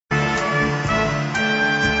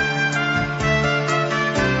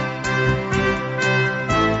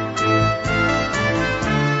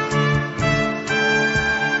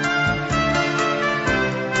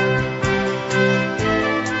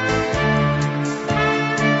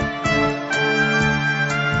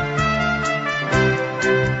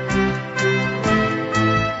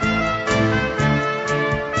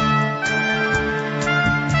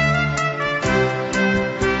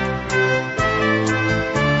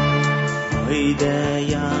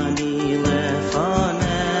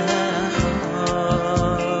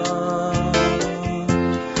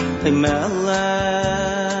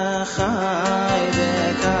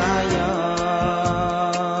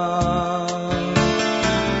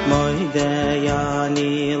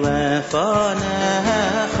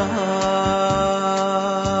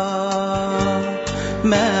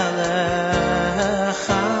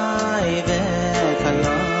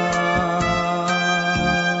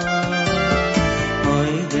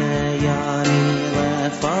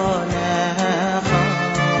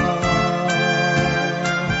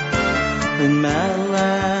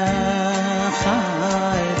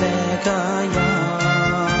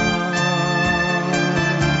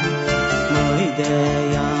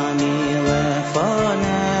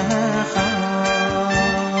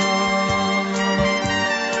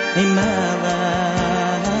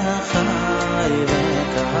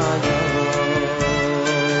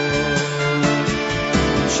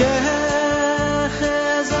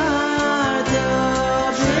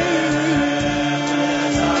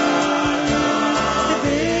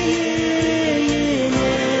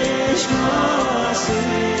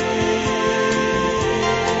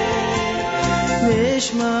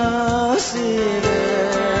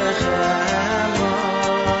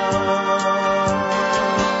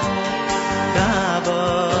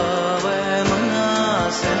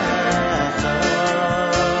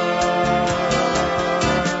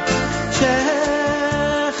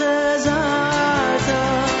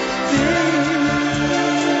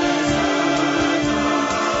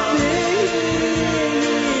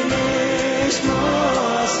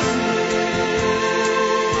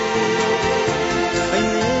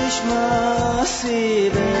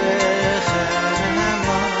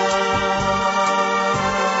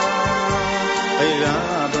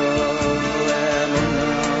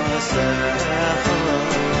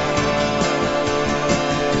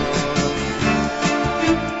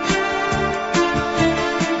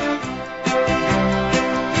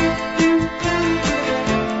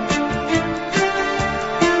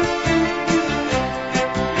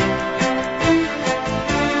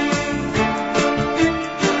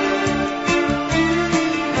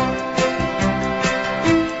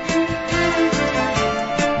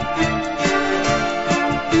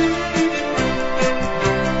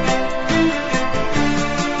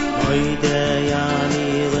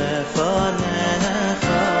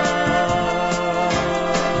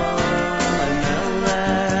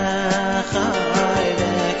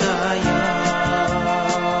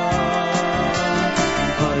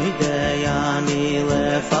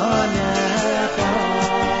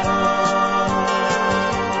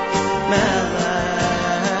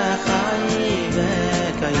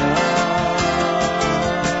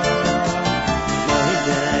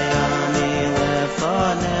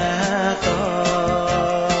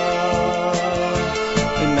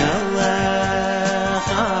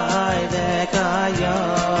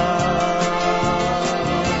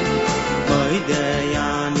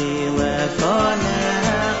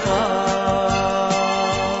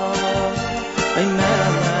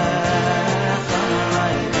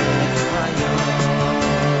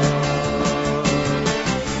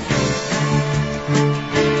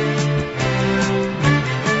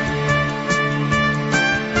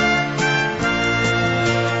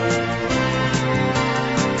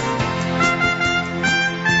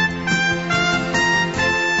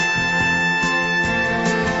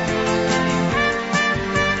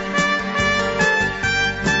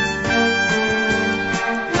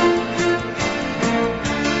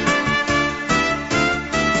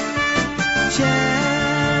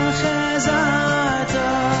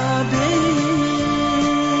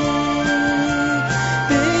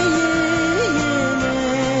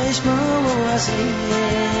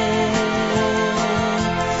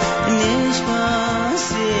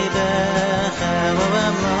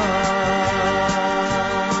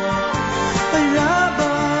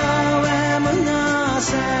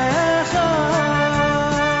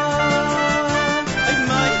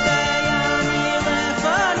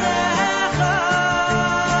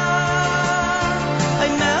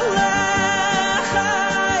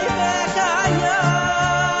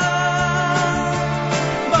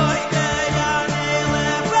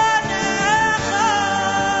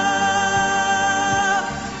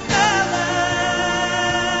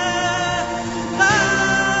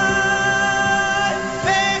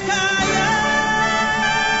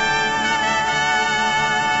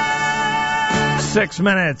6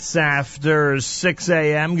 minutes after 6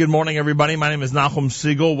 a.m. Good morning, everybody. My name is Nachum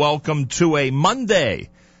Siegel. Welcome to a Monday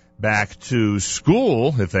back to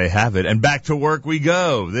school, if they have it, and back to work we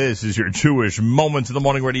go. This is your Jewish Moments of the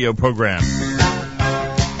Morning radio program.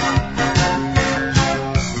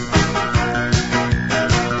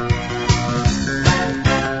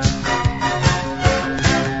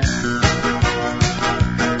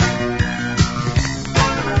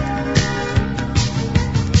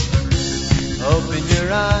 Open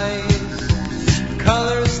your eyes,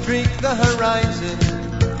 colors streak the horizon.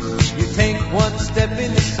 You take one step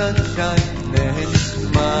in the sunshine, then you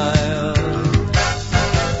smile.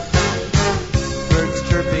 Birds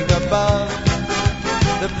chirping above,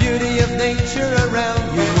 the beauty of nature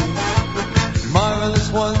around you. Marvelous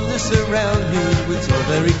wonder surround you, it's all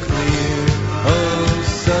very clear, oh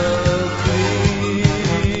so clear.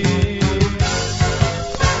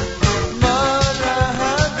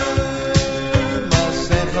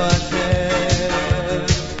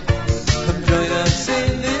 Come join us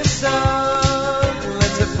in this song,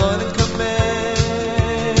 let's have fun and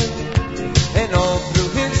command. And all through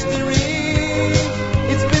history,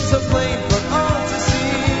 it's been so plain for all to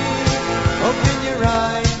see. Open your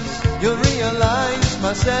eyes, you'll realize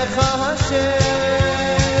Masecha Hashem.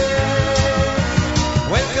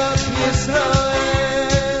 Wake up Yisrael,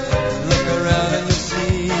 look around and you'll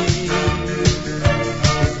see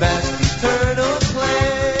His vast eternal plan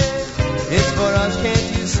is for us, can't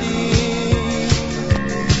you see?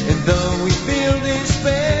 And though we feel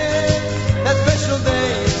despair, that special day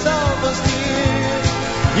is almost here.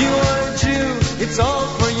 You are a Jew, it's all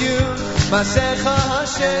for you, Masecha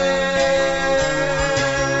Hashem.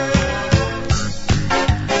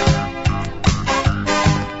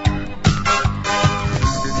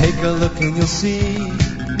 Take a look and you'll see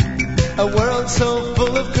a world so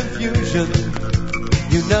full of confusion.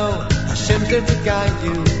 You know Hashem's there to guide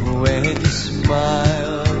you when you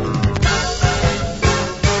smile.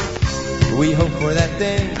 We hope for that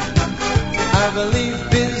day. Our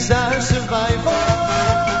belief is our survival.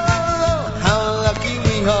 Oh, how lucky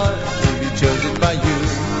we are to be chosen by you,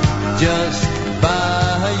 just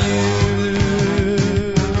by you.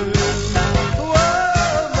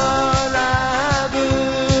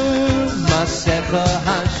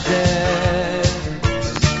 Hashem,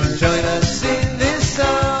 join us in this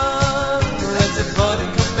song, let's have fun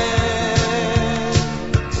and command.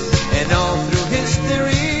 And all through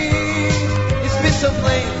history, it's been so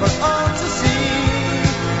plain for all to see.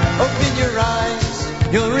 Open your eyes,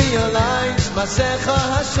 you'll realize Masecha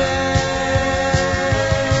Hashem.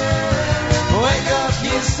 Wake up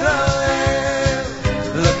Yisrael,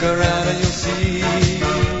 look around and you'll see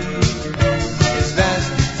His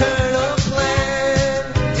vast eternal plan.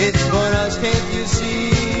 It's for us, can't you see?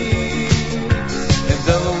 And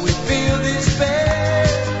though we feel despair,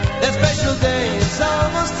 that special day is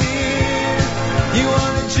almost here. You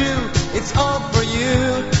are a Jew, it's all for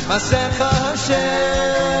you, Masecha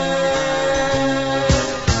Hashem.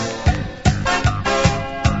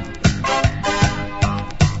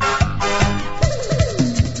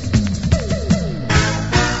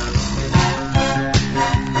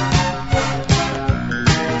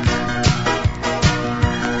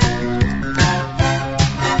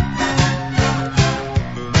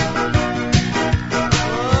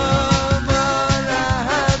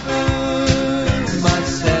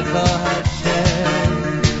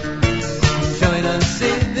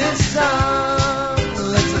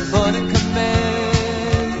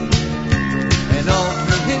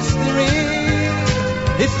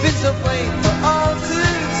 So plain for all to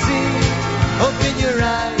see. Open your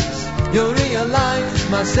eyes, you'll realize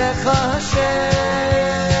Masecha Hashem.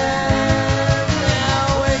 Now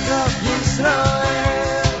wake up Yisrael,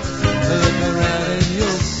 look around and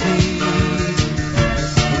you'll see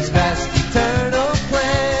His vast eternal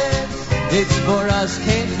plan. It's for us,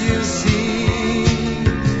 can't you see?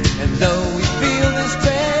 And though we feel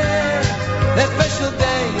despair, that special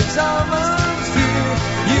day is almost here.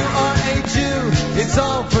 You are a Jew, it's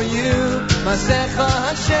all for you, Masecha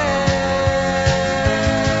Hashem.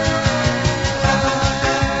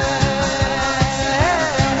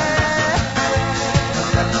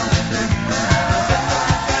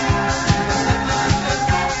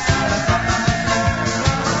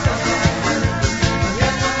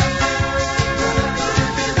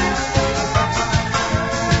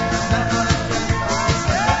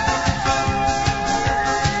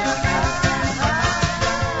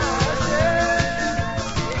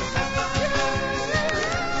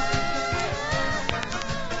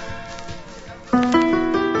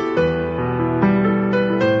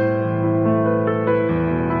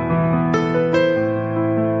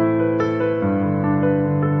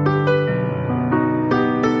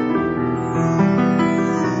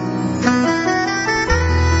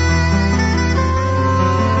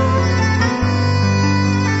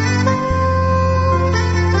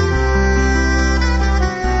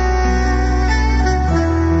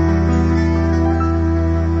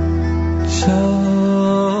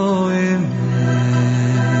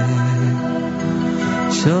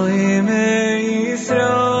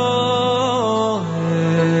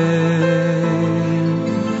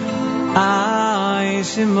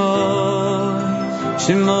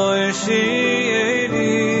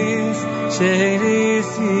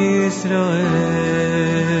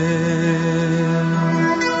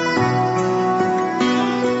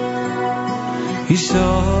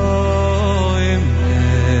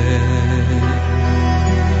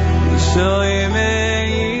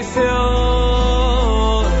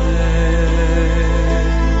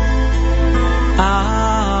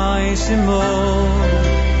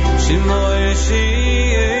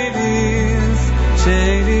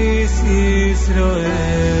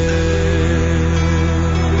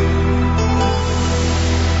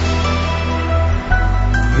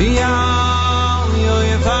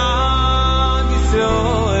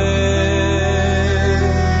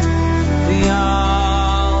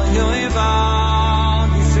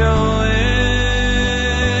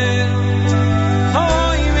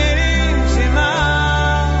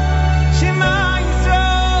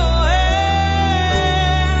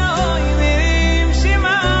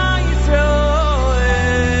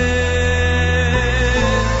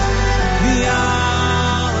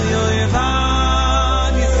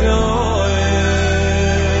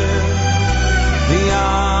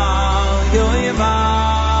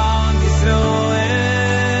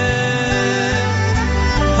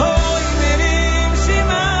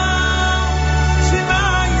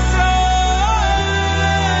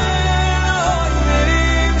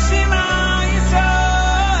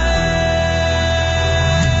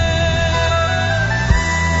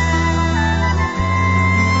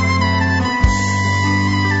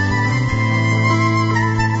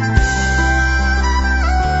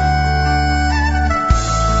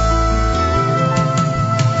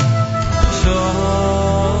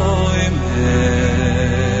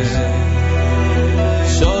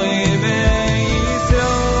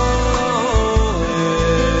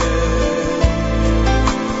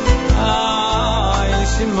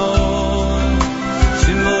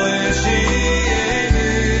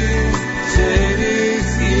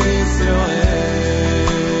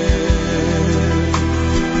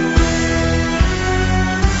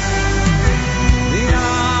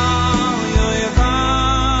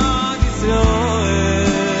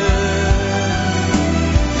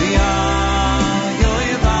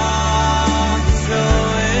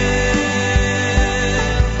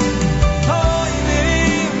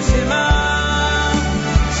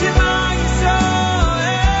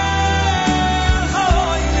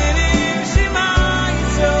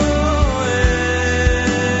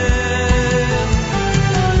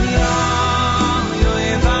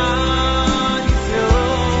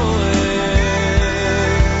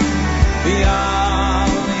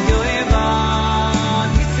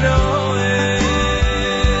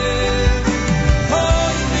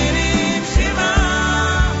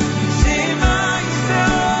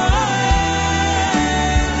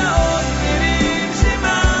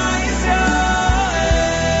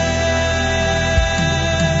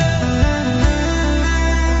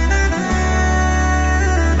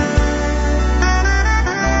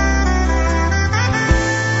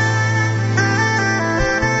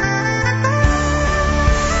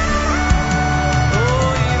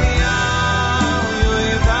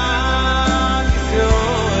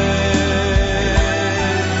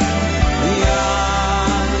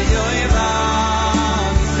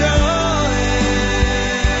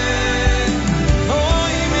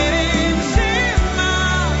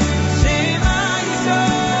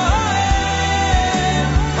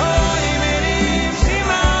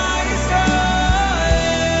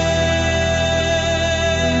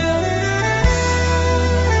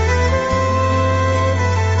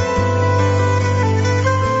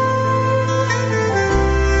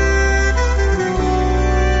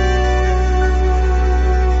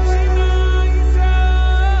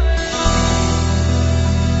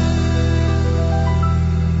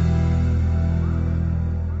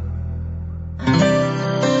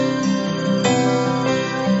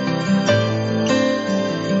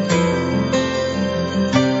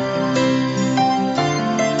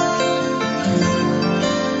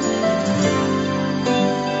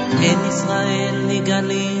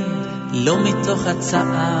 לא מתוך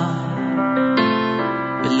הצעה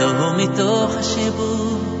ולא מתוך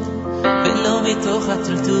השיבוד ולא מתוך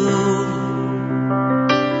הטלטול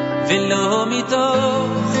ולא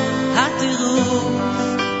מתוך הטירוף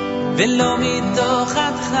ולא מתוך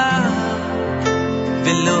הדחק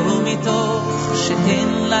ולא מתוך שאין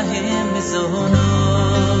להם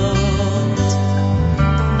מזונות.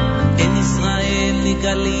 אין ישראל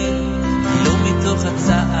נגלים לא מתוך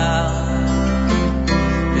הצעה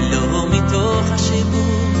ולא מתוך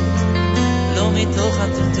השיבוד לא מתוך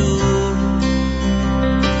הטלטול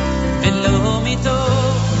ולא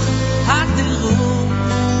מתוך הטירוף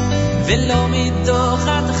ולא מתוך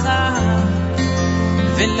הדחק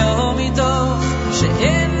ולא מתוך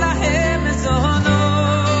שאין להם מזונות,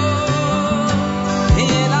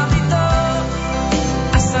 אלא מתוך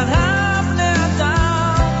 10 בני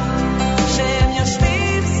אדם שהם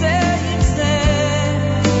יושבים זה עם זה,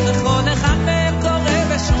 וכל אחד מהם קורא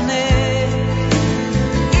ושונה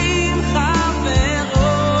עם חברו,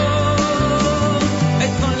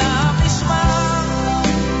 וקולם נשמע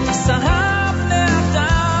 10 בני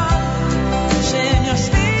אדם שהם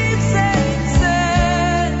יושבים זה עם זה,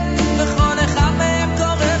 וכל אחד מהם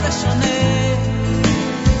קורא ושונה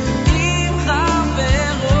עם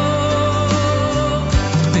חברו,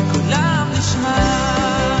 וקולם נשמע.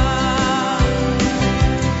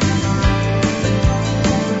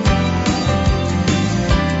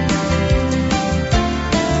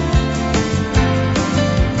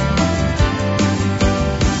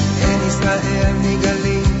 אין ישראל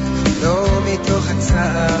נגלים לא מתוך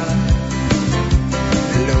הצער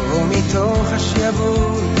ולא מתוך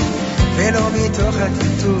השעבוד ולא מתוך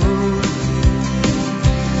הטלטול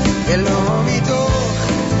ולא מתוך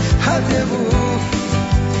הטירוף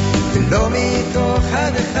ולא מתוך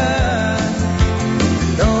הדחה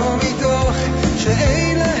ולא מתוך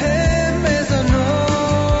שאין להם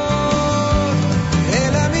מזונות,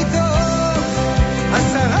 אלא מתוך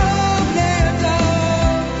 10 בני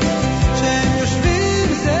אדם שהם יושבים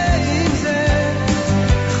זה עם זה,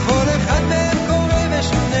 כל אחד מהם קורא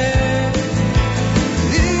ושונה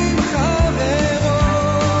עם חברו,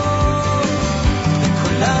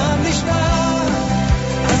 וקולם נשמע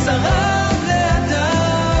 10 בני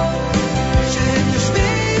אדם שהם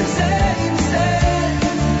יושבים זה עם זה,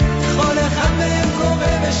 כל אחד מהם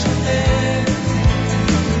קורא ושונה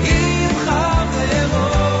עם חברו,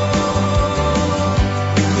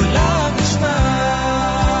 וקולם נשמע.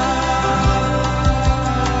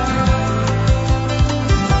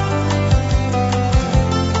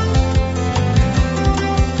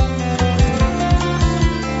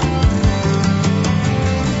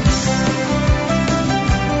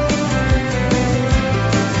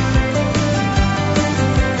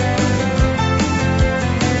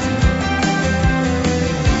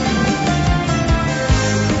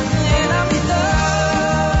 אלא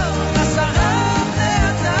מתוך 10 בני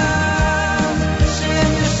אדם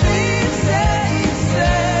שהם יושבים זה עם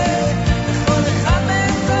זה, וכל אחד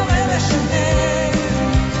מהם קורא ושונה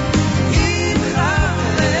עם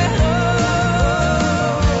חברו,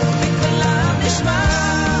 וקולם נשמע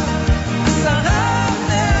 10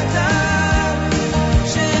 בני אדם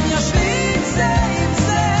שהם יושבים זה עם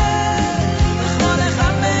זה, וכל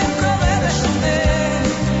אחד מהם קורא ושונה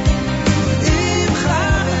עם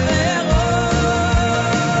חברו,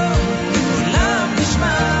 וקולם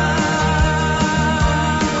נשמע.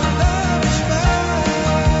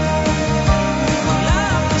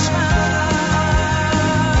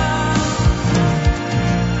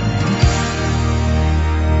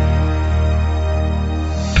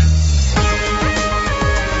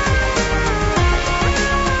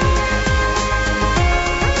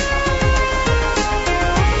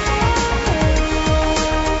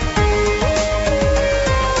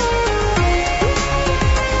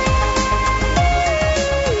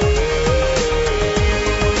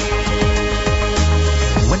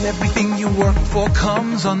 When everything you worked for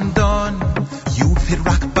comes undone, you've hit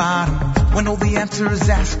rock bottom. When all the answers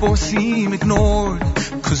asked for seem ignored,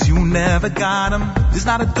 'cause you never got them. There's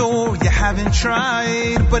not a door you haven't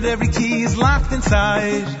tried, but every key is locked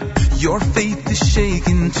inside. Your faith is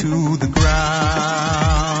shaken to the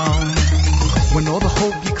ground. When all the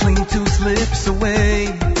hope you cling to slips away,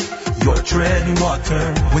 you're treading water.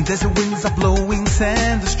 When desert winds are blowing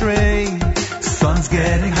sand astray, sun's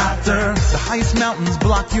getting hotter. The highest mountains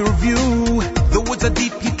block your view. The woods are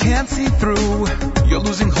deep, you can't see through. You're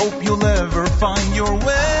losing hope you'll ever find your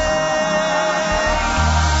way.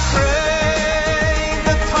 Pray,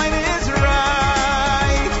 the time is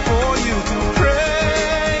right for you to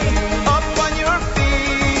pray. Up on your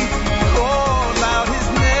feet, call out his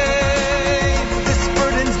name. This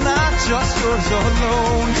burden's not just yours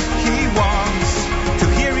alone. He wants to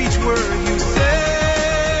hear each word you say.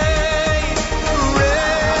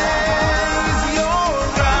 Raise your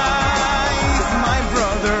eyes, my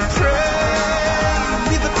brother. Pray,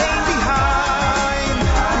 leave the pain behind.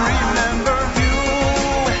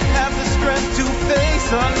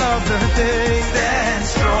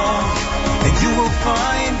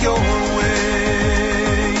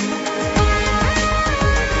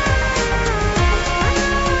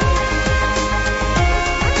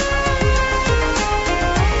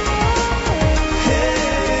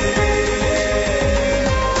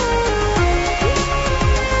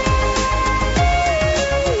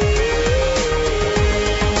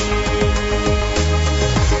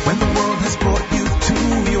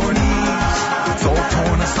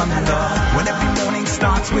 thunder. When every morning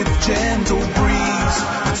starts with gentle breeze,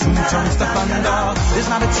 but soon turns to thunder. There's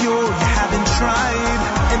not a cure you haven't tried,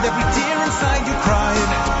 and every tear inside you cried.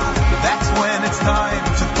 That's when it's time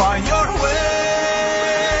to find your way.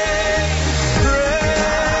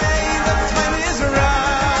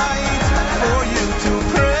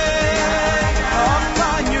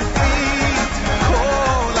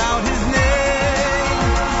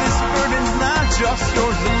 Just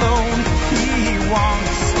yours alone. He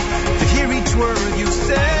wants to hear each word you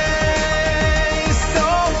say. So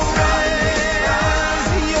raise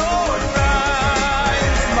your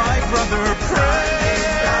eyes, my brother, pray.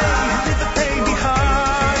 Leave the pain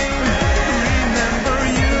behind. Remember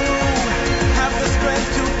you have the strength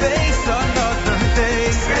to face another day.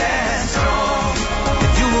 Stand strong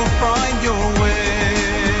and you will find your way.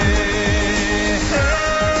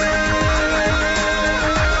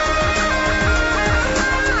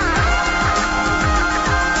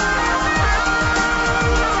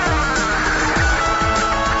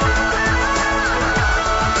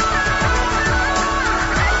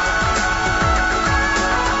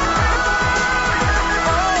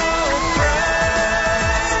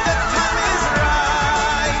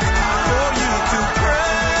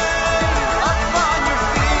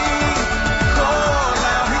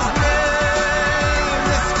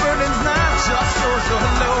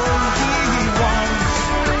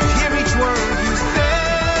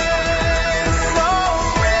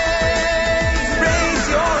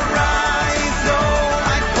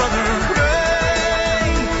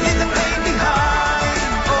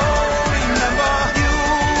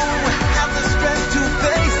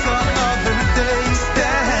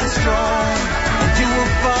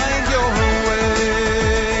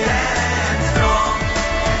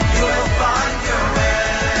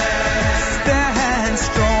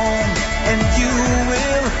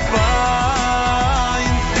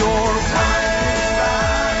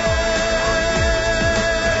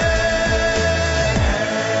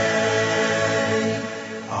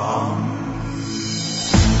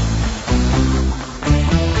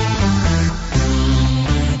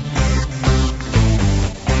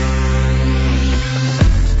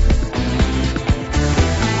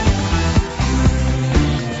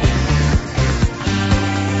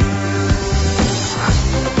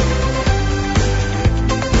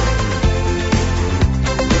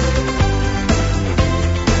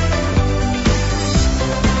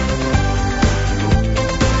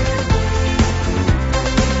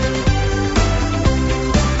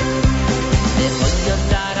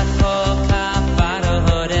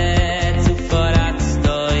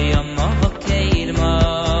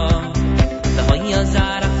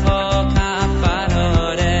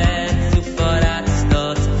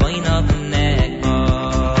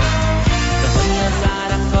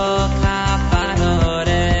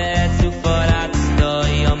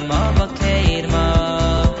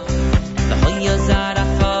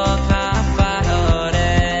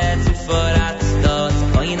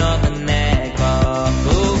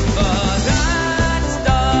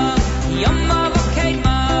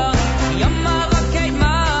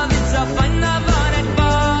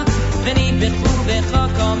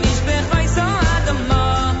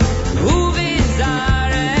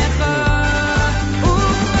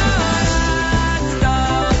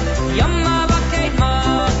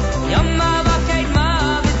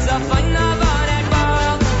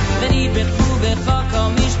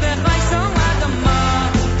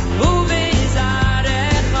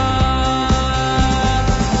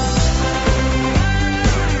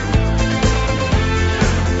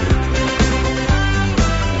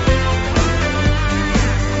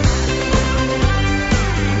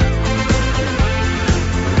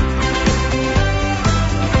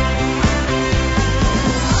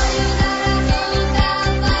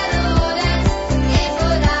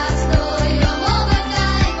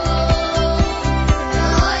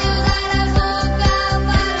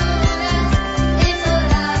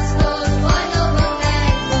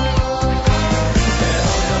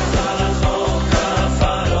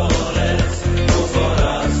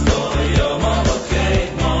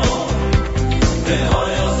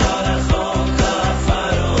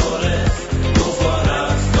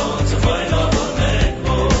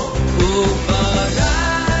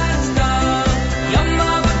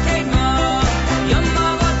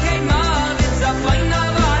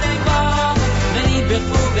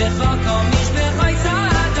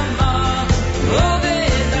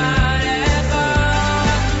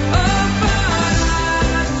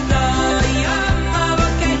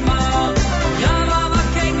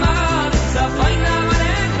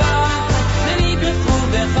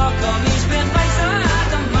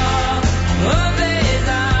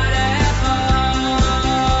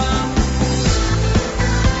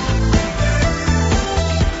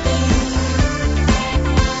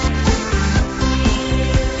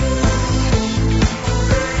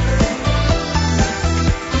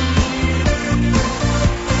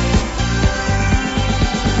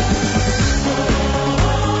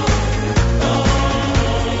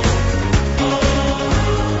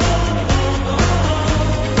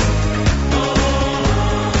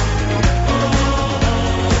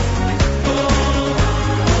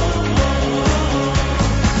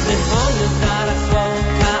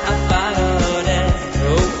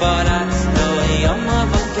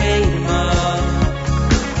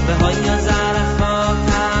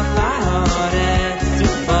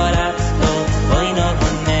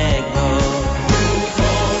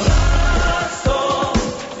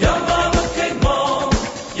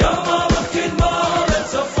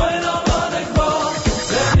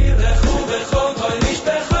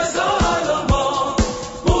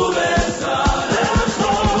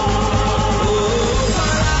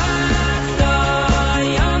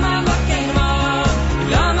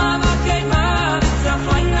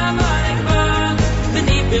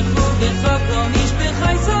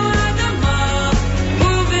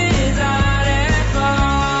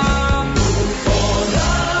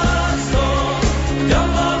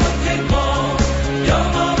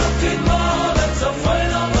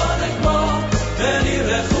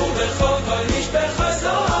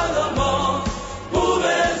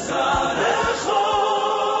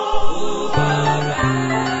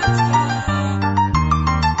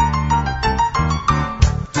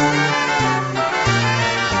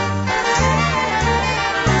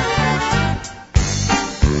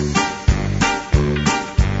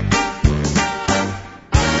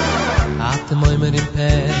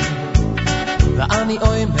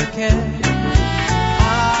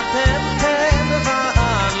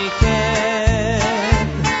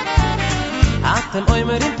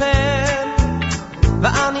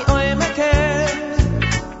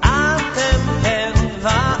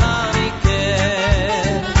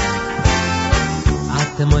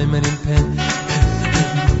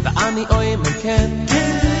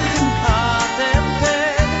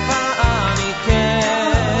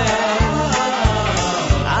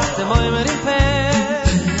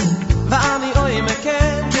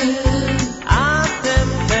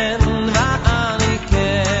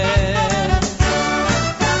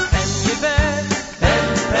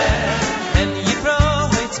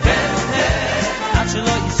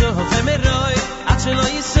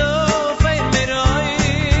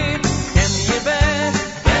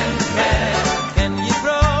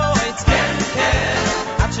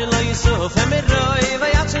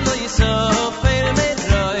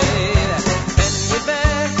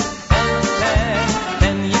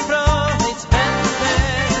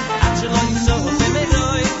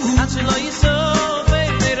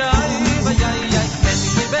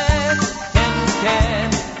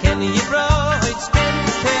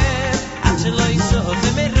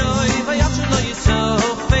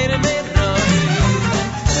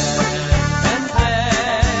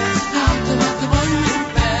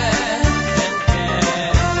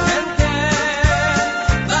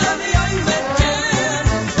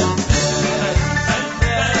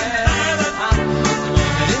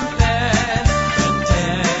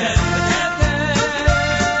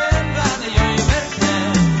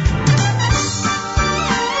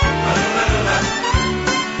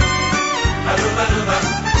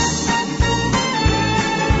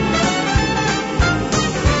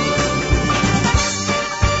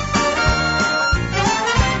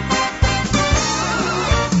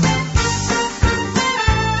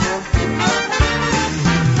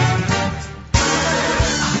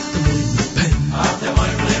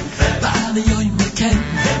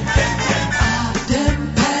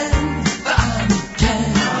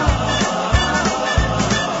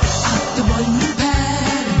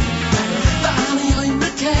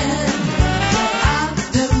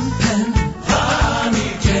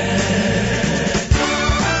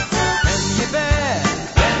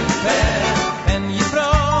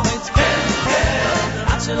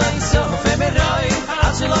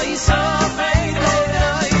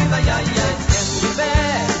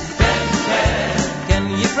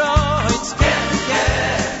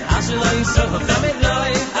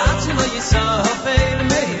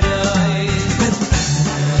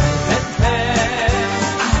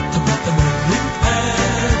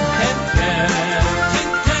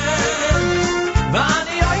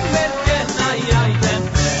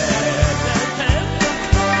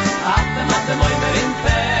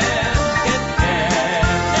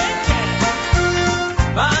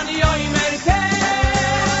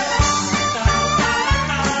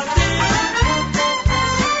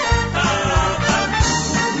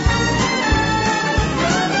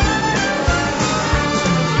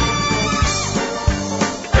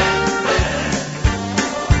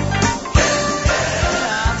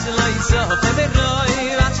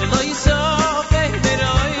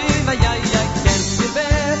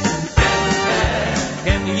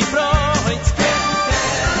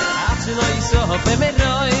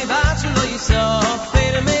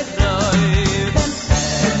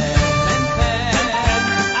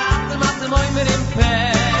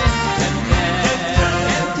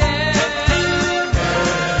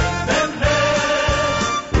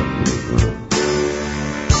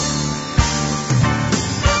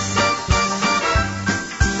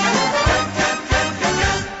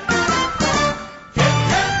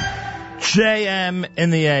 JM in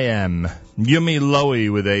the AM. Yumi Lowy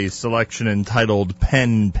with a selection entitled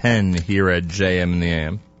Pen Pen here at JM in the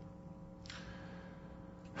AM.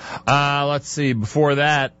 Let's see. Before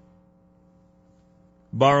that,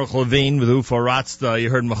 Baruch Levine with Ufa Ratzda. You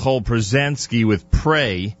heard Michal Przansky with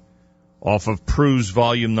Pray off of Prus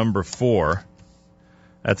Volume Number 4.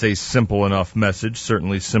 That's a simple enough message,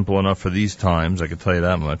 certainly simple enough for these times, I can tell you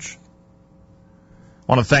that much.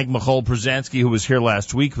 I want to thank Michal Przanski, who was here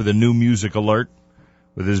last week with a new music alert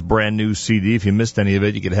with his brand new CD. If you missed any of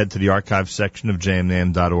it, you can head to the archive section of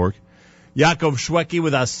jmnam.org. Yaakov Shweki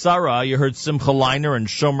with Asara. You heard Simcha Leiner and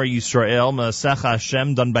Shomer Yisrael, Me'asech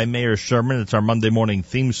Hashem, done by Meir Sherman. It's our Monday morning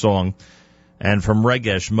theme song. And from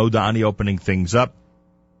Regesh, Modani opening things up.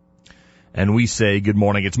 And we say good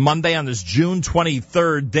morning. It's Monday on this June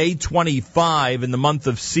 23rd, day 25 in the month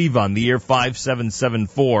of Sivan, the year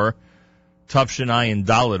 5774. Tufshin Ayin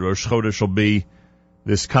Dalet, Rosh Chodesh will be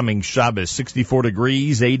this coming Shabbos. 64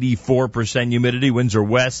 degrees, 84% humidity, winds are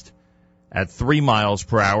west at 3 miles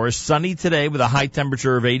per hour. Sunny today with a high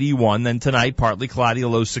temperature of 81. Then tonight, partly cloudy, a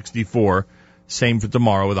low 64. Same for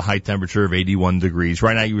tomorrow with a high temperature of 81 degrees.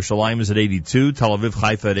 Right now, Yerushalayim is at 82. Tel Aviv,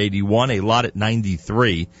 Haifa at 81. A lot at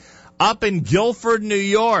 93. Up in Guilford, New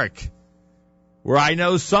York, where I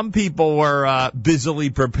know some people were busily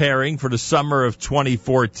preparing for the summer of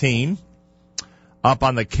 2014. Up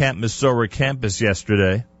on the Camp Mesorah campus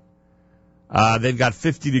yesterday. They've got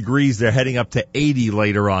 50 degrees. They're heading up to 80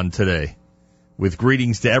 later on today. With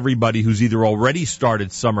greetings to everybody who's either already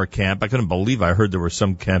started summer camp. I couldn't believe I heard there were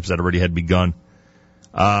some camps that already had begun.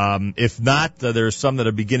 If not, there's some that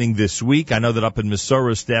are beginning this week. I know that up in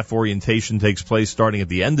Mesorah, staff orientation takes place starting at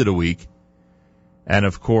the end of the week. And,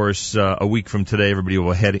 of course, a week from today,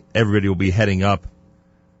 everybody will be heading up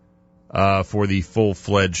for the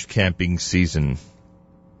full-fledged camping season.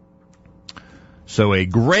 So a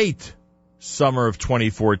great summer of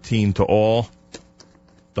 2014 to all.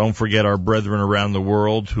 Don't forget our brethren around the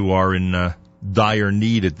world who are in dire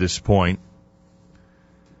need at this point.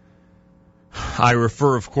 I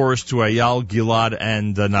refer, of course, to Eyal, Gilad,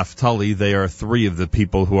 and Naphtali. They are three of the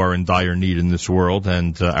people who are in dire need in this world,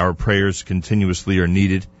 and our prayers continuously are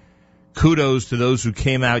needed. Kudos to those who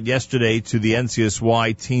came out yesterday to the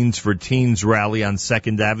NCSY Teens for Teens rally on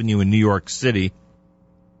 2nd Avenue in New York City.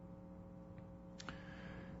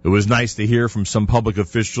 It was nice to hear from some public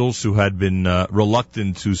officials who had been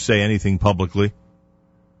reluctant to say anything publicly.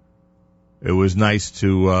 It was nice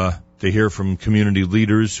to hear from community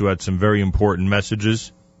leaders who had some very important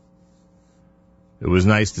messages. It was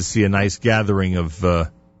nice to see a nice gathering of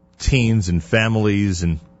teens and families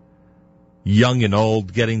and young and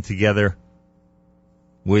old getting together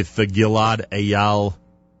with Gilad, Eyal,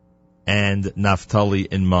 and Naphtali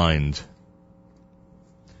in mind.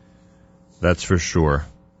 That's for sure.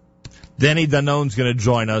 Danny Danon's going to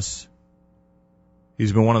join us.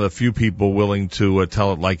 He's been one of the few people willing to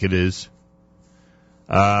tell it like it is.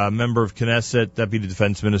 Member of Knesset, Deputy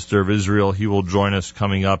Defense Minister of Israel. He will join us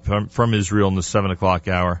coming up from Israel in the 7 o'clock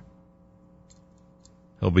hour.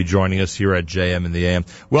 He'll be joining us here at JM in the AM.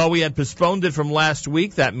 Well, we had postponed it from last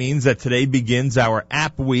week. That means that today begins our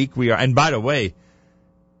app week. And by the way,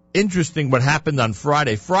 interesting what happened on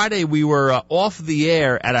Friday. Friday, we were off the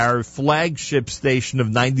air at our flagship station of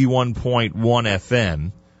 91.1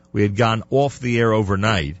 FM. We had gone off the air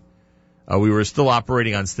overnight. We were still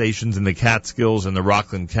operating on stations in the Catskills and the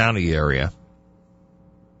Rockland County area.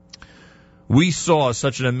 We saw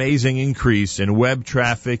such an amazing increase in web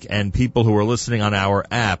traffic and people who were listening on our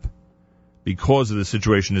app because of the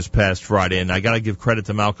situation this past Friday. And I got to give credit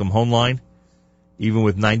to Malcolm Hoenlein. Even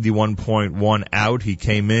with 91.1 out, he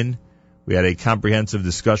came in. We had a comprehensive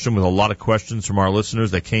discussion with a lot of questions from our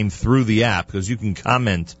listeners that came through the app, because you can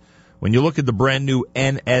comment. When you look at the brand new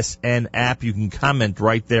NSN app, you can comment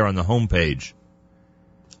right there on the homepage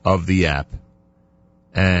of the app.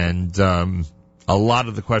 And a lot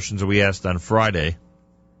of the questions that we asked on Friday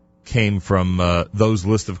came from those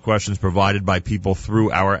list of questions provided by people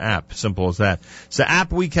through our app. Simple as that. So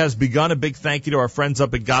App Week has begun. A big thank you to our friends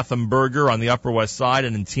up at Gotham Burger on the Upper West Side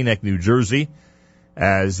and in Teaneck, New Jersey,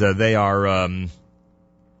 as they are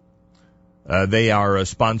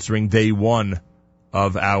sponsoring day one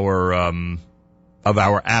of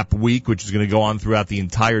our App Week, which is going to go on throughout the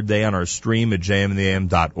entire day on our stream at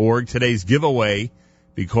jmintheam.org. Today's giveaway,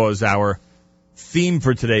 because our theme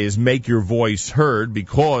for today is Make Your Voice Heard,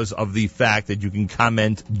 because of the fact that you can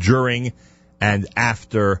comment during and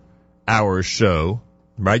after our show,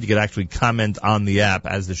 right? You can actually comment on the app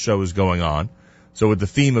as the show is going on. So with the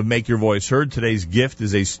theme of Make Your Voice Heard, today's gift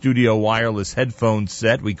is a studio wireless headphone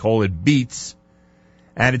set. We call it Beats.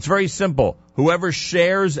 And it's very simple. Whoever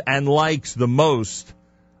shares and likes the most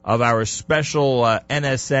of our special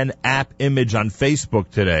NSN app image on Facebook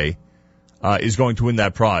today is going to win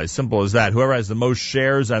that prize. Simple as that. Whoever has the most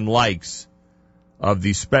shares and likes of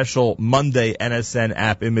the special Monday NSN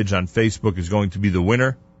app image on Facebook is going to be the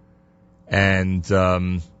winner. And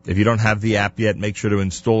if you don't have the app yet, make sure to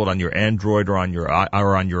install it on your Android or on your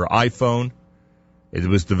iPhone. It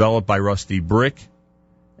was developed by Rusty Brick,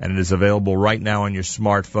 and it is available right now on your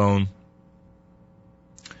smartphone.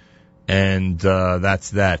 And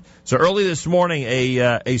that's that. So early this morning,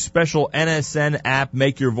 a special NSN app,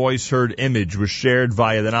 Make Your Voice Heard image, was shared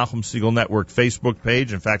via the Nachum Segal Network Facebook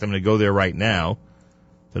page. In fact, I'm going to go there right now,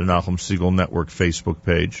 to the Nachum Segal Network Facebook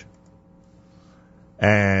page.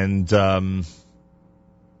 And hang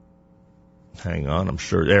on, I'm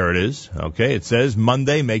sure, there it is. Okay, it says,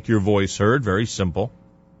 Monday, Make Your Voice Heard. Very simple.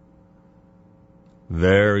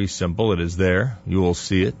 Very simple. It is there. You will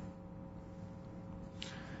see it.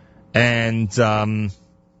 And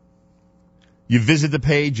you visit the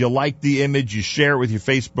page, you like the image, you share it with your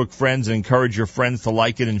Facebook friends, and encourage your friends to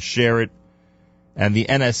like it and share it. And the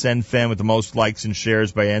NSN fan with the most likes and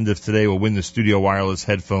shares by end of today will win the Studio Wireless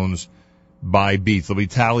headphones by Beats. They'll be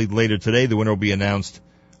tallied later today. The winner will be announced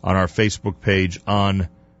on our Facebook page on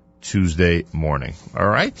Tuesday morning. All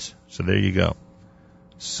right? So there you go.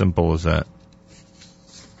 Simple as that.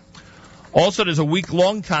 Also, there's a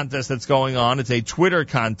week-long contest that's going on. It's a Twitter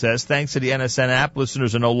contest. Thanks to the NSN app,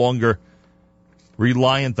 listeners are no longer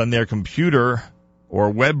reliant on their computer or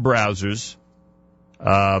web browsers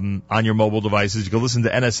on your mobile devices. You can listen to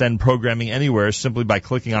NSN programming anywhere simply by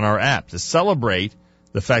clicking on our app. To celebrate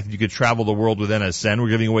the fact that you could travel the world with NSN, we're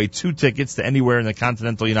giving away 2 tickets to anywhere in the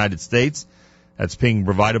continental United States. That's being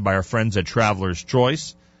provided by our friends at Traveler's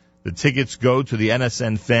Choice. The tickets go to the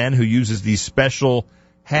NSN fan who uses the special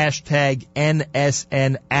hashtag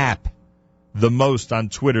NSN app the most on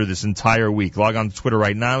Twitter this entire week. Log on to Twitter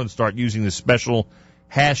right now and start using the special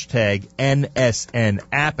hashtag NSN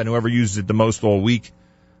app. And whoever uses it the most all week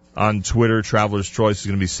on Twitter, Traveler's Choice is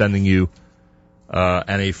going to be sending you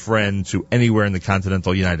and a friend to anywhere in the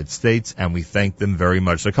continental United States. And we thank them very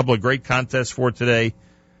much. So a couple of great contests for today.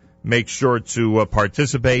 Make sure to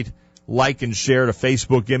participate. Like and share the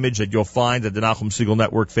Facebook image that you'll find at the Nachum Segal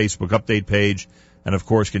Network Facebook update page. And, of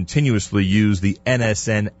course, continuously use the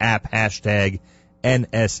NSN app, hashtag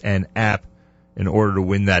NSN app, in order to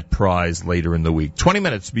win that prize later in the week. 20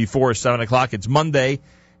 minutes before 7 o'clock. It's Monday.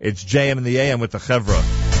 It's JM in the AM with the Chevra.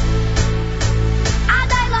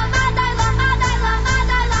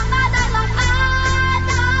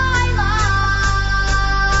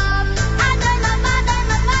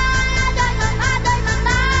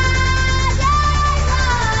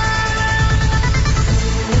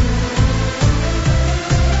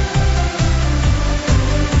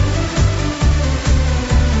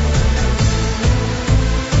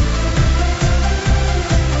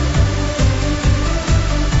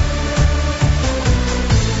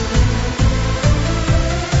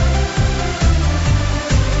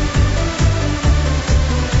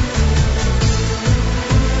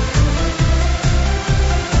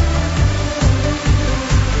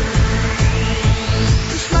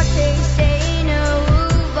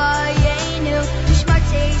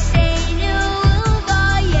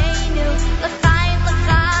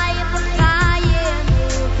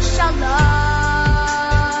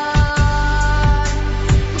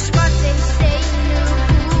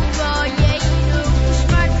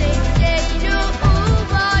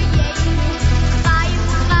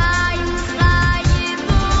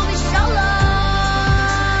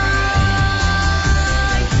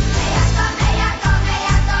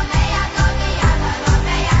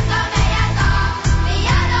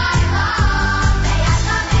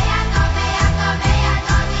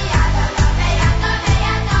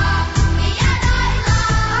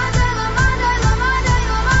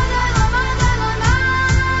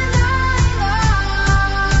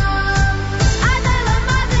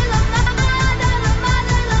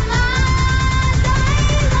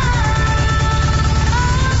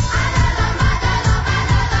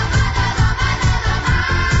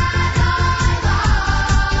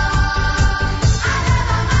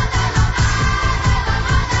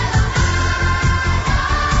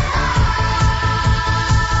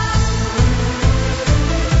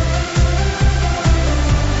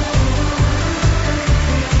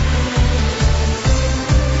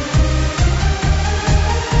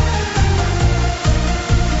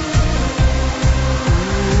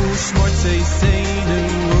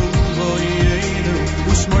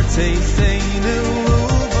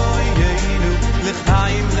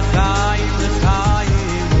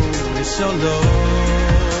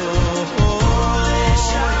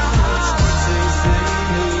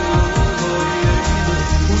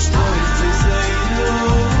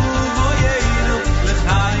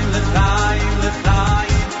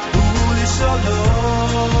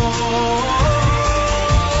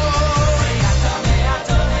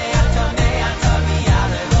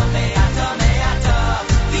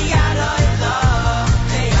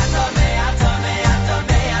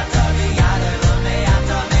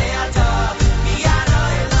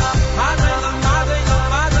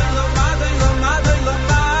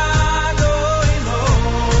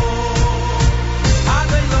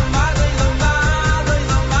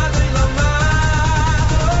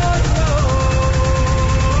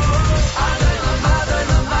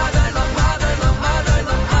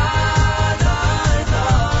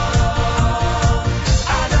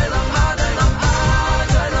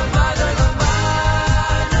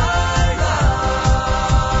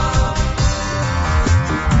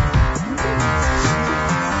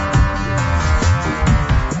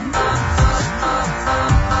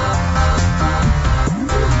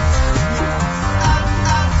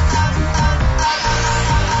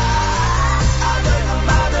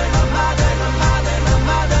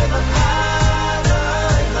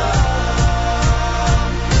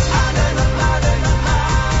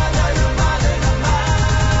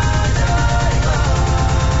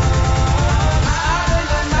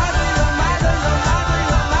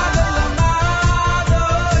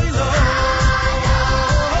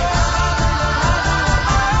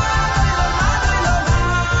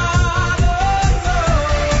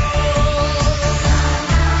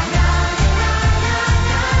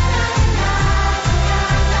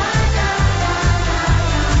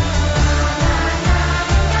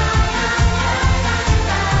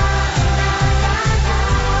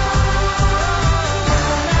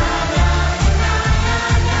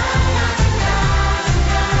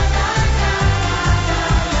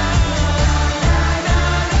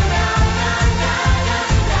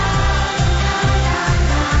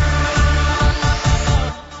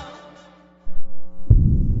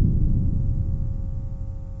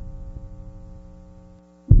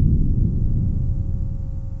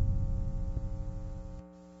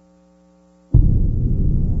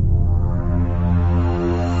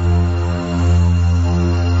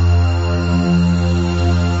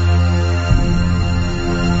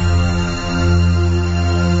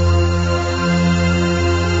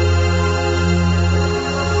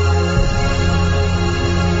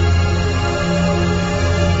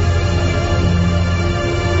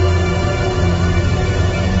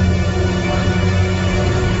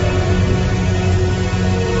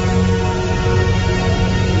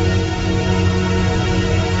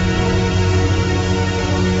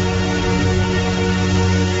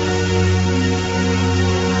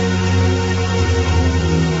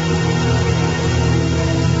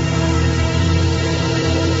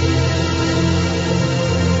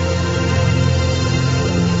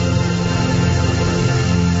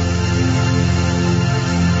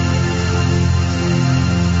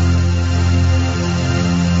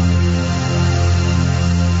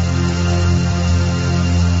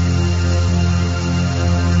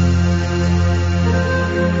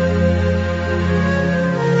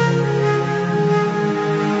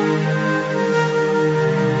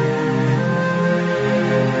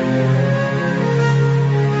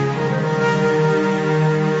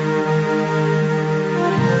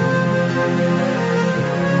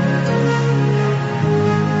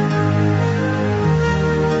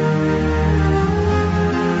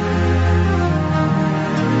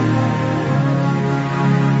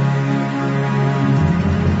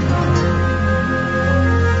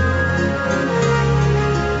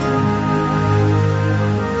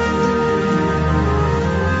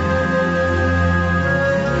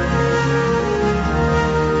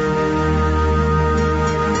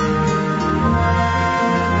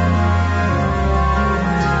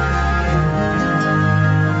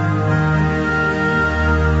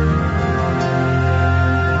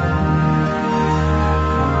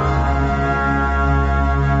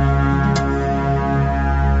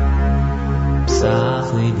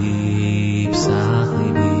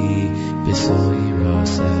 Sach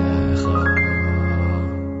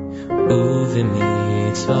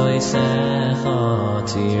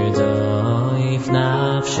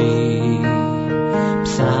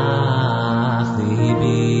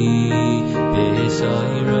libi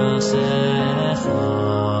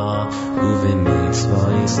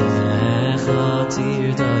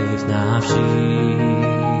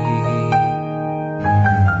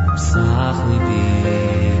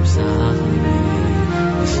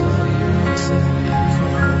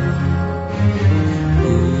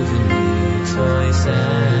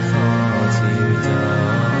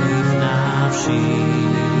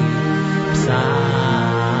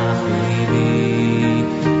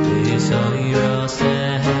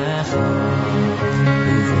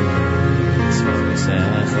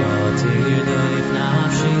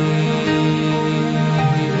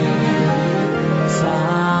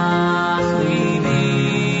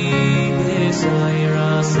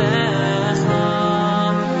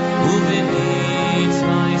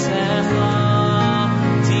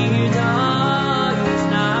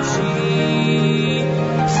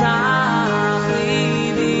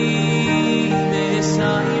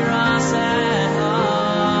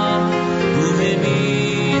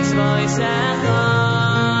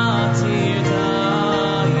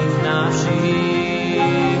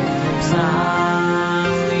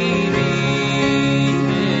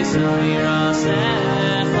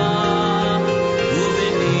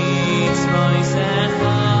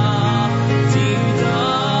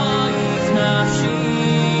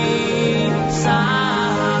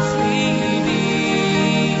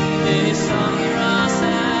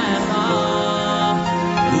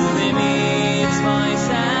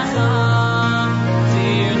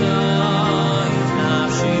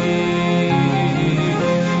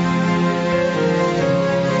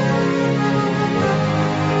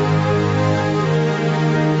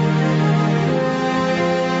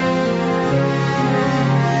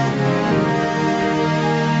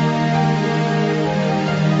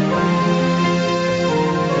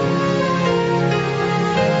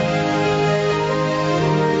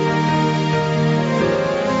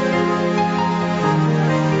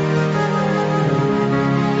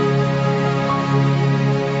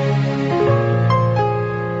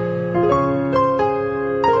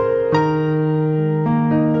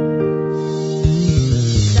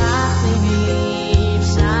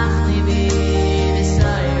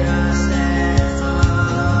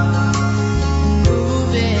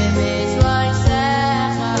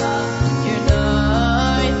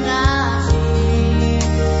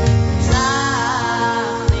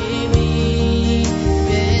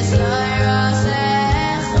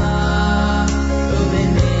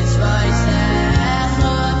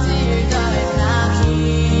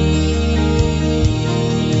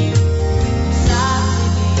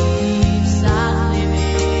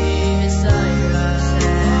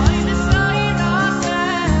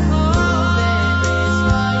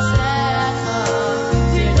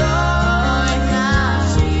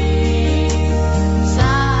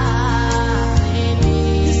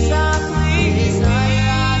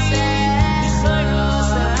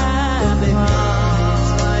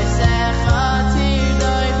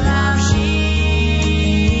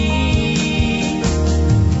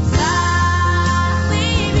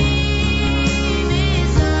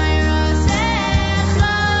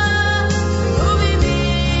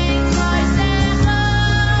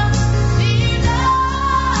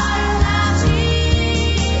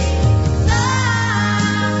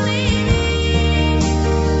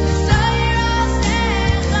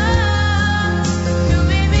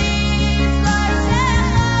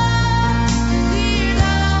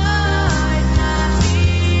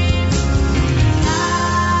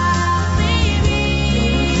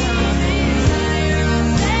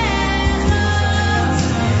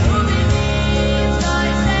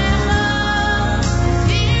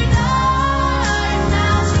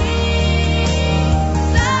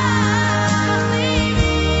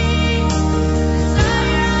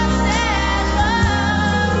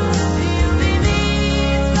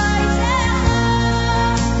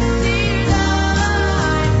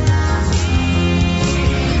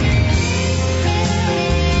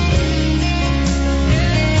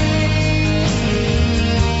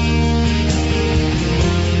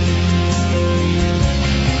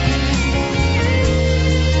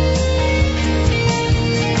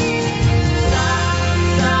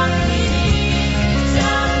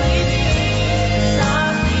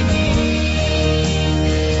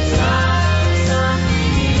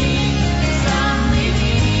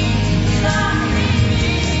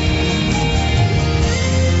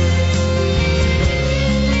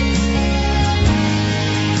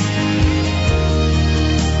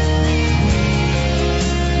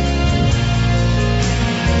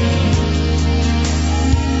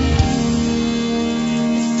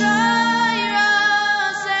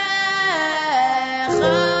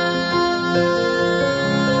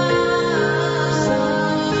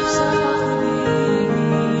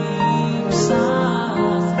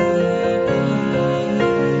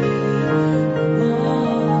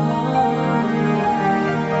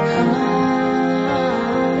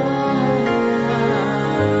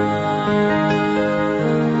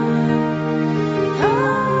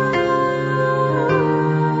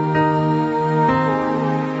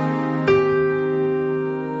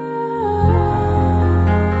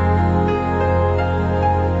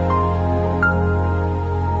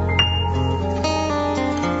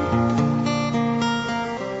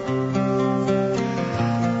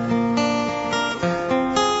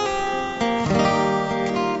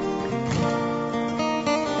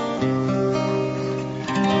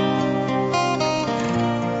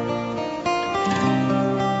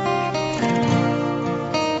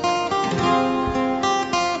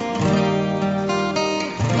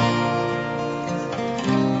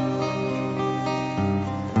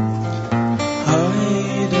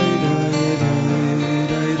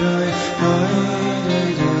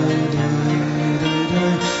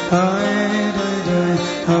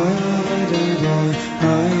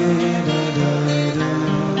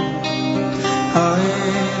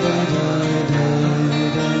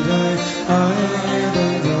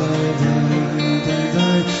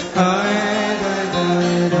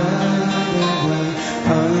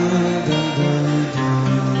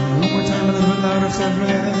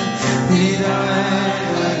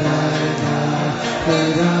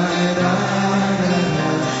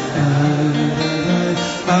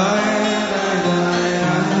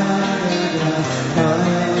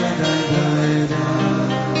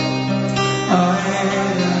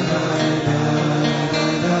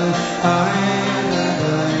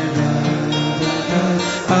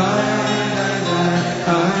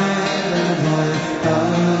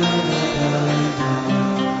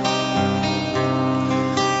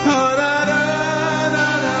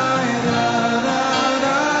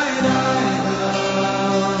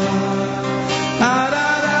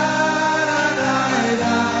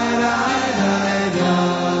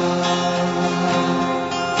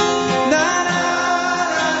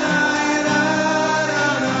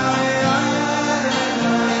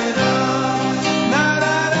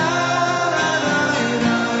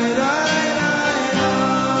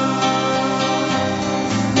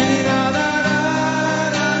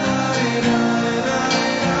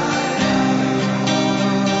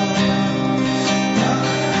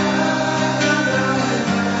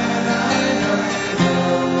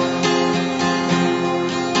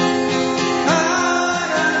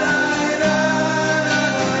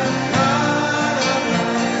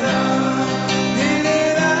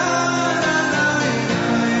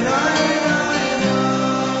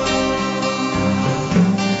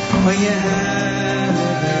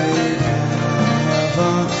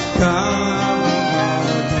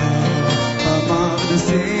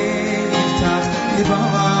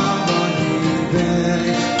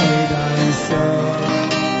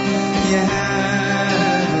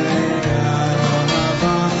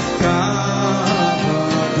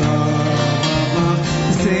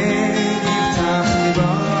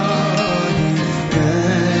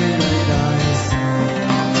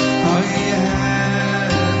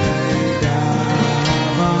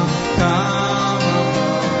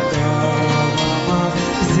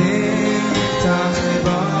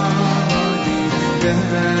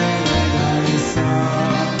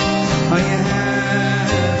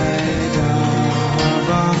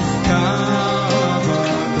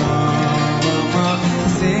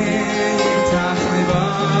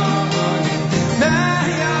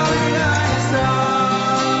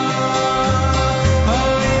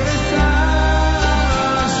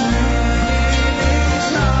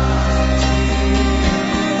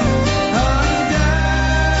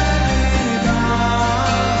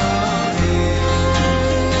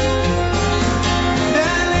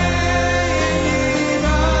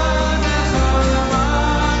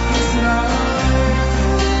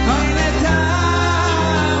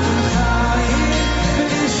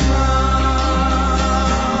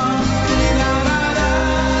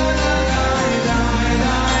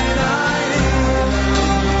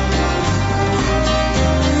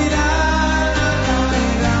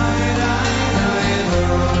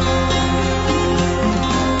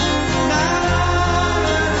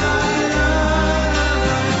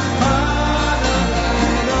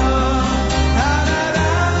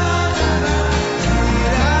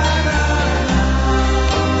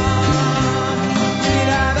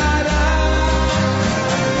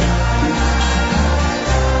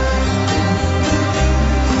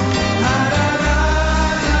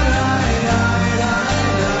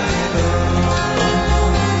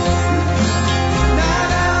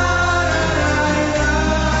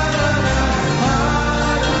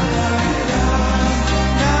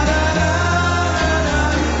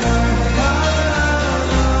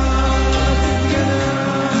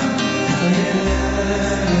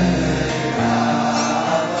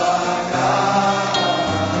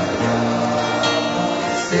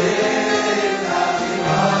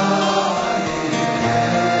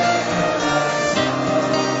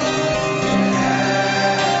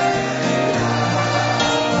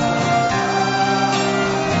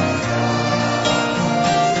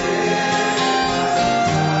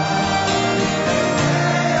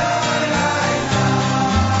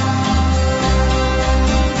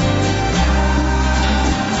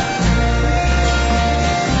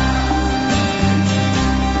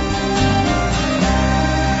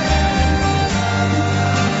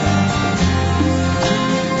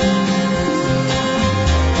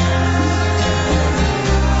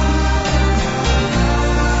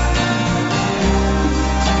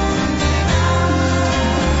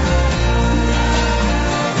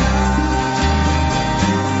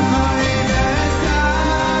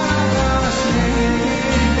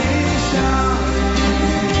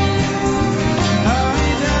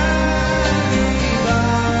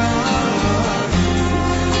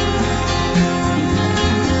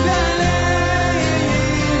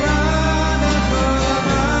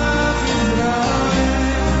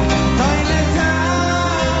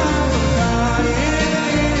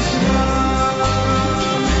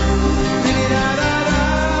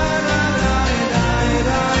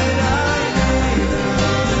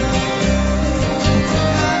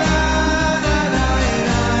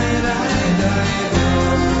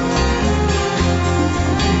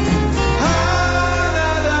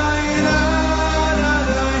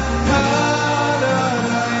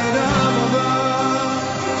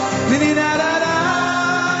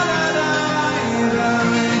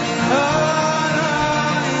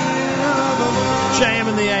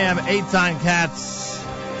Eitan Katz.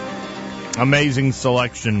 Amazing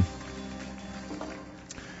selection.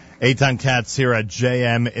 Eitan Katz here at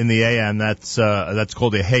JM in the AM. That's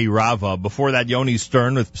called a Hey Rava. Before that, Yoni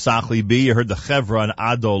Stern with Psachli B. You heard the Chevra and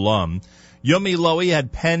Adolam. Yomi Lowy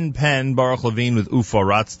had Pen Baruch Levine with Ufa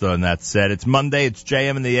Ratzda, and that said. It's Monday, it's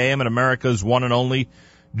JM in the AM, and America's one and only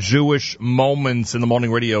Jewish Moments in the Morning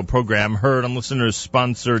Radio program. Heard on listeners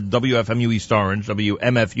sponsored WFMU East Orange,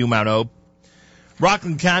 WMFU Mount Hope,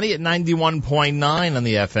 Rockland County at 91.9 on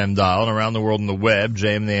the FM dial, and around the world on the web,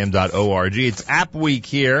 jmintheam.org. It's App Week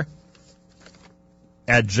here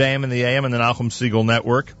at JM in the AM and the Nachum Siegel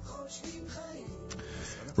Network.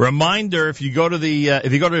 Reminder, if you go to the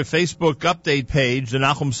Facebook update page, the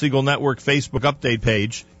Nachum Siegel Network Facebook update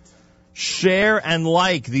page, share and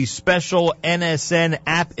like the special NSN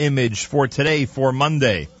app image for today, for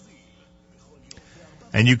Monday.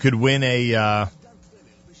 And you could win a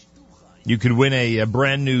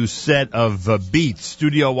brand new set of Beats,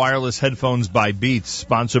 Studio Wireless Headphones by Beats,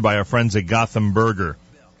 sponsored by our friends at Gotham Burger.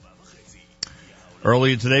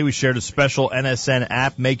 Earlier today, we shared a special NSN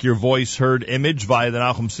app, Make Your Voice Heard image via the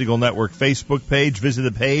Nachum Siegel Network Facebook page. Visit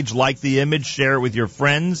the page, like the image, share it with your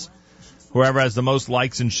friends. Whoever has the most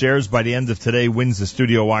likes and shares by the end of today wins the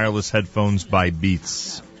Studio Wireless Headphones by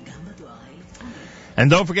Beats.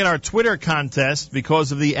 And don't forget our Twitter contest.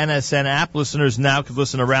 Because of the NSN app, listeners now can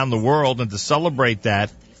listen around the world. And to celebrate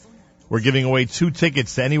that, we're giving away 2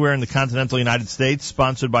 tickets to anywhere in the continental United States,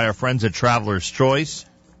 sponsored by our friends at Traveler's Choice.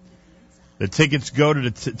 The tickets go to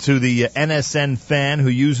the NSN fan who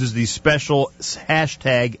uses the special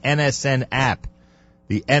hashtag NSN app.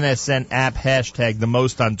 The NSN app hashtag the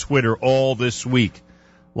most on Twitter all this week.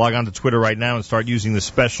 Log on to Twitter right now and start using the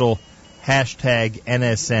special hashtag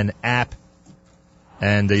NSN app.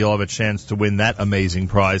 And you'll have a chance to win that amazing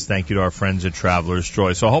prize. Thank you to our friends at Traveler's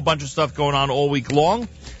Choice. So a whole bunch of stuff going on all week long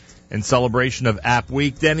in celebration of App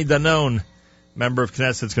Week. Danny Danon, member of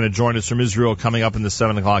Knesset, is going to join us from Israel coming up in the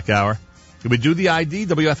 7 o'clock hour. Did we do the ID?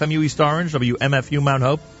 WFMU East Orange, WMFU Mount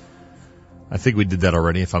Hope? I think we did that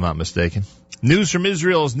already, if I'm not mistaken. News from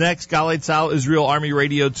Israel is next. Galei Tzahal, Israel Army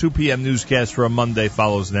Radio, 2 p.m. newscast for a Monday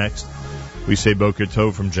follows next. We say Boker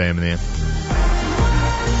Tov from JMN.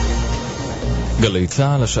 גלי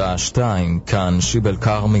צהל השעה 2, כאן שיבל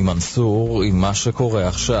קרמי מנסור עם מה שקורה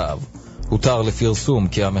עכשיו. הותר לפרסום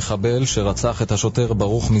כי המחבל שרצח את השוטר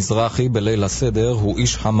ברוך מזרחי בליל הסדר הוא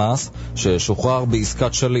איש חמאס ששוחרר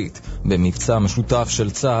בעסקת שליט. במבצע משותף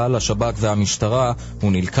של צה"ל, השב"כ והמשטרה,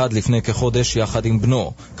 הוא נלכד לפני כחודש יחד עם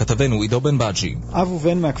בנו. כתבנו עידו בן בג'י. אב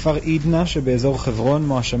ובן מהכפר עידנה שבאזור חברון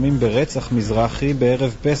מואשמים ברצח מזרחי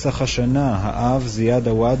בערב פסח השנה. האב זיאד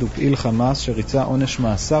עווד הוא פעיל חמאס שריצה עונש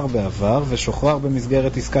מאסר בעבר ושוחרר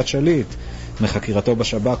במסגרת עסקת שליט. מחקירתו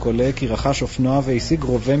בשב"כ עולה כי רכש אופנוע והשיג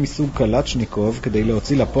רובה מסוג קלצ'ניקוב כדי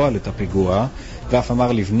להוציא לפועל את הפיגוע, ואף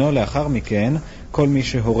אמר לבנו לאחר מכן, כל מי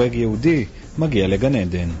שהורג יהודי מגיע לגן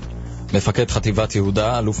עדן. מפקד חטיבת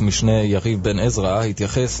יהודה, אלוף משנה יריב בן עזרא,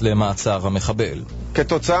 התייחס למעצר המחבל.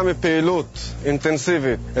 כתוצאה מפעילות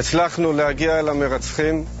אינטנסיבית הצלחנו להגיע אל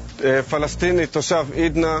המרצחים. פלסטיני תושב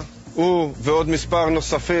עידנה, הוא ועוד מספר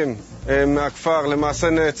נוספים מהכפר למעשה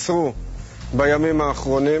נעצרו בימים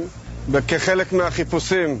האחרונים. כחלק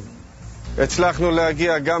מהחיפושים הצלחנו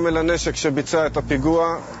להגיע גם אל הנשק שביצע את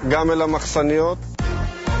הפיגוע, גם אל המחסניות.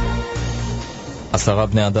 10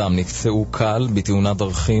 בני אדם נפצעו קל בתאונת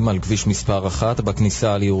דרכים על כביש מספר 1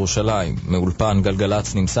 בכניסה לירושלים. מאולפן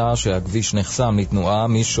גלגלץ נמצא שהכביש נחסם לתנועה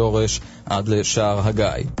משורש עד לשער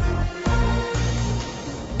הגיא.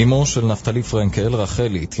 אמו של נפתלי פרנקל,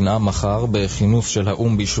 רחלי, תנאם מחר בכינוס של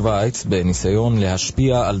האום בשוויץ בניסיון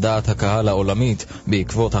להשפיע על דעת הקהל העולמית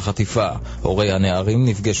בעקבות החטיפה. הורי הנערים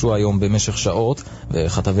נפגשו היום במשך שעות,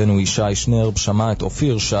 וכתבנו ישי שנרב שמע את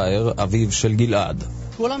אופיר שער, אביו של גלעד.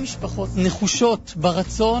 כל המשפחות נחושות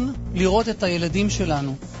ברצון לראות את הילדים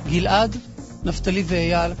שלנו, גלעד, נפתלי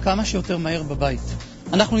ואייל, כמה שיותר מהר בבית.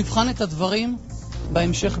 אנחנו נבחן את הדברים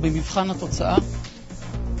בהמשך במבחן התוצאה,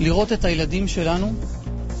 לראות את הילדים שלנו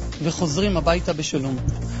וחוזרים הביתה בשלום.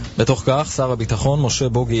 בתוך כך, שר הביטחון משה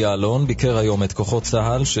בוגי יעלון ביקר היום את כוחות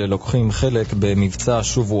צה"ל שלוקחים חלק במבצע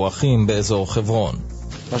שובו אחים באזור חברון.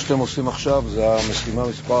 מה שאתם עושים עכשיו זה המשימה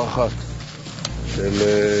מספר 1 של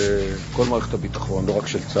כל מערכת הביטחון, לא רק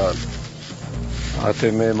של צה"ל.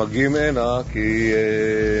 אתם מגיעים הנה כי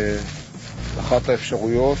אחת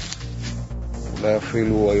האפשרויות, אולי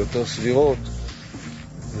אפילו היותר סבירות,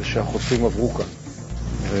 זה שהחוטפים עברו כאן.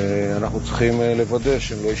 ואנחנו צריכים לוודא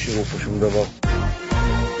שהם לא ישירו פה שום דבר.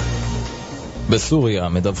 בסוריה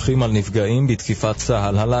מדווחים על נפגעים בתקיפת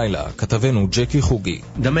צה"ל הלילה. כתבנו ג'קי חוגי.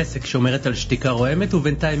 דמשק שומרת על שתיקה רועמת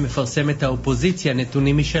ובינתיים מפרסמת האופוזיציה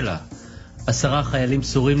נתונים משלה. 10 חיילים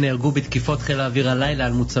סורים נהרגו בתקיפות חיל האוויר הלילה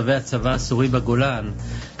על מוצבי הצבא הסורי בגולן,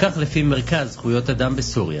 כך לפי מרכז זכויות אדם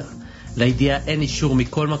בסוריה. לידיעה אין אישור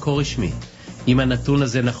מכל מקור רשמי. אם הנתון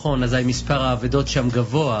הזה נכון, אזי מספר העבדות שם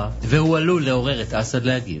גבוה, והוא עלול לעורר את אסד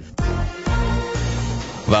להגיב.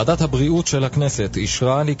 ועדת הבריאות של הכנסת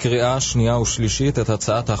אישרה לקריאה שנייה ושלישית את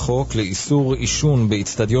הצעת החוק לאיסור עישון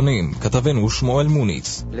באצטדיונים. כתבנו שמואל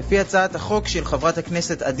מוניץ. לפי הצעת החוק של חברת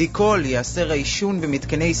הכנסת עדי קול, יאסר העישון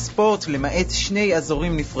במתקני ספורט למעט 2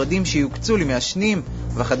 אזורים נפרדים שיוקצו למעשנים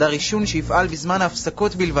וחדר עישון שיפעל בזמן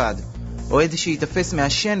ההפסקות בלבד. אוהד שיתפס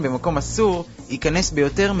מעשן במקום אסור ייכנס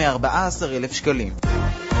ביותר מ14,000 שקלים.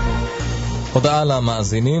 הודעה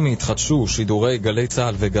למאזינים, התחדשו שידורי גלי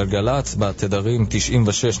צהל וגלגלץ בתדרים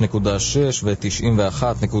 96.6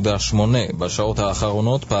 ו-91.8. בשעות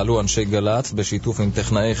האחרונות פעלו אנשי גלץ בשיתוף עם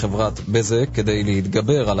טכנאי חברת בזק כדי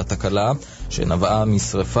להתגבר על התקלה שנבעה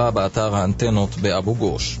משריפה באתר האנטנות באבו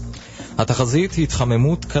גוש. התחזית היא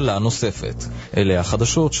התחממות קלה נוספת. אלה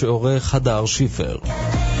החדשות שעורך הדר שיפר.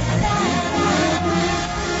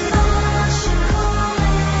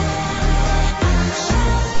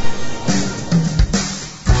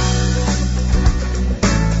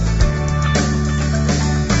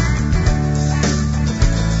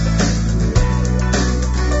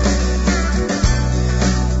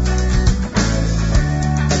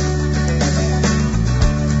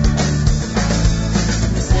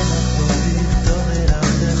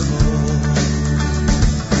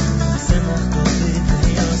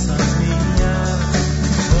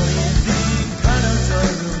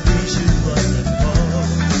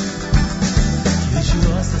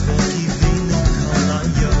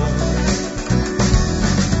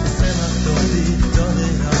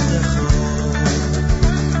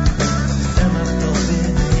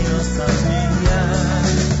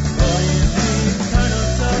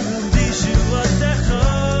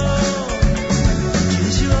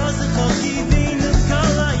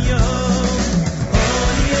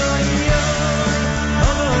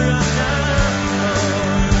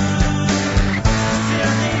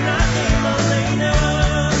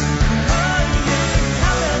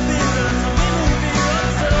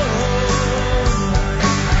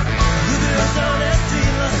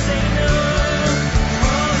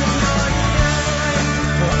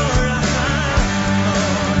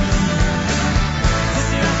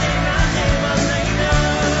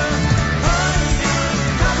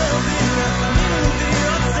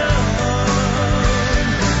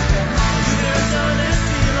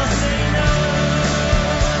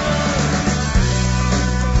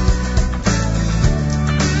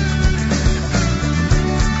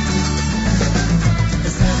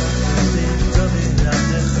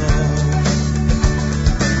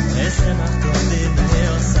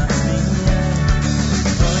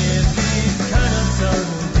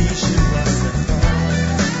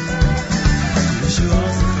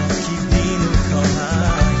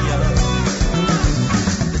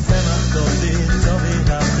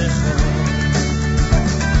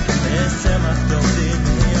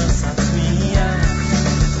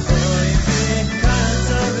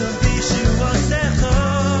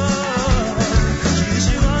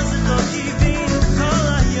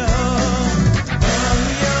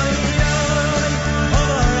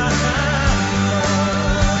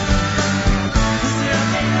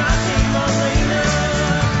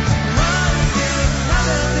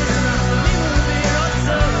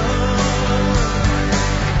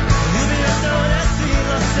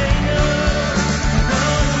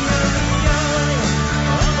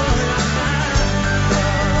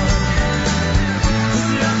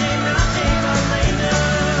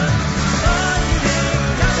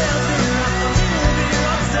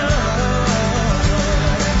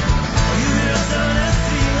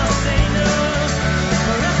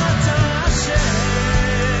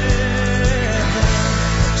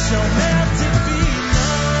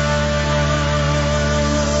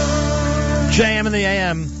 JM in the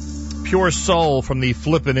AM, Pure Soul from the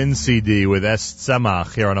Flippin' In CD with Es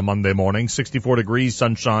Tzemach here on a Monday morning. 64 degrees,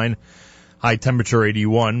 sunshine, high temperature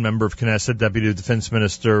 81. Member of Knesset, Deputy Defense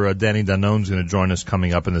Minister Danon is going to join us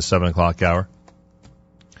coming up in the 7 o'clock hour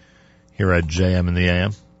here at JM in the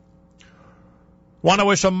AM. Want to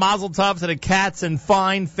wish a mazel tov to the Katz and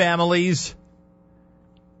Fine families.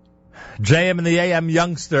 JM in the AM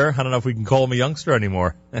youngster, I don't know if we can call him a youngster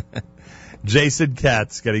anymore. Jason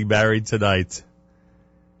Katz getting married tonight.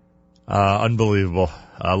 Unbelievable.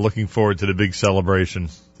 Looking forward to the big celebration,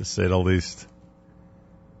 to say the least.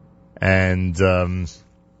 And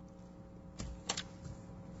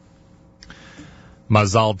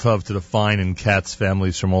Mazal Tov to the Fine and Katz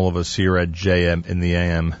families from all of us here at JM in the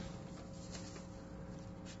AM.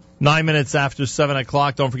 9 minutes after 7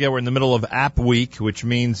 o'clock. Don't forget we're in the middle of App Week, which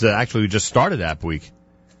means, actually we just started App Week,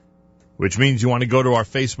 which means you want to go to our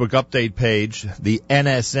Facebook update page, the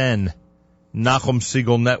NSN, Nachum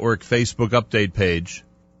Segal Network Facebook update page.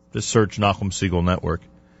 Just search Nachum Segal Network.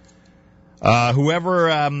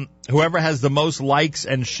 Whoever has the most likes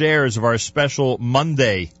and shares of our special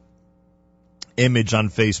Monday image on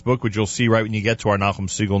Facebook, which you'll see right when you get to our Nachum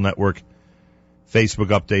Segal Network Facebook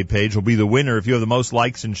update page, will be the winner. If you have the most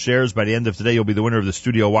likes and shares by the end of today, you'll be the winner of the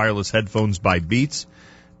Studio Wireless Headphones by Beats.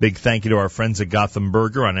 Big thank you to our friends at Gotham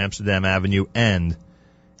Burger on Amsterdam Avenue and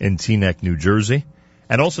in Teaneck, New Jersey.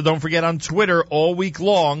 And also don't forget on Twitter all week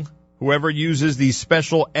long, whoever uses the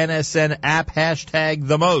special NSN app hashtag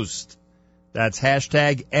the most. That's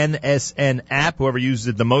hashtag NSN app. Whoever uses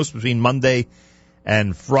it the most between Monday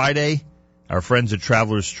and Friday, our friends at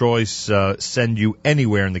Traveler's Choice send you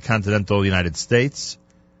anywhere in the continental United States.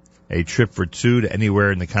 A trip for two to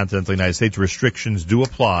anywhere in the continental United States. Restrictions do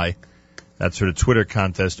apply. That's for the Twitter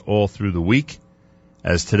contest all through the week.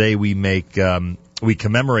 As today we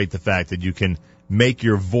commemorate the fact that you can make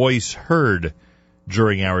your voice heard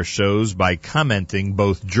during our shows by commenting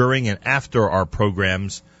both during and after our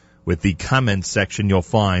programs with the comment section you'll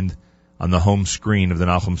find on the home screen of the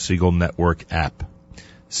Nachum Segal Network app.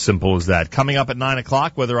 Simple as that. Coming up at 9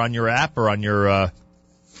 o'clock, whether on your app or on your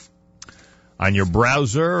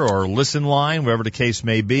browser or listen line, wherever the case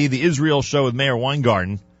may be, the Israel Show with Meir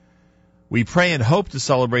Weingarten. We pray and hope to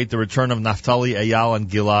celebrate the return of Naftali, Eyal, and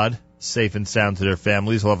Gilad, safe and sound to their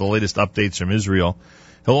families. He'll have the latest updates from Israel.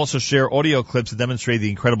 He'll also share audio clips that demonstrate the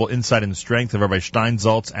incredible insight and strength of Rabbi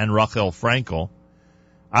Steinsaltz and Rachel Frankel.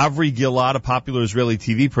 Avri Gilad, a popular Israeli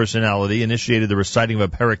TV personality, initiated the reciting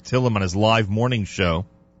of a Perek Tehillim on his live morning show.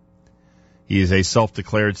 He is a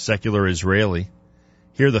self-declared secular Israeli.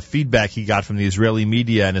 Hear the feedback he got from the Israeli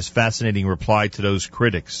media and his fascinating reply to those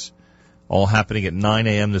critics. All happening at 9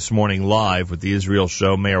 a.m. this morning live with the Israel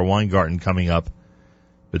Show. Meir Weingarten coming up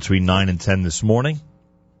between 9 and 10 this morning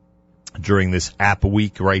during this App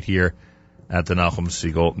Week right here at the Nachum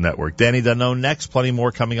Segal Network. Danny Danon next. Plenty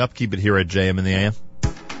more coming up. Keep it here at JM in the AM.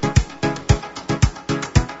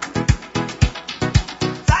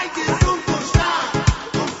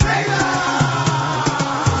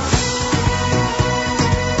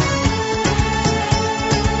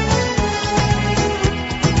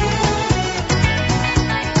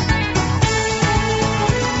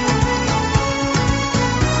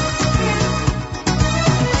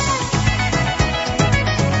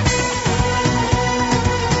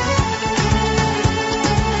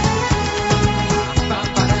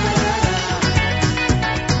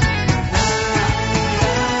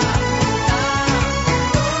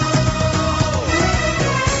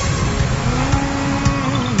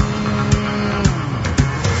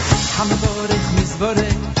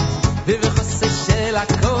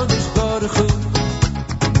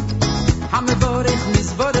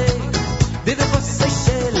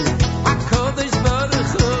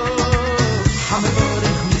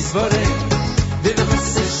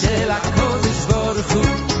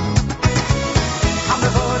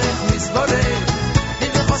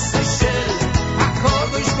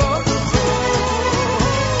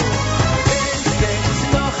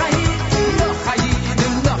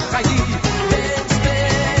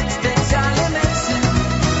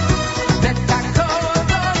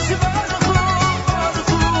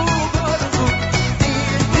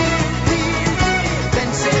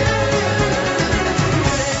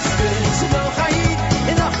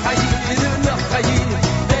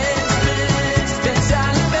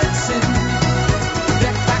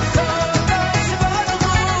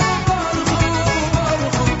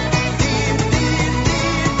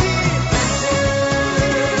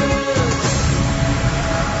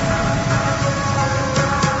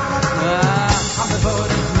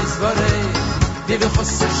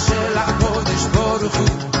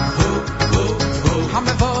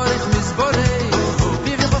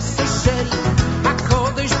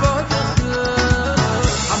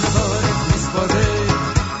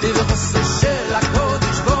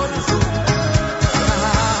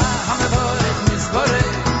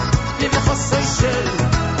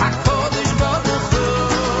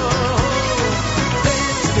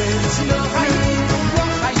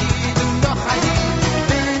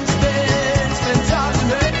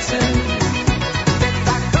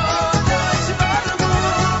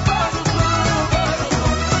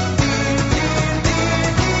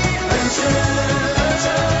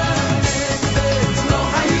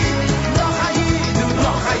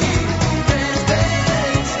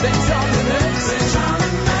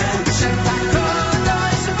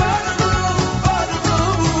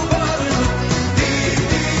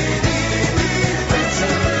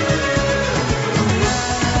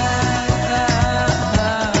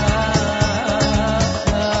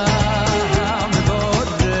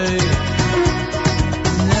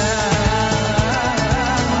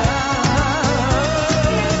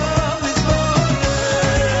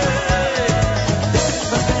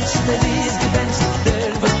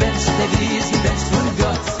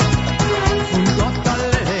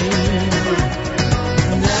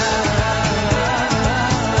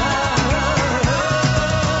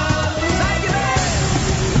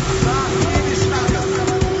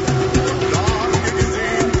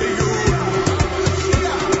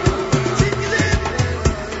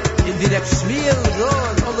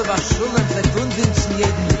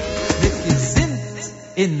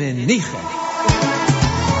 in meniche.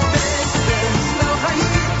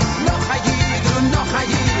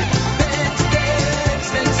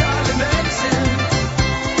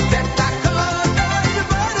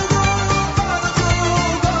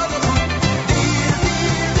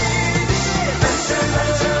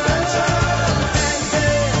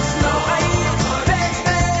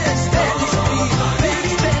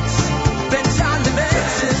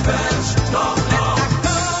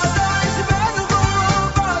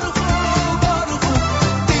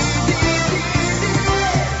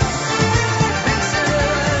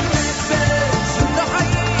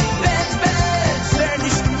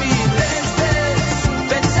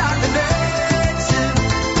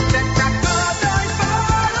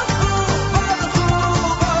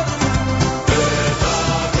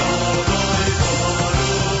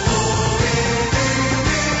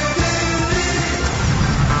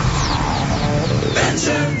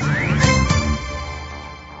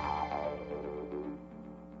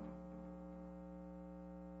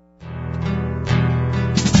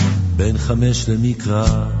 בין 5 למקרא,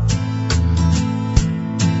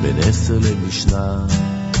 בין 10 למשנה,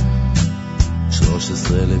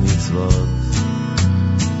 13 למצוות,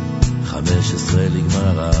 15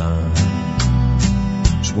 לגמרא,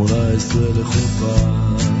 18 לחופה,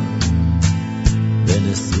 בין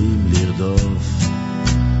 20 לרדוף,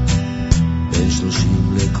 בין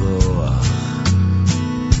 30 לכוח,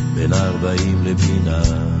 בין 40 לבינה,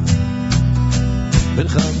 בין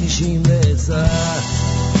 50 לעצה,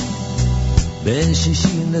 בין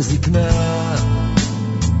 60 לזקנה,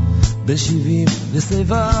 בין 70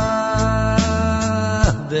 לשיבה,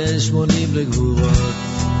 בין 80 לגבורות,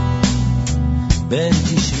 בין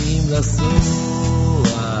 90 לסוח,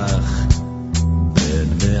 בין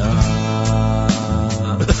 100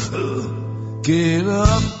 כי לא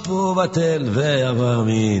פה בטל ועבר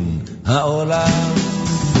מן העולם.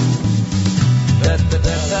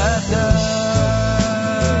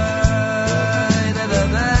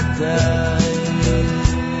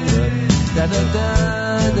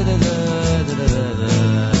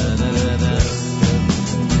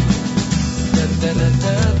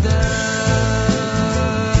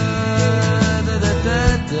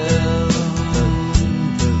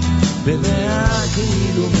 במאה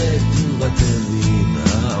קילומטר בטלים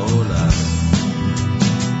העולם,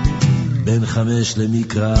 בין 5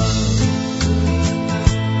 למקרא,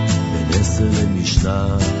 בין 10 למשנה,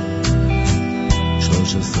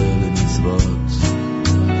 13 למצוות,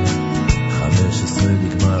 15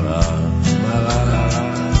 לגמרא,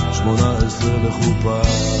 18 לחופה,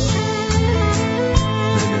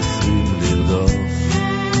 בין 20 לרדוף,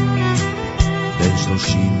 בין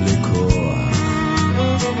 30 לכוח,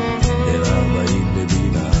 בין 40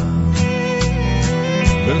 לבינה,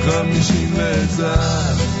 בין 50 לעצה,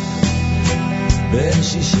 בין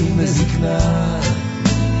 60 לזקנה,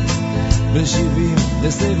 בין 70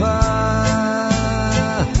 לשיבה,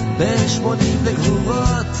 בין 80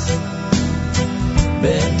 לגבורות,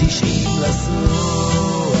 בין 90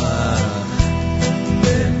 לסוח,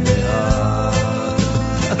 בין 100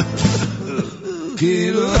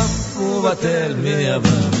 כאילו הוא בטל מיעבר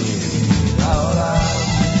מן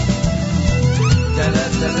העולם.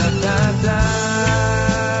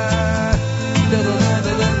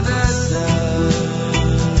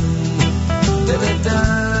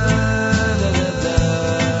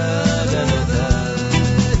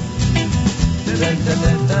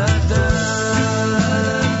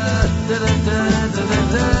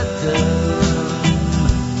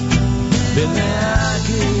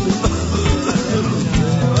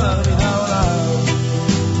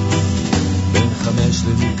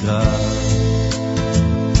 למקרא,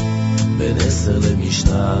 בין 10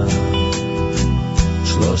 למשנה,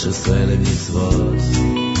 13 למצוות,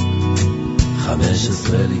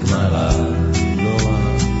 15 לגמרא,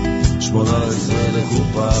 18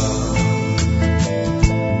 לחופה,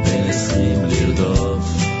 בין 20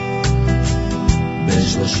 לרדוף, בין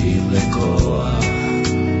 30 לכוח,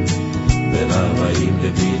 בין 40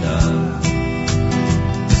 לבינה,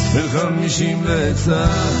 בין 50 לעצה,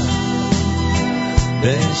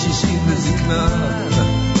 בין 60 לזקנה,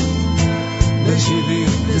 בין 70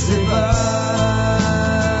 לשיבה,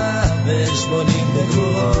 בין 80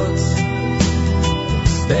 לגבורות,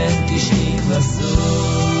 בין 90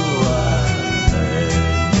 לסוח,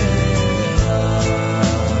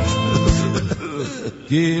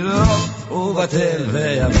 כי לא הוא בטל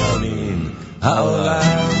ויעבר מן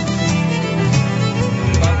העולם.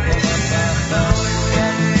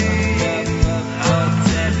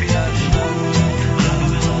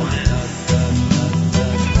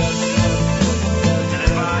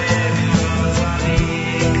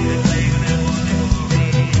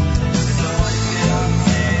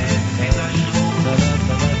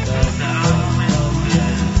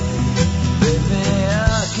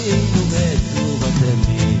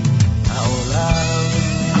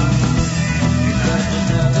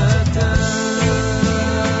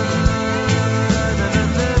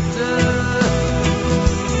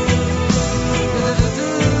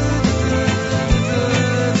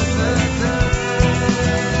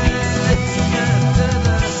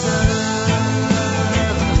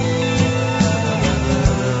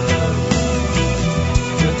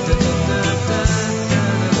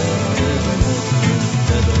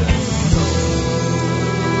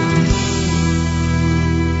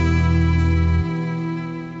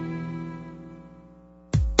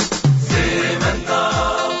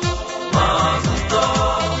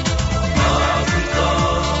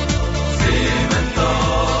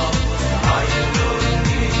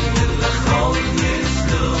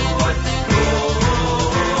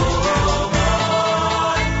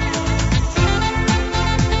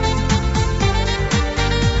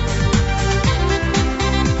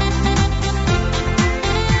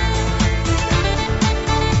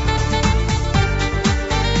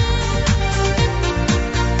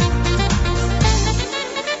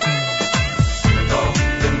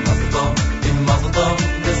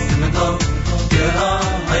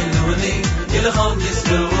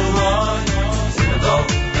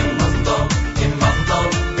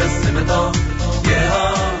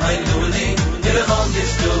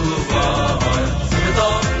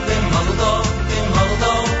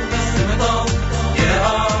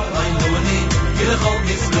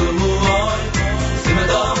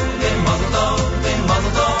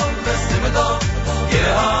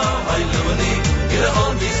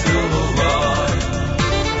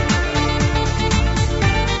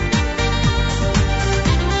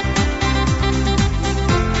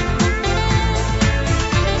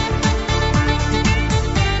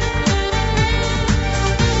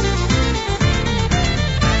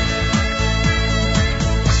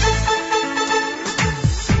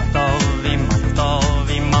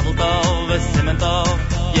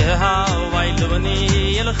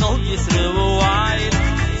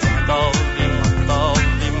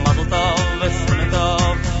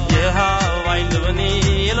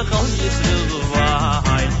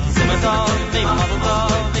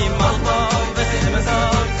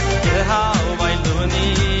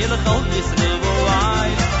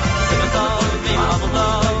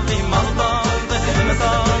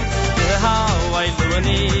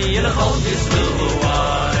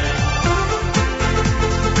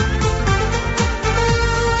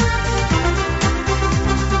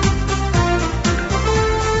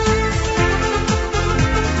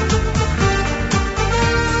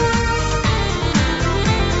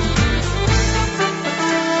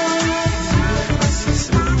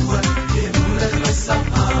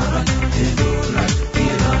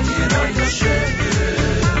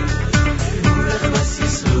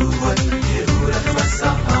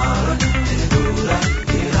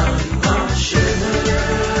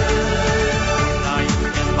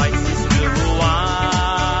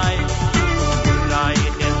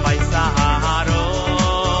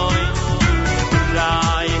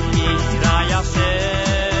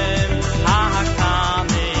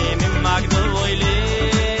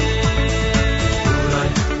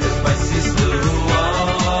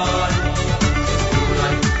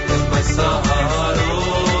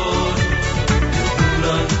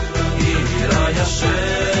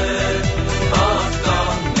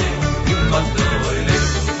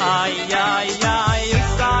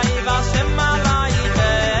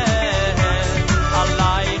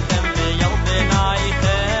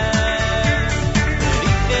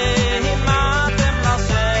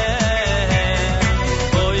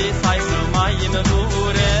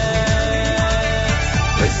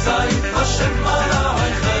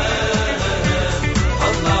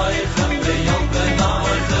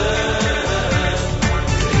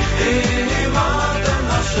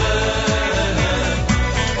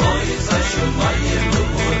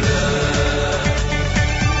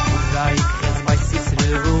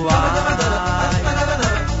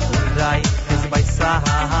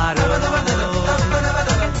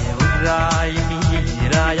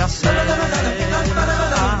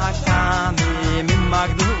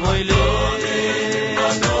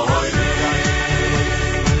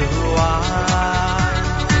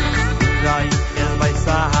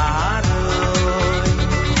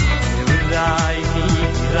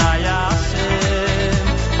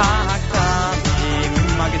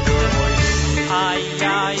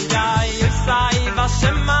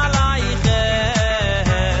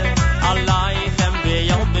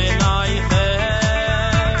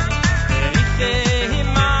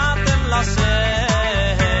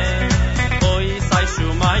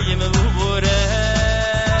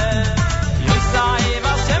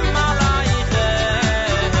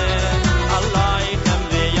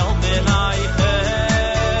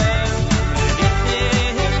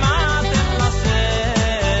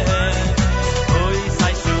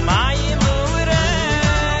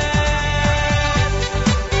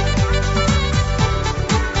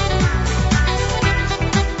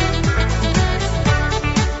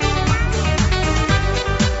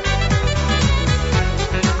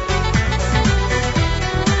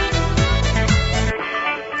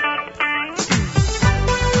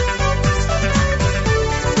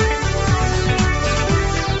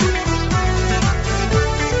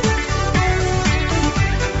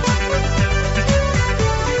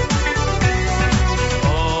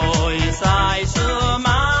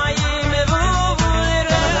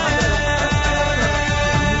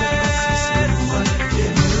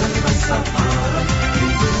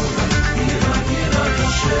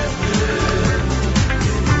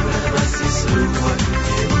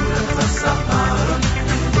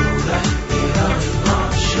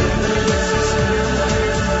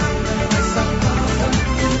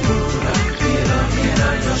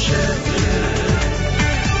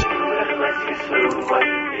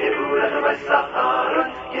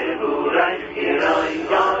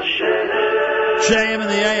 JM in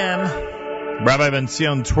the AM. Rabbi Ben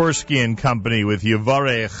Zion Twersky and Company with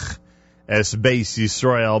Yevarech Es Beis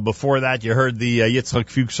Yisrael. Before that, you heard the Yitzchak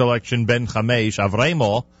Fuchs selection, Ben Chamesh,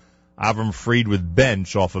 Avremo, Avram Fried with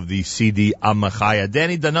Bench off of the CD Amachaya.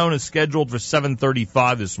 Danny Danon is scheduled for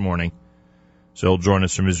 7:35 this morning. So he'll join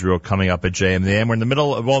us from Israel coming up at JM in the AM. We're in the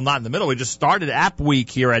middle, well, not in the middle. We just started App Week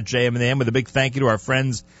here at JM in the AM with a big thank you to our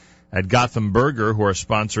friends at Gotham Burger who are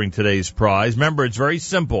sponsoring today's prize. Remember, it's very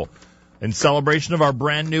simple. In celebration of our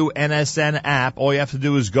brand new NSN app, all you have to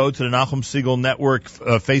do is go to the Nachum Segal Network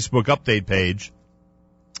Facebook update page.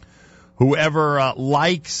 Whoever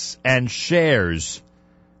likes and shares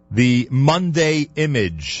the Monday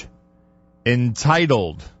image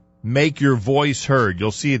entitled Make Your Voice Heard,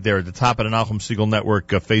 you'll see it there at the top of the Nachum Segal Network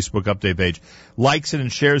Facebook update page. Likes it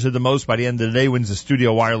and shares it the most by the end of the day wins the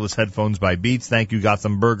Studio Wireless Headphones by Beats. Thank you,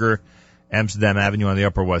 Gotham Burger, Amsterdam Avenue on the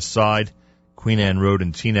Upper West Side, Queen Anne Road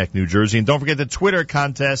in Teaneck, New Jersey. And don't forget the Twitter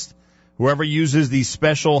contest. Whoever uses the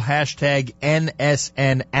special hashtag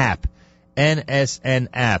NSN app,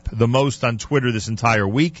 the most on Twitter this entire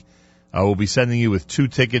week, We'll be sending you with 2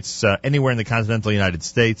 tickets anywhere in the continental United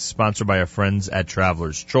States, sponsored by our friends at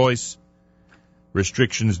Traveler's Choice.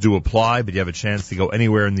 Restrictions do apply, but you have a chance to go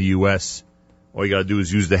anywhere in the U.S. All you got to do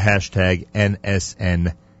is use the hashtag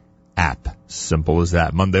NSN app. Simple as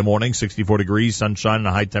that. Monday morning, 64 degrees, sunshine, and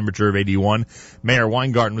a high temperature of 81. Mayor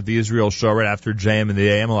Weingarten with the Israel show right after JM and the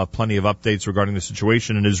AM. We'll have plenty of updates regarding the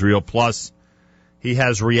situation in Israel. Plus, he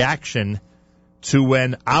has reaction to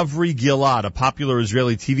when Avri Gilad, a popular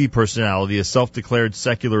Israeli TV personality, a self-declared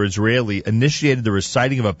secular Israeli, initiated the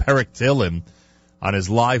reciting of a Perek Tehillim on his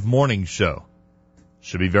live morning show.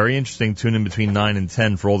 Should be very interesting. Tune in between 9 and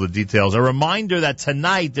 10 for all the details. A reminder that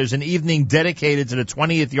tonight there's an evening dedicated to the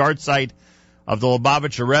 20th yahrzeit of the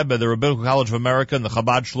Lubavitcher Rebbe. The Rabbinical College of America and the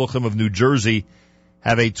Chabad Shluchim of New Jersey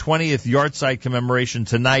have a 20th yahrzeit commemoration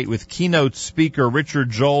tonight with keynote speaker Richard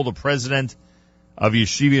Joel, the president of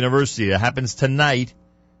Yeshiva University. It happens tonight,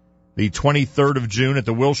 the 23rd of June, at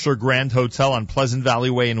the Wilshire Grand Hotel on Pleasant Valley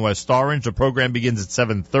Way in West Orange. The program begins at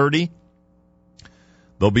 7:30.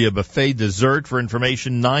 There'll be a buffet dessert. For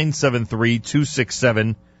information,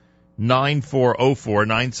 973-267-9404,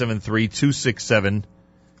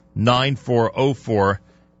 973-267-9404.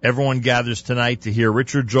 Everyone gathers tonight to hear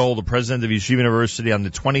Richard Joel, the president of Yeshiva University, on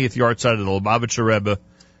the 20th yahrzeit of the Lubavitcher Rebbe.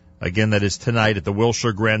 Again, that is tonight at the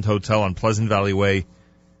Wilshire Grand Hotel on Pleasant Valley Way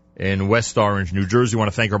in West Orange, New Jersey. I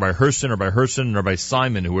want to thank Rabbi Herson, and Rabbi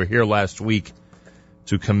Simon, who were here last week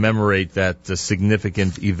to commemorate that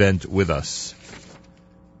significant event with us.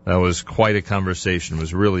 That was quite a conversation. It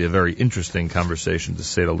was really a very interesting conversation, to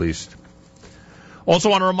say the least. Also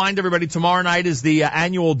want to remind everybody, tomorrow night is the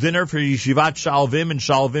annual dinner for Yeshivat Shalvim and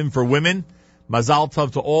Shalvim for Women. Mazal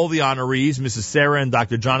Tov to all the honorees, Mrs. Sarah and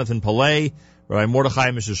Dr. Jonathan Pillay, Rabbi Mordechai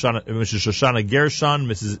and Mrs. Shoshana Gershon,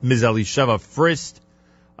 Ms. Elisheva Frist,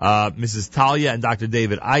 Mrs. Talia and Dr.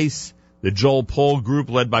 David Ice, the Joel Paul group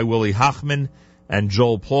led by Willie Hachman and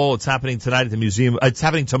Joel Paul. It's happening tonight at the museum. It's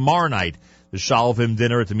happening tomorrow night, the Shalvim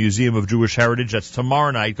dinner at the Museum of Jewish Heritage. That's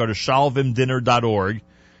tomorrow night. Go to shalvimdinner.org,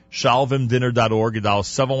 shalvimdinner.org, dial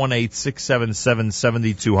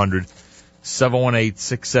 718-677-7200,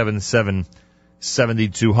 718-677-7200.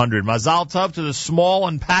 Mazal Tov to the Small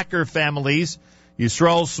and Packer families.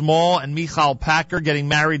 Yisrael Small and Michal Packer getting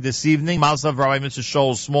married this evening. Mazal Tov, Rabbi Mrs.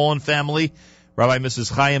 Shoal Small and family, Rabbi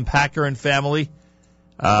Mrs. Chaim Packer and family.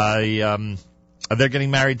 They're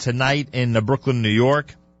getting married tonight in Brooklyn, New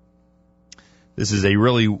York. This is a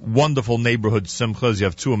really wonderful neighborhood simcha. You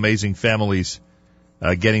have 2 amazing families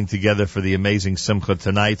getting together for the amazing simcha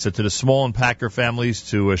tonight. So to the Small and Packer families,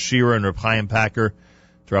 to Shira and Reb Chaim Packer,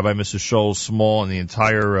 to Rabbi Mrs. Shoal Small, and the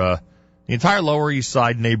entire Lower East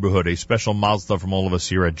Side neighborhood, a special mazel tov from all of us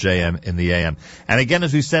here at JM in the AM. And again,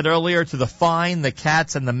 as we said earlier, to the Fine, the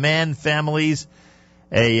Katz, and the Mann families,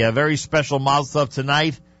 a very special mazel tov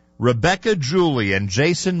tonight. Rebecca Julie and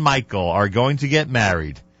Jason Michael are going to get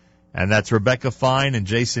married. And that's Rebecca Fine and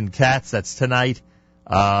Jason Katz. That's tonight.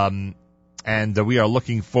 And we are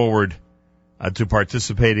looking forward to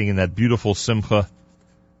participating in that beautiful simcha.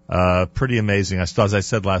 Pretty amazing. As I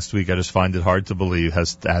said last week, I just find it hard to believe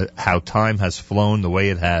how time has flown the way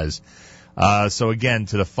it has. So again,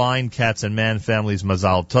 to the Fine, Katz, and Mann families,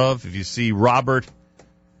 Mazal Tov. If you see Robert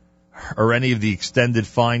or any of the extended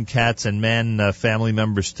Fine, Katz, and Mann family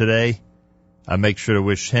members today, make sure to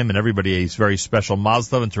wish him and everybody a very special Mazal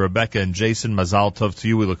Tov. And to Rebecca and Jason, Mazal Tov to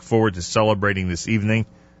you. We look forward to celebrating this evening.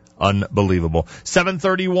 Unbelievable.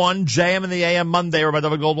 7:31, JM in the AM Monday. Rabbi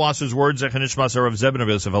David Goldwasser's words. Zechon Nishmas Rav Zebin of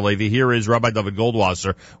Yosef Halevi. Here is Rabbi David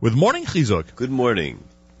Goldwasser with Morning Chizuk. Good morning.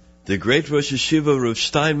 The great Rosh Yeshiva Rav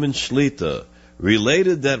Steinman Shlita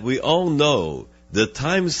related that we all know the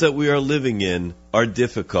times that we are living in are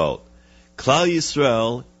difficult. Klal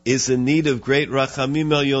Yisrael is in need of great Rachamim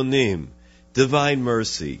Elyonim, divine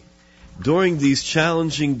mercy. During these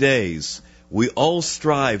challenging days, we all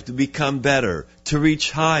strive to become better, to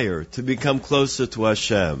reach higher, to become closer to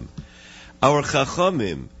Hashem. Our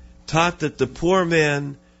Chachamim taught that the poor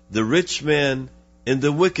man, the rich man, and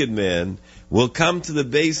the wicked man will come to the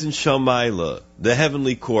Beis Din Shamayla, the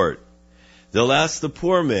heavenly court. They'll ask the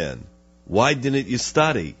poor man, why didn't you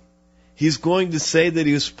study? He's going to say that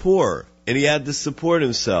he was poor and he had to support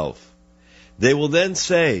himself. They will then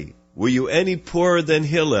say, were you any poorer than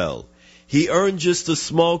Hillel? He earned just a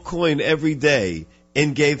small coin every day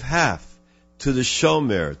and gave half to the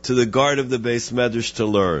shomer, to the guard of the Beis Medrash to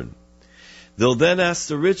learn. They'll then ask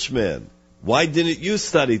the rich man, why didn't you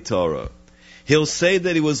study Torah? He'll say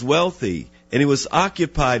that he was wealthy and he was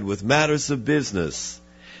occupied with matters of business.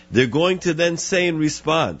 They're going to then say in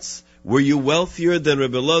response, were you wealthier than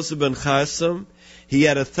Rebbe Elazar ben Charsam? He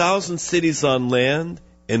had 1,000 cities on land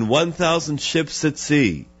and 1,000 ships at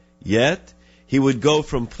sea. Yet, he would go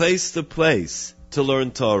from place to place to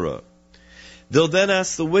learn Torah. They'll then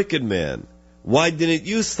ask the wicked man, why didn't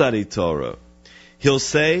you study Torah? He'll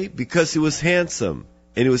say, because he was handsome,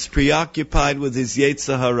 and he was preoccupied with his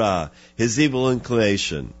Yetzer Hara, his evil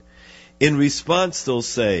inclination. In response, they'll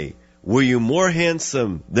say, were you more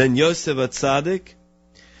handsome than Yosef HaTzadik?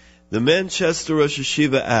 The Manchester Rosh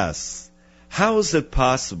Hashiva asks, how is it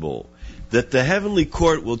possible that the heavenly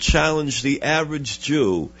court will challenge the average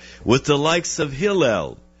Jew with the likes of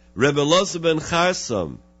Hillel, Rebbe Elazar ben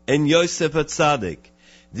Charsam, and Yosef HaTzadik?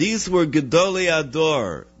 These were Gedolei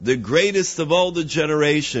Ador, the greatest of all the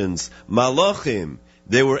generations, Malachim.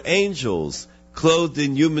 They were angels, clothed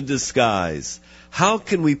in human disguise. How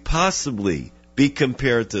can we possibly be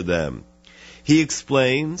compared to them? He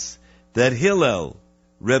explains that Hillel,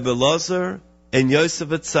 Rebbe Elazar, and Yosef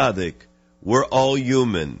HaTzadik were all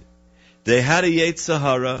human. They had a Yetzer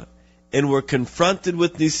Hara and were confronted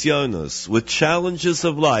with nisyonos, with challenges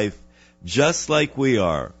of life, just like we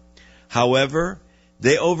are. However,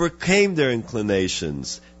 they overcame their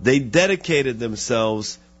inclinations. They dedicated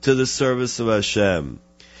themselves to the service of Hashem.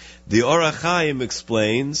 The Or HaChaim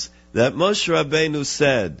explains that Moshe Rabbeinu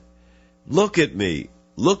said, look at me.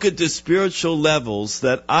 Look at the spiritual levels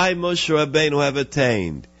that I, Moshe Rabbeinu, have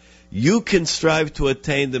attained. You can strive to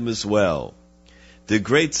attain them as well. The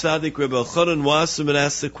great tzaddik Rebbe Elchanan Wasserman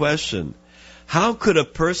asked the question, how could a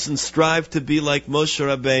person strive to be like Moshe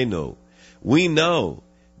Rabbeinu? We know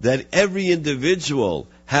that every individual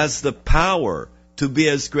has the power to be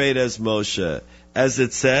as great as Moshe. As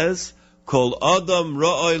it says, Kol Adam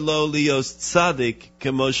Ra'oi Lo Lios Tzaddik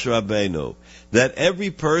K'Moshe Rabbeinu, that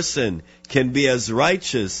every person can be as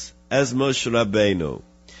righteous as Moshe Rabbeinu.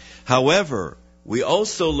 However, we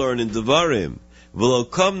also learn in Devarim,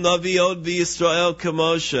 V'lo kam navi od v'Yisrael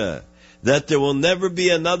k'Moshe, that there will never be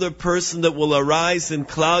another person that will arise in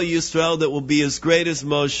Klal Yisrael that will be as great as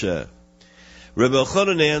Moshe. Rebbe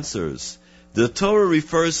Elchanan answers, the Torah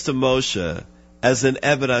refers to Moshe as an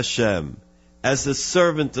Eved Hashem, as a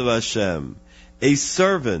servant of Hashem. A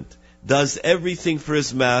servant does everything for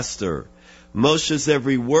his master. Moshe's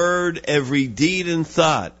every word, every deed and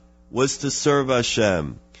thought was to serve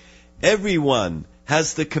Hashem. Everyone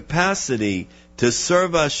has the capacity to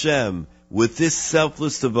serve Hashem with this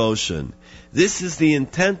selfless devotion. This is the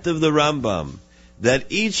intent of the Rambam, that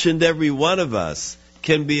each and every one of us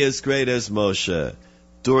can be as great as Moshe.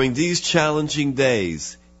 During these challenging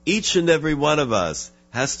days, each and every one of us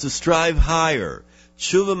has to strive higher.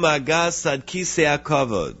 Tshuva magas ad kisei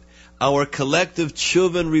hakavod. Our collective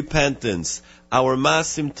tshuva and repentance, our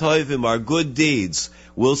masim tovim, our good deeds,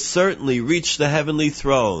 will certainly reach the heavenly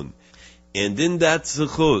throne. And in that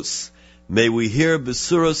zechus, may we hear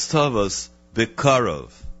besuros tovos bekarov.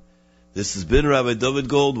 This has been Rabbi David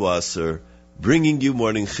Goldwasser, bringing you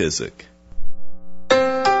Morning Chizuk.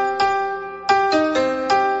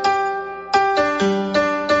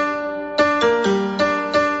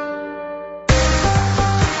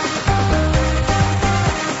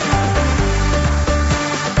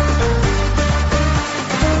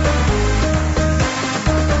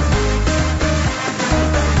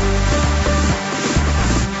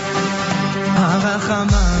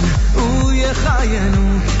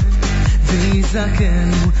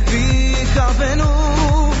 זקנו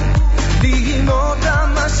ויקרבנו בימות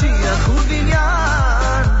המשיח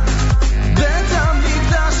ובניין בית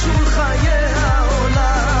המקדש ולחיי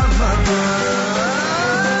העולם הבא.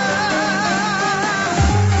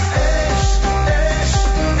 אש, אש,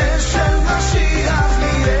 אש של משיח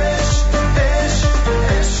לי אש, אש,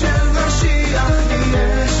 אש של משיח לי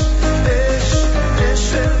אש, אש, אש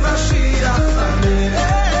של משיח לי אש.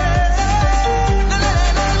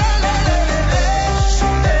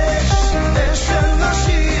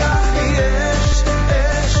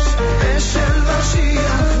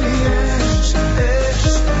 Mashiach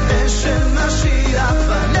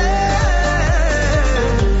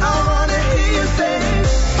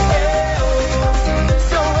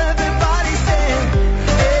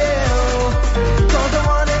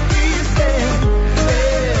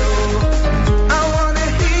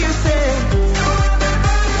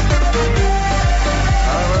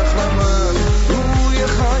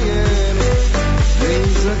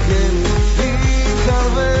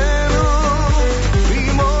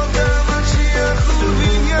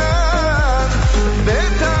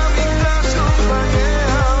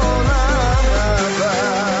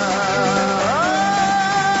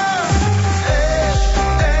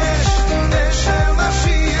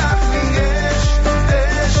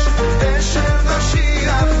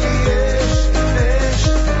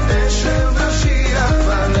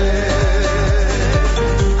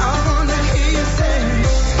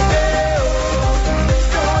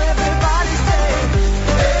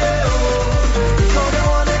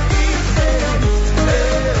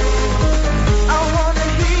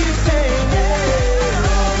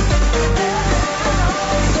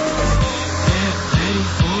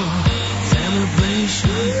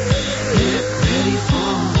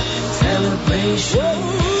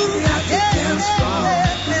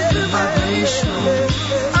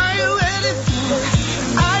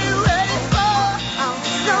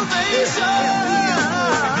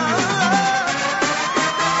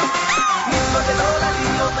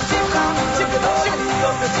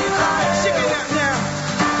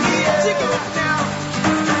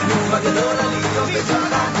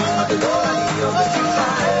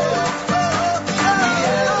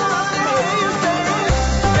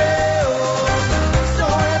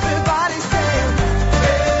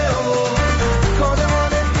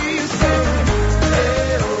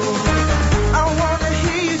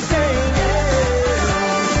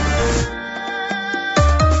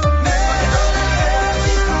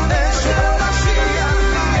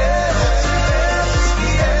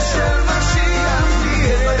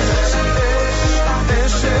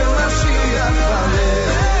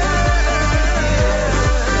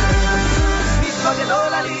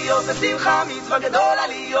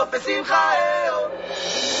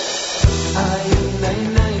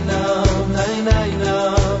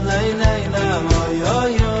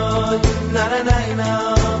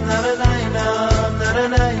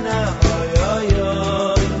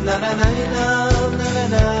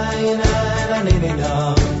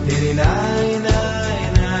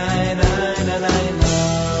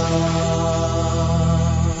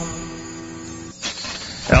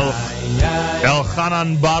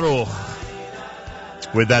Elchanan Baruch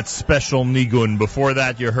with that special nigun. Before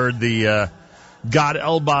that, you heard the Gad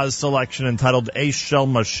Elbaz selection entitled Eish Shel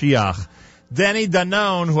Mashiach. Danny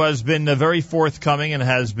Danon, who has been very forthcoming and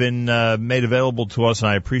has been made available to us, and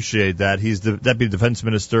I appreciate that. He's the Deputy Defense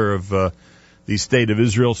Minister of the State of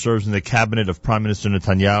Israel, serves in the cabinet of Prime Minister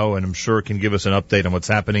Netanyahu, and I'm sure can give us an update on what's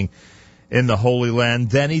happening in the Holy Land.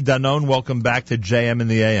 Danny Danon, welcome back to JM in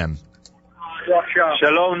the AM.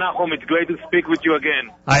 Shalom, Nachum. It's great to speak with you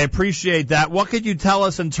again. I appreciate that. What could you tell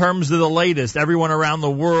us in terms of the latest? Everyone around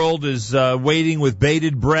the world is waiting with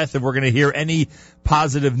bated breath if we're going to hear any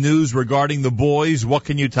positive news regarding the boys. What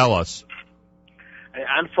can you tell us?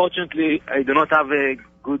 Unfortunately, I do not have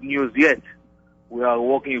good news yet. We are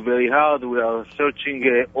working very hard. We are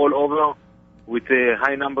searching all over with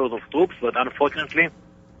high numbers of troops, but unfortunately,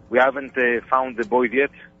 we haven't found the boys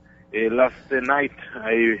yet. Last night,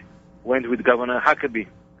 I went with Governor Huckabee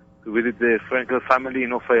to visit the Frankel family in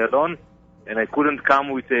Ofayalon, and I couldn't come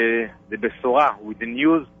with the Besorah, with the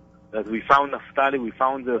news that we found Naftali, we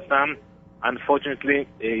found their son. Unfortunately,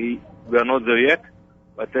 we are not there yet,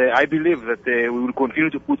 but I believe that we will continue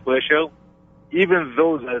to put pressure, even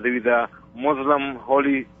though there is a Muslim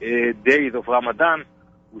holy days of Ramadan.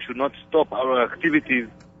 We should not stop our activities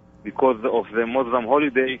because of the Muslim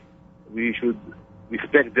holiday. We should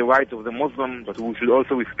respect the rights of the Muslims, but we should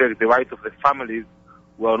also respect the rights of the families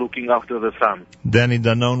who are looking after the son. Danny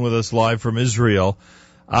Danon with us live from Israel.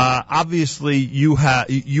 Obviously,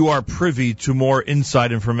 you are privy to more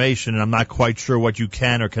inside information, and I'm not quite sure what you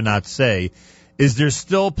can or cannot say. Is there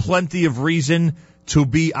still plenty of reason to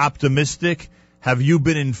be optimistic? Have you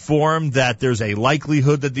been informed that there's a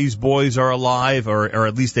likelihood that these boys are alive, or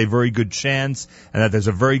at least a very good chance, and that there's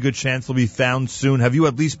a very good chance they'll be found soon? Have you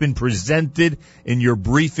at least been presented in your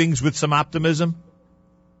briefings with some optimism?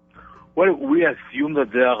 Well, we assume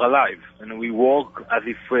that they are alive, and we work as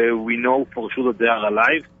if we know for sure that they are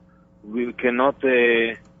alive. We cannot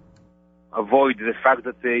avoid the fact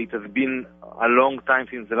that it has been a long time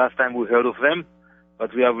since the last time we heard of them,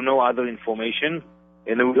 but we have no other information,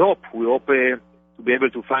 and we hope to be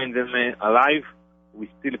able to find them alive. We're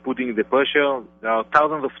still putting the pressure. There are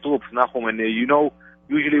thousands of troops, Nachum, and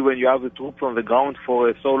usually when you have the troops on the ground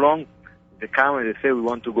for so long, they come and they say, we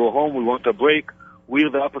want to go home, we want a break.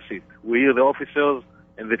 We're the opposite. We hear the officers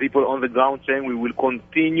and the people on the ground saying we will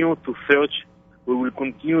continue to search, we will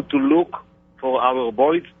continue to look for our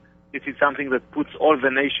boys. This is something that puts all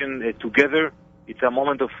the nation together. It's a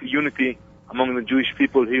moment of unity among the Jewish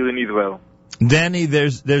people here in Israel. Danny,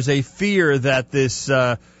 there's a fear that this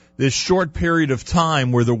short period of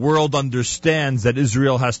time where the world understands that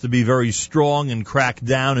Israel has to be very strong and crack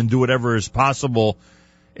down and do whatever is possible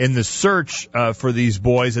in the search for these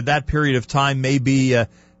boys, that period of time may be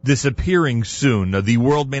disappearing soon. The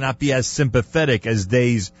world may not be as sympathetic as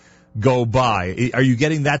days go by. Are you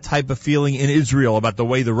getting that type of feeling in Israel about the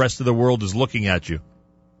way the rest of the world is looking at you?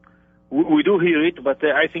 We do hear it, but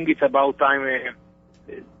I think it's about time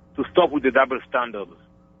to stop with the double standards.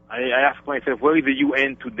 I ask myself, where is the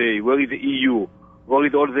UN today? Where is the EU? Where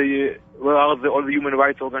are all the human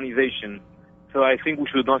rights organizations? So I think we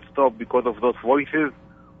should not stop because of those voices.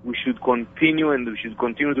 We should continue, and we should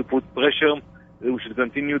continue to put pressure. We should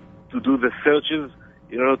continue to do the searches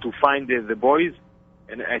in order to find the boys.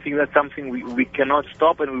 And I think that's something we cannot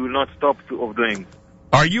stop, and we will not stop of doing.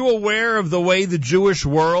 Are you aware of the way the Jewish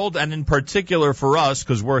world, and in particular for us,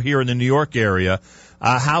 because we're here in the New York area,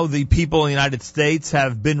 how the people in the United States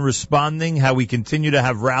have been responding, how we continue to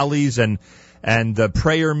have rallies and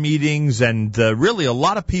prayer meetings, and really a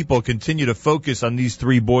lot of people continue to focus on these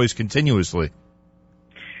three boys continuously?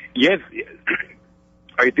 Yes,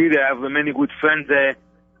 I did. I have many good friends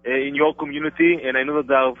in your community, and I know that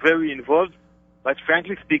they are very involved. But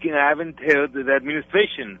frankly speaking, I haven't heard the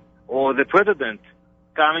administration or the president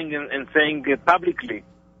coming and saying publicly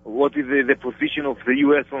what is the position of the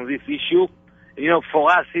U.S. on this issue. You know,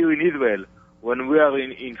 for us here in Israel, when we are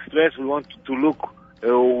in stress, we want to look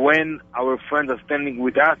when our friends are standing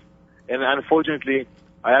with us. And unfortunately,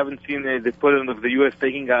 I haven't seen the president of the U.S.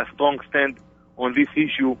 taking a strong stand on this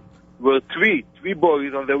issue, where three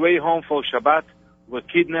boys on their way home for Shabbat were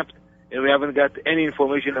kidnapped, and we haven't got any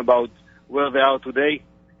information about where they are today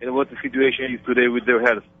and what the situation is today with their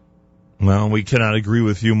health. Well, we cannot agree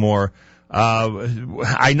with you more.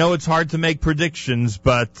 I know it's hard to make predictions,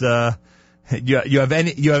 but you have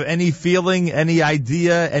any feeling, any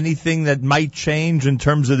idea, anything that might change in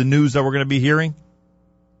terms of the news that we're going to be hearing?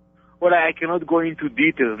 Well, I cannot go into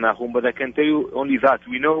details, Nahum, but I can tell you only that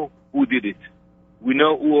we know who did it. We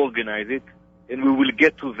know who organized it, and we will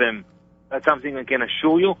get to them. That's something I can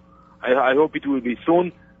assure you. I hope it will be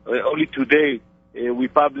soon. Only today we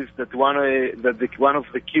published that one of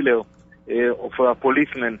the killer of a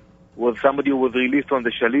policeman was somebody who was released on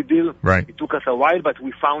the Shalit deal. Right. It took us a while, but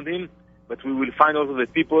we found him. But we will find also the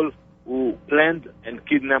people who planned and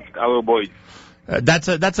kidnapped our boys. That's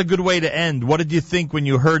a good way to end. What did you think when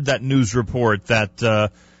you heard that news report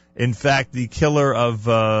that in fact the killer of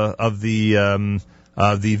the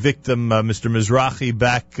victim, Mr. Mizrahi,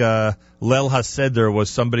 back Leil HaSeder, was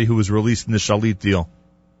somebody who was released in the Shalit deal?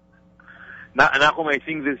 Nachum, I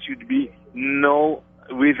think there should be no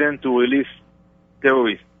reason to release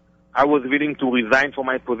terrorists. I was willing to resign from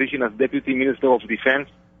my position as Deputy Minister of Defense,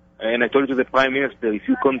 and I told it to the Prime Minister, if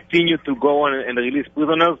you continue to go on and release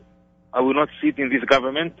prisoners, I will not sit in this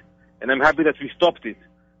government, and I'm happy that we stopped it.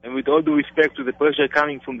 And with all due respect to the pressure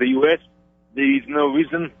coming from the U.S., there is no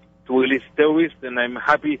reason to release terrorists, and I'm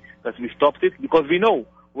happy that we stopped it, because we know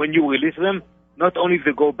when you release them, not only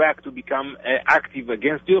they go back to become active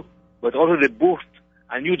against you, but also they boost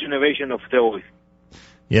a new generation of terrorists.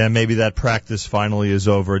 Yeah, maybe that practice finally is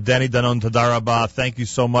over. Danny Danon, Tadar Rabah, thank you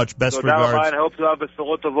so much. Best regards. And I hope to have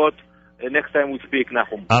besorot tovot next time we speak,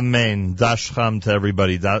 Nachum. Amen. Dash Cham to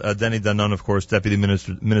everybody. Danny Danon, of course, Deputy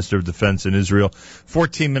Minister of Defense in Israel.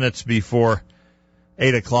 14 minutes before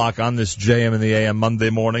 8 o'clock on this JM in the AM Monday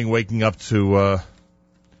morning, waking up to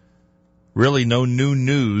really no new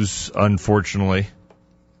news, unfortunately.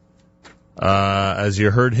 As you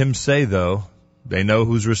heard him say, though, they know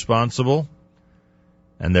who's responsible,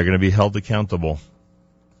 and they're going to be held accountable.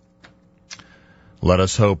 Let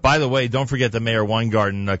us hope. By the way, don't forget that Mayor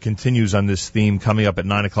Weingarten continues on this theme coming up at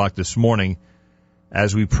 9 o'clock this morning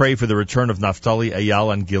as we pray for the return of Naftali,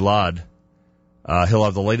 Eyal, and Gilad. He'll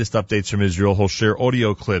have the latest updates from Israel. He'll share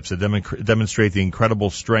audio clips that demonstrate the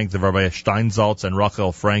incredible strength of Rabbi Steinsaltz and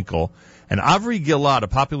Rachel Frankel. And Avri Gilad, a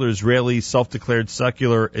popular Israeli, self-declared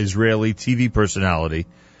secular Israeli TV personality,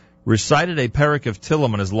 recited a parak of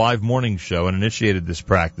Tillim on his live morning show and initiated this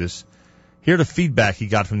practice. Hear the feedback he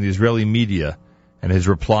got from the Israeli media and his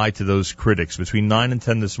reply to those critics between 9 and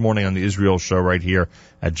 10 this morning on the Israel show right here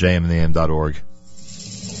at jmandtheam.org.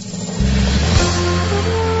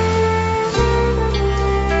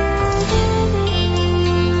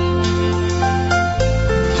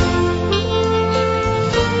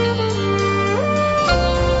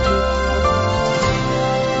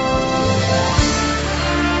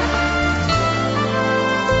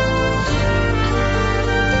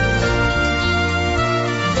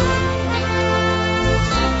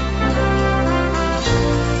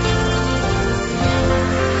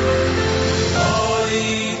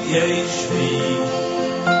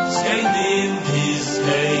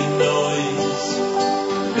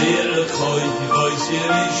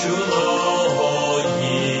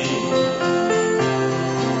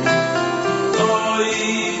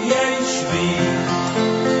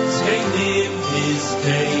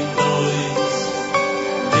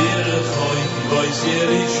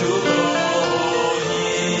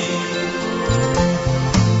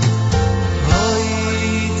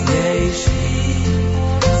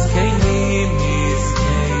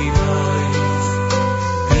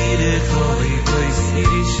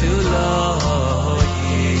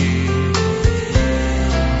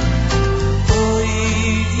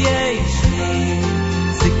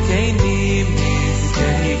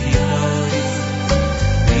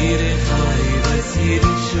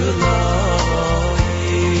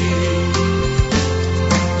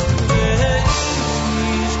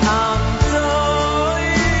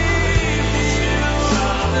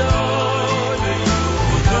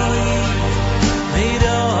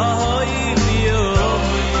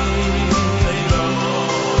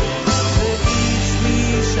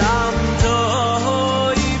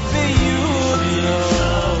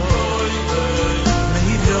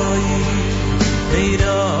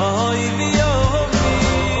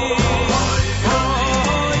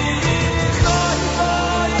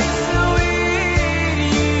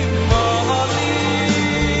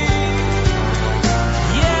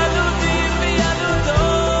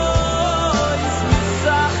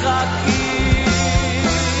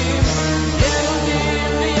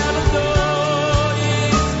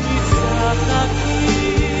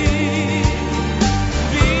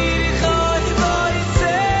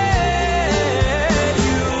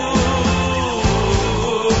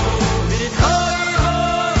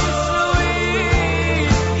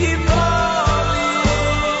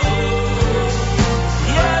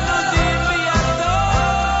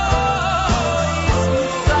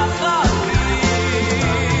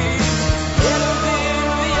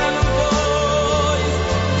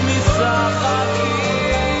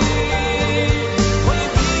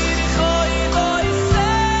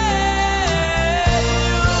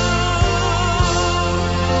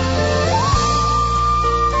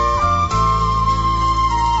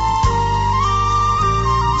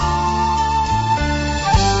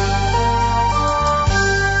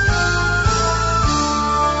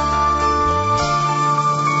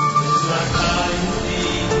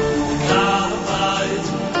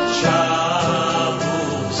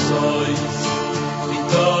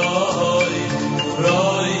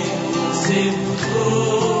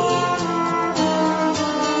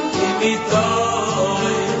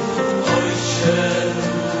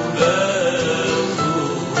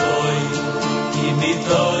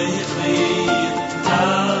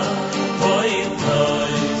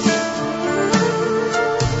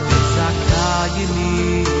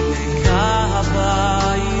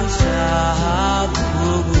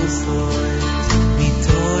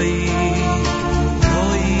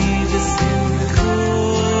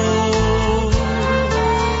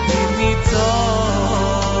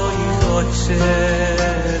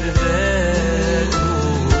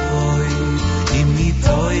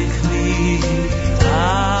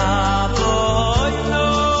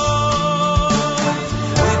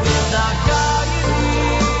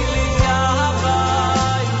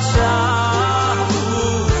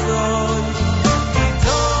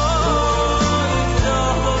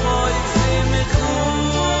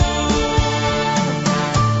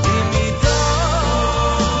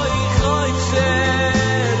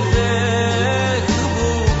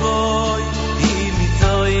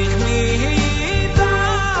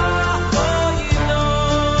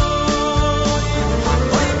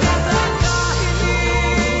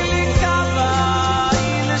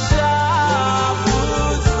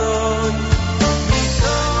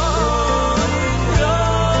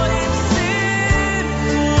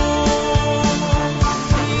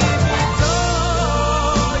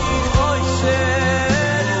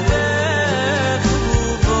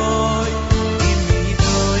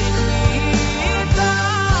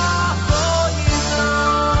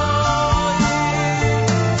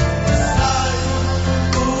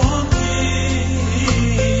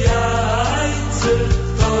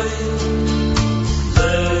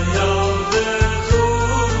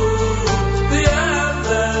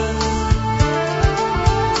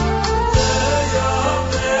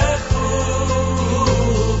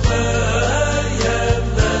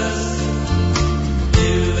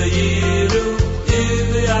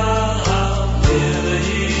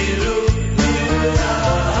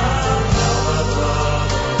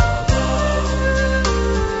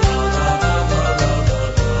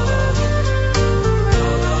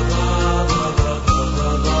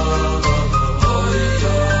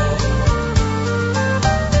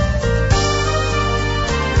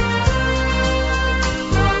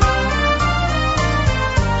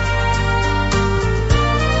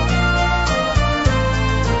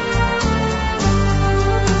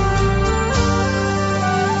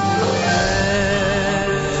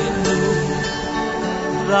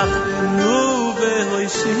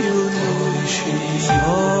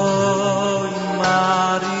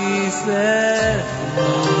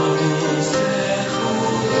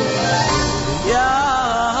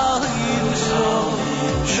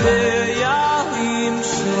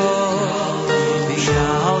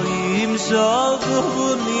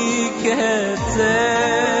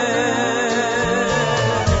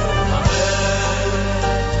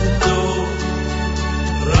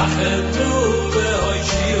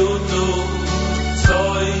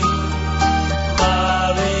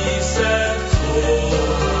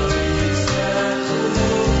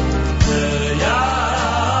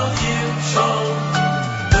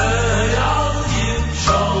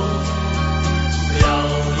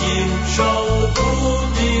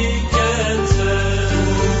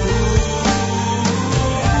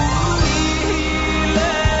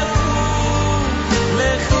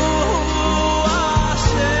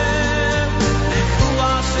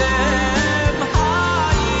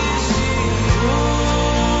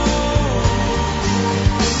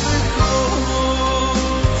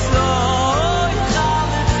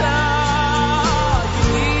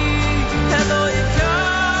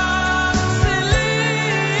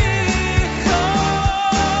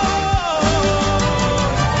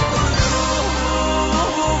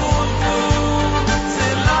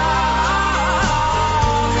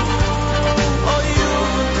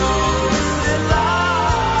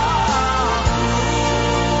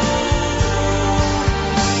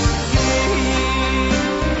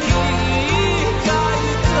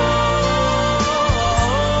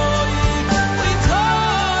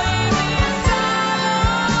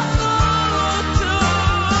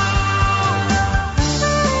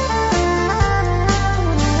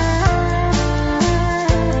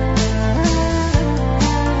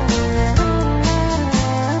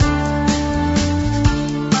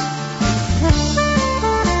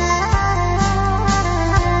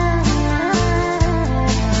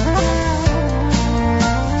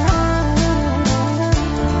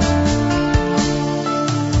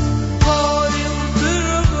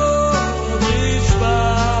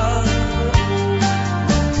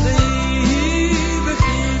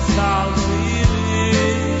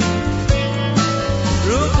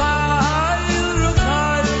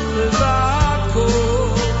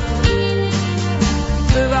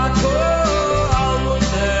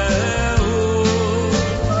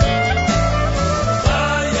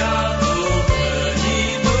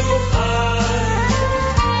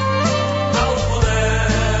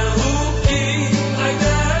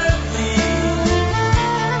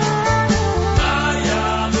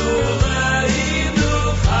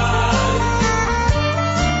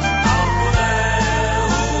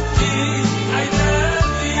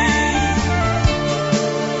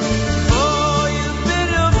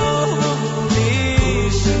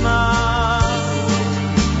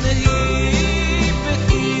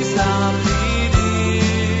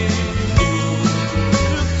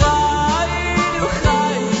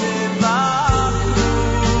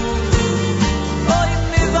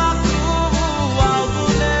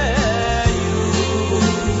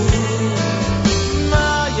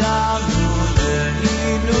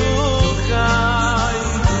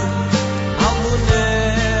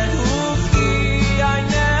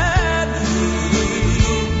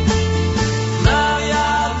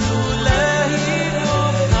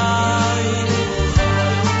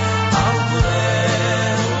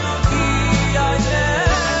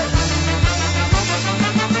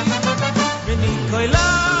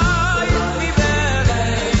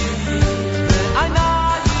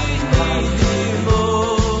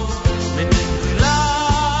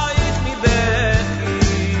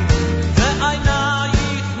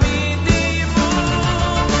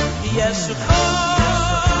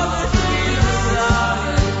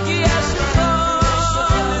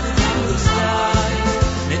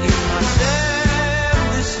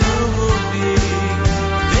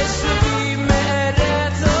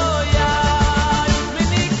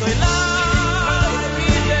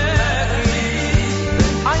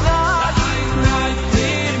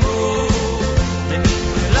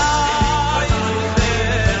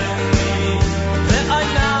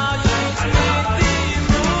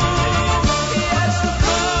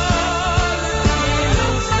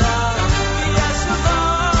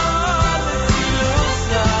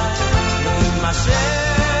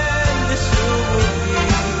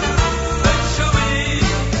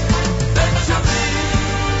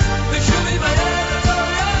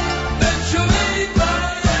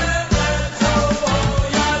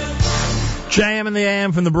 JM in the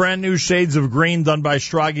AM from the brand new Shades of Green done by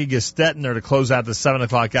Stragi Gestetten there to close out the 7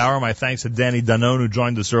 o'clock hour. My thanks to Danny Danon, who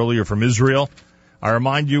joined us earlier from Israel. I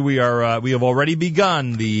remind you, we have already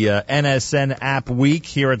begun the NSN app week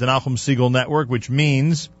here at the Nachum Segal Network, which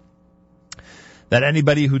means that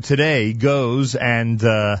anybody who today goes and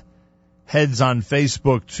heads on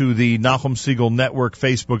Facebook to the Nachum Segal Network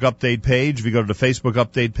Facebook update page, if you go to the Facebook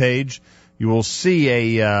update page, you will see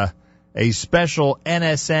a special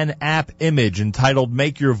NSN app image entitled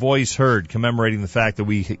Make Your Voice Heard, commemorating the fact that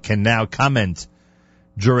we can now comment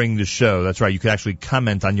during the show. That's right, you can actually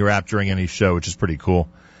comment on your app during any show, which is pretty cool.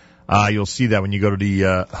 You'll see that when you go to the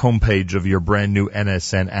homepage of your brand new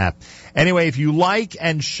NSN app. Anyway, if you like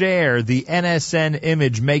and share the NSN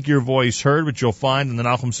image Make Your Voice Heard, which you'll find on the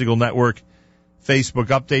Nachum Segal Network Facebook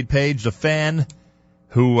update page, the fan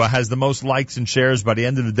who has the most likes and shares by the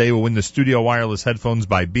end of the day will win the Studio Wireless headphones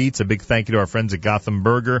by Beats. A big thank you to our friends at Gotham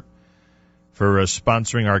Burger for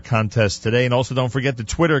sponsoring our contest today. And also don't forget the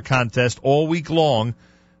Twitter contest all week long.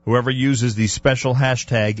 Whoever uses the special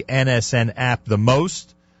hashtag NSN app the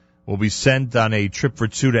most will be sent on a trip for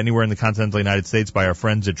two to anywhere in the continental United States by our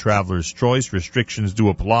friends at Traveler's Choice. Restrictions do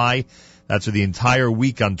apply. That's for the entire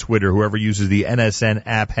week on Twitter, whoever uses the NSN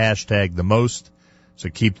app hashtag the most. So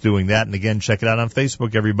keep doing that. And again, check it out on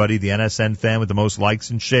Facebook, everybody. The NSN fan with the most likes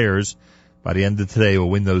and shares by the end of today will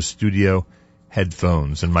win those studio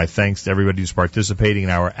headphones. And my thanks to everybody who's participating in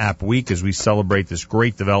our app week as we celebrate this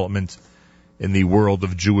great development in the world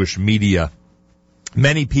of Jewish media.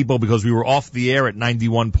 Many people, because we were off the air at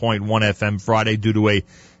 91.1 FM Friday due to a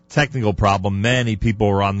technical problem, many people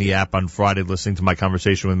were on the app on Friday listening to my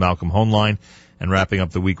conversation with Malcolm Hoenlein and wrapping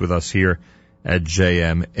up the week with us here at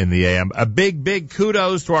JM in the AM. A big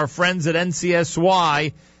kudos to our friends at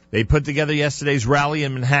NCSY. They put together yesterday's rally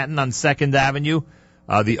in Manhattan on 2nd Avenue.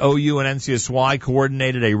 The OU and NCSY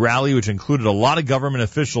coordinated a rally which included a lot of government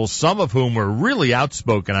officials, some of whom were really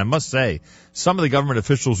outspoken, I must say. Some of the government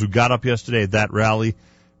officials who got up yesterday at that rally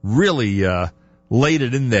really laid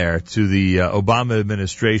it in there to the Obama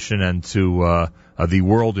administration and to the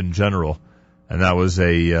world in general. And that was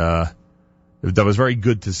very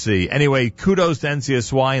good to see. Anyway, kudos to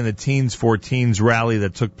NCSY and the Teens for Teens rally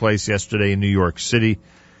that took place yesterday in New York City.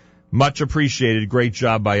 Much appreciated. Great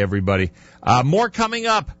job by everybody. More coming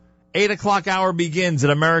up. 8 o'clock hour begins at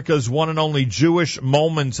America's one and only Jewish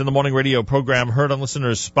Moments in the Morning radio program, heard on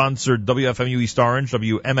listeners-sponsored WFMU East Orange,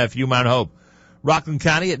 WMFU Mount Hope, Rockland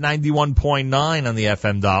County at 91.9 on the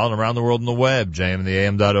FM dial, and around the world on the web,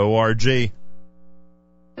 jmandtheam.org.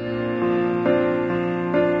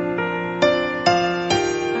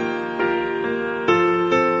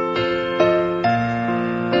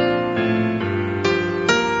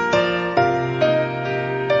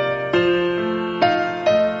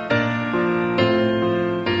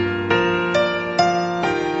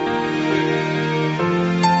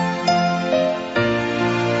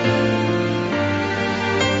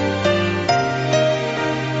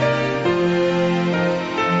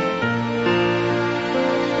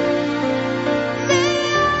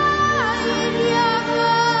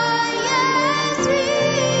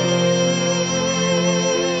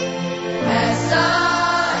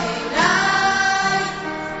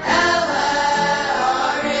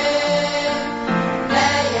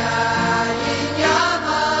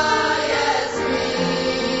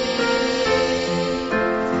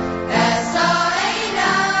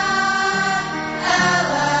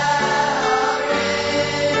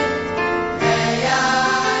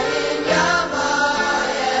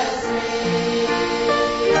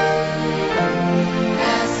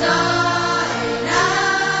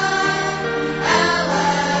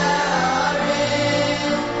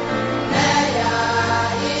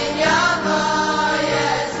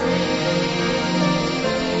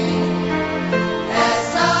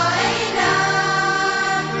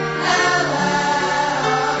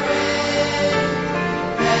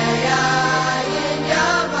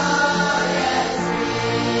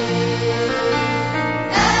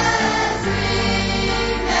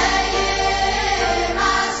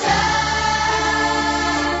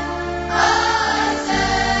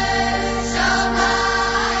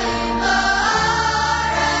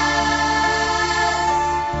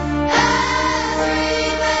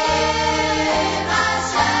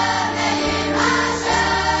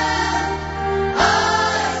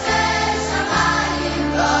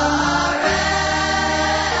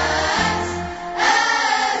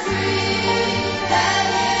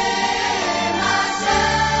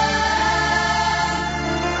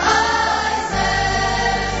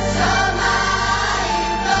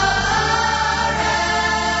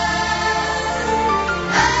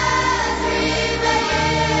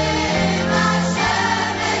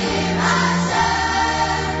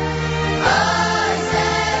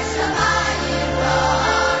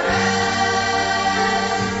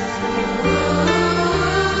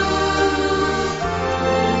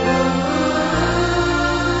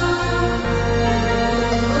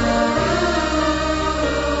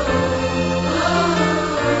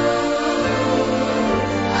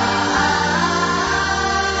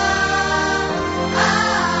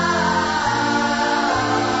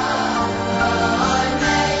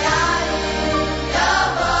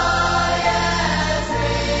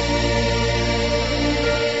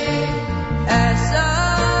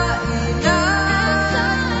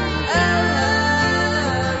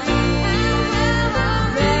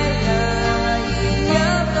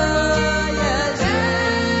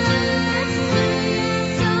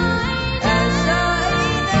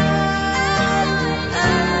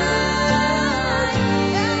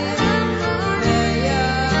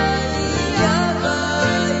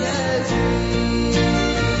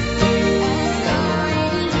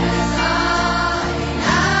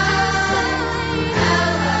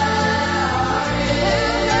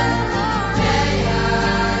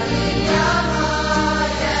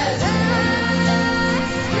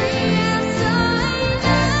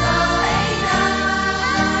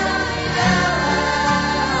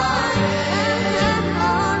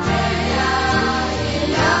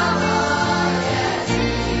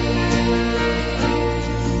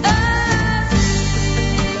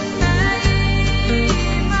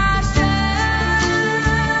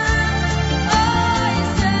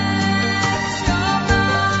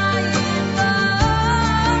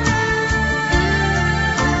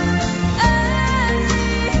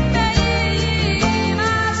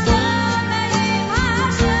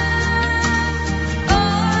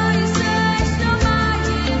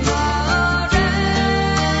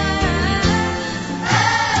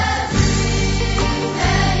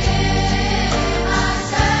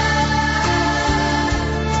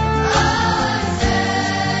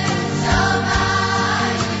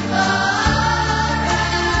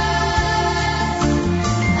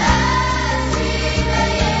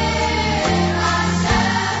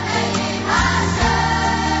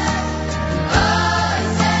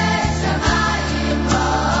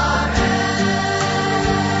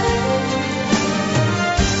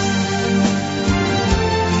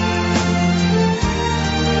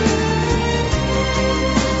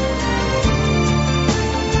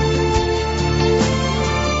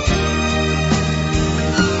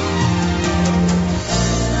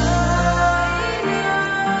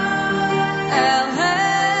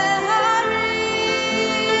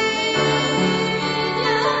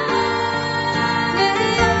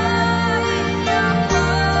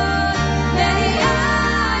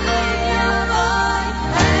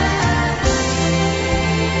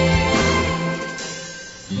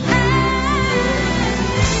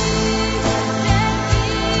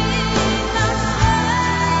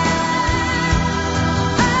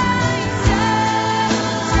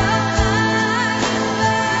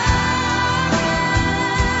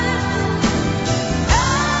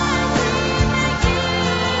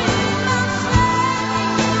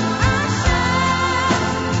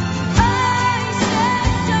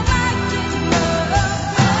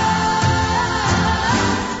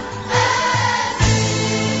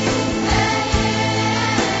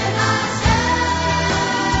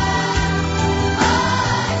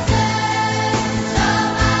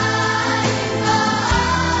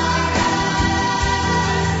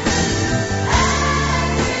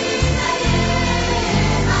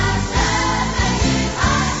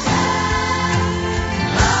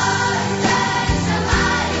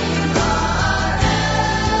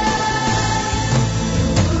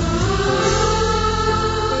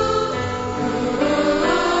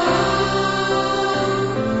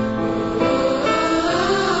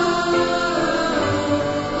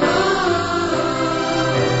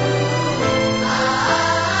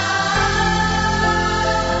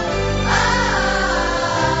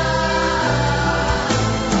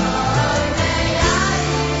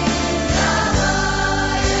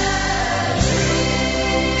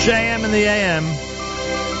 in the AM.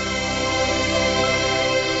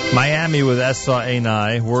 Miami with Essa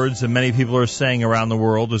Einai, words that many people are saying around the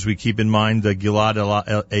world as we keep in mind Gilad,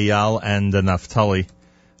 Eyal, and Naftali.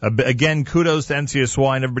 Again, kudos to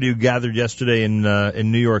NCSY and everybody who gathered yesterday in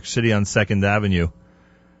New York City on 2nd Avenue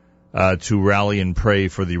to rally and pray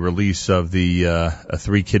for the release of the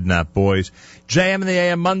 3 kidnapped boys. JM in the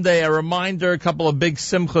AM Monday, a reminder, a couple of big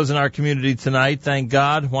simchas in our community tonight, thank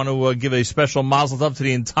God. Want to give a special mazel tov to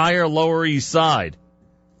the entire Lower East Side.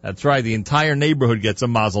 That's right, the entire neighborhood gets a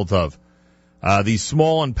mazel tov. The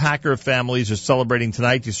Small and Packer families are celebrating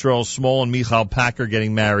tonight. Yisrael Small and Michal Packer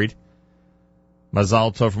getting married.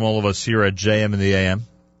 Mazel tov from all of us here at JM in the AM.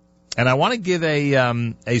 And I want to give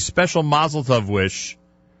a special mazel tov wish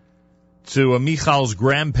to Michal's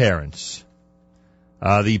grandparents,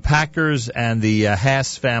 the Packers and the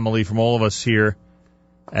Haas family from all of us here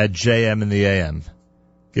at JM in the AM.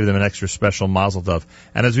 Give them an extra special mazel tov.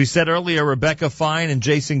 And as we said earlier, Rebecca Fine and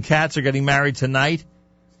Jason Katz are getting married tonight.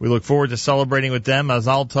 We look forward to celebrating with them.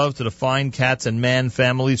 Mazel tov to the Fine, Katz, and Mann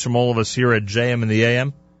families from all of us here at JM in the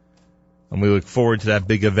AM. And we look forward to that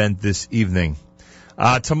big event this evening.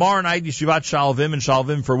 Tomorrow night, Yeshivat Shalvim and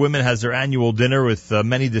Shalvim for Women has their annual dinner with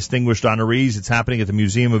many distinguished honorees. It's happening at the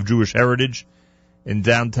Museum of Jewish Heritage in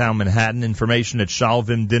downtown Manhattan. Information at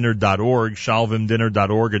shalvimdinner.org,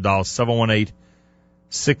 shalvimdinner.org, or dial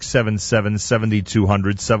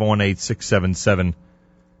 718-677-7200,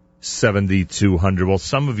 718-677-7200. Well,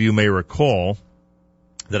 some of you may recall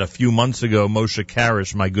that a few months ago, Moshe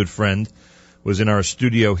Karash, my good friend, was in our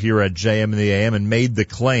studio here at JM in the AM and made the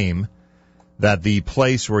claim that the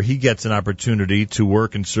place where he gets an opportunity to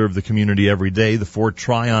work and serve the community every day, the Fort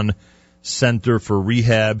Tryon Center for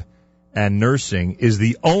Rehab and Nursing, is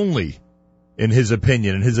the only, in his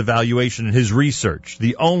opinion, in his evaluation, in his research,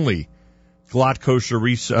 the only glatt kosher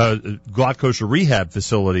rehab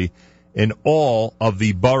facility in all of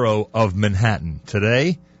the borough of Manhattan.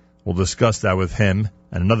 Today, we'll discuss that with him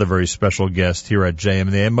and another very special guest here at JM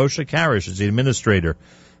in the AM. Moshe Karash is the administrator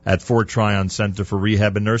at Fort Tryon Center for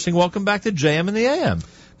Rehab and Nursing. Welcome back to JM in the AM.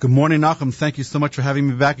 Good morning, Nachum. Thank you so much for having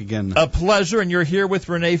me back again. A pleasure, and you're here with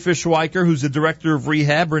Renee Fishweicher, who's the director of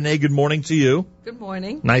rehab. Renee, good morning to you. Good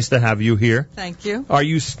morning. Nice to have you here. Thank you. Are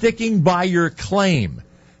you sticking by your claim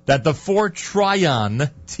that the Fort Tryon,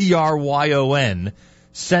 Tryon,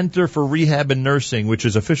 Center for Rehab and Nursing, which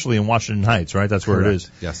is officially in Washington Heights, right? That's where Correct. it is.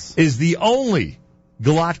 Yes. Is the only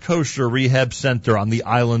glatt kosher rehab center on the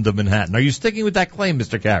island of Manhattan. Are you sticking with that claim,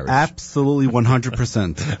 Mr. Karash? Absolutely,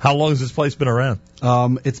 100%. How long has this place been around?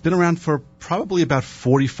 It's been around for probably about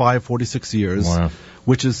 45, 46 years. Wow.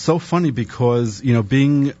 Which is so funny because,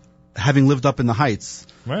 having lived up in the Heights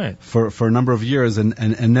right. for a number of years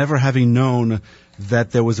and never having known that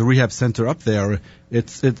there was a rehab center up there,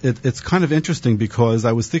 it's kind of interesting because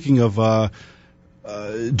I was thinking of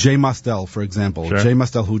Jay Mostel, for example. Sure. Jay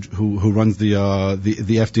Mostel, who runs the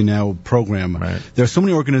FD Now program. Right. There are so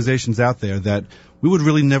many organizations out there that we would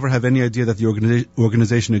really never have any idea that the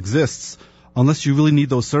organization exists unless you really need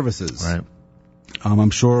those services. Right.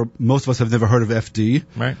 I'm sure most of us have never heard of FD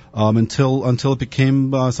right. Until it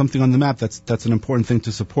became something on the map. That's an important thing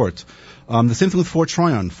to support. The same thing with Fort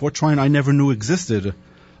Tryon. Fort Tryon I never knew existed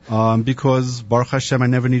because Baruch Hashem I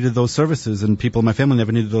never needed those services and people in my family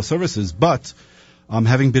never needed those services. But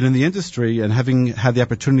having been in the industry and having had the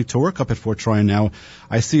opportunity to work up at Fort Tryon now,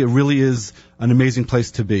 I see it really is an amazing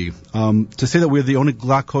place to be. To say that we're the only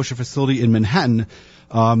glatt kosher facility in Manhattan,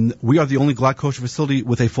 we are the only glatt kosher facility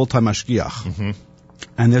with a full-time mashgiach. Mm-hmm.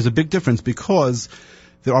 And there's a big difference because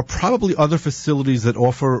there are probably other facilities that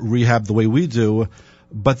offer rehab the way we do,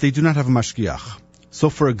 but they do not have a mashgiach. So,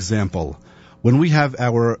 for example, when we have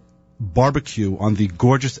our barbecue on the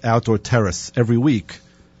gorgeous outdoor terrace every week,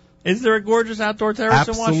 is there a gorgeous outdoor terrace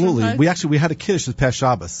in Washington Heights? Absolutely. We had a kiddush this past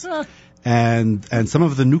Shabbos. And some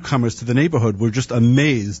of the newcomers to the neighborhood were just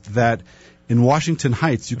amazed that in Washington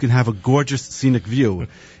Heights you can have a gorgeous scenic view.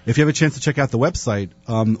 If you have a chance to check out the website,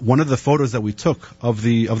 one of the photos that we took of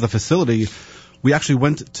the facility, we actually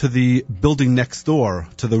went to the building next door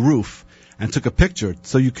to the roof and took a picture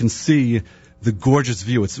so you can see the gorgeous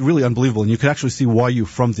view. It's really unbelievable, and you can actually see YU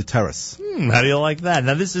from the terrace. How do you like that?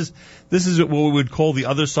 Now, this is what we would call the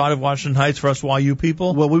other side of Washington Heights for us YU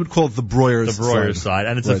people? Well, we would call it the Breuer side.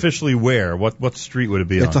 And it's right. Officially where? What street would it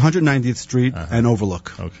be on? It's 190th Street and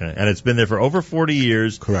Overlook. Okay. And it's been there for over 40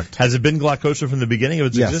 years. Correct. Has it been glatt kosher from the beginning of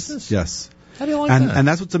its existence? Yes. How do you like that? And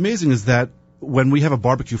that's what's amazing is that when we have a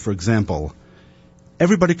barbecue, for example,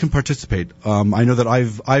 everybody can participate. I know that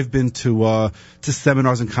I've been to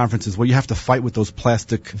seminars and conferences where you have to fight with those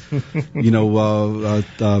plastic, airplane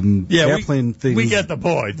things. We get the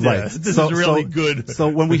point. Right. Yeah. This is really good. So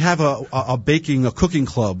when we have a cooking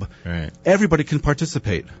club, right, everybody can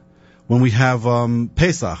participate. When we have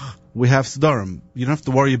Pesach, we have Sdarim. You don't have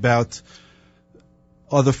to worry about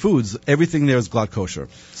other foods. Everything there is glad kosher.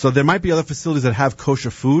 So there might be other facilities that have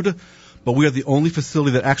kosher food, but we are the only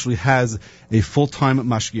facility that actually has a full-time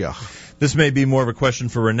mashgiach. This may be more of a question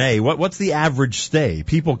for Renee. What's the average stay?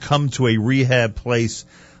 People come to a rehab place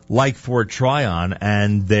like Fort Tryon,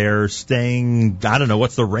 and they're staying, I don't know,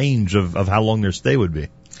 what's the range of how long their stay would be?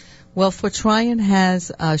 Well, Fort Tryon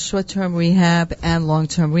has short-term rehab and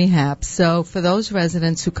long-term rehab. So for those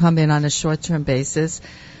residents who come in on a short-term basis,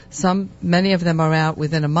 many of them are out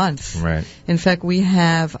within a month. Right. In fact, we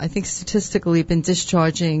have, I think statistically, been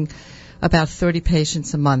discharging about 30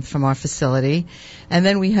 patients a month from our facility. And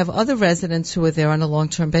then we have other residents who are there on a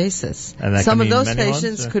long-term basis. And that some can of those mean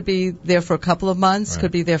patients could be there for a couple of months, right,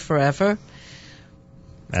 could be there forever.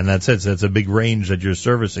 And that's it. So that's a big range that you're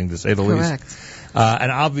servicing, to say the Correct. least.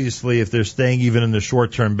 And obviously, if they're staying even in the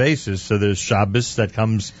short-term basis, so there's Shabbos that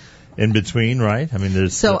comes in between, right? I mean,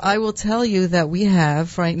 there's... So I will tell you that we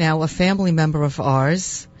have right now a family member of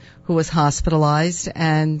ours who was hospitalized,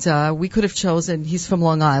 and we could have chosen, he's from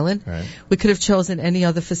Long Island, right, we could have chosen any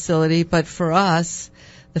other facility, but for us,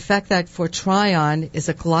 the fact that Fort Tryon is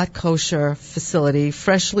a glot kosher facility,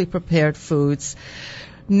 freshly prepared foods,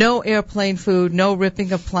 no airplane food, no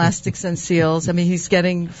ripping of plastics and seals. I mean, he's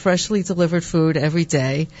getting freshly delivered food every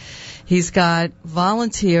day. He's got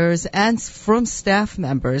volunteers and from staff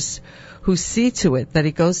members who see to it that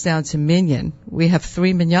he goes down to minyan. We have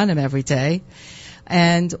 3 minyanim every day.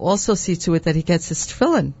 And also see to it that he gets his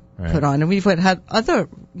tefillin put on. And we've had other,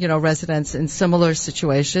 residents in similar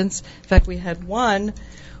situations. In fact, we had one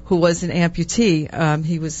who was an amputee.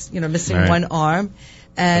 He was, missing one arm.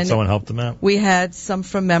 And someone helped him out? We had some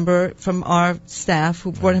from our staff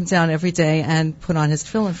who brought him down every day and put on his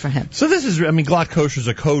tefillin for him. So this is, glot kosher is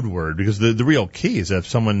a code word, because the real key is that if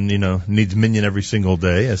someone, needs minyan every single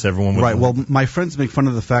day, as everyone would. Right. Well, my friends make fun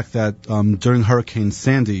of the fact that during Hurricane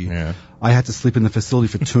Sandy, I had to sleep in the facility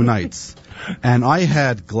for 2 nights. And I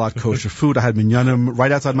had glot kosher food. I had minyanim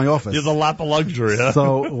right outside my office. There's a lap of luxury, huh?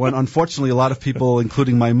 So when, unfortunately, a lot of people,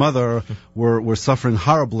 including my mother, were suffering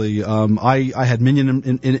horribly, I had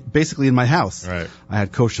minyan basically in my house. Right. I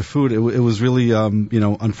had kosher food. It was really,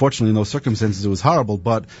 unfortunately, in those circumstances, it was horrible.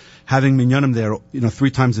 But having minyanim there,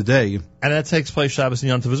 3 times a day. And that takes place Shabbos and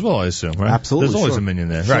Yom Tov as well, I assume, right? Absolutely. There's always sure. a minyan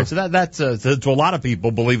there. Sure. Right. So that's to a lot of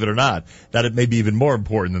people, believe it or not, that it may be even more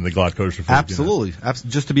important than the glot kosher food. Absolutely.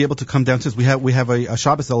 Just to be able to come downstairs. We have a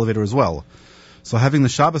Shabbos elevator as well. So having the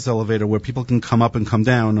Shabbos elevator where people can come up and come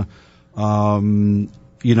down,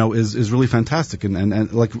 is really fantastic.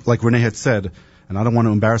 And like Renee had said, and I don't want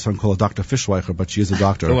to embarrass her and call her Dr. Fishweicher, but she is a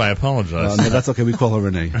doctor. Oh, I apologize. No, that's okay. We call her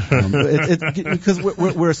Renee. Because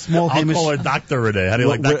we're a small Hamish. I'll call her Dr. Renee. How do you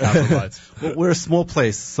like that compromise? We're a small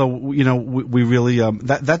place, so, we really,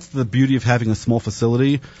 that's the beauty of having a small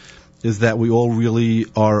facility, is that we all really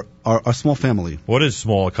are a small family. What is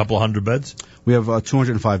small? A couple of 100 beds? We have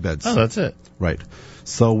 205 beds. Oh, that's it. Right.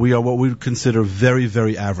 So we are what we would consider very,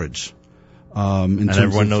 very average. And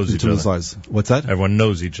everyone knows each other. Size. What's that? Everyone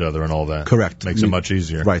knows each other and all that. Correct. Makes it much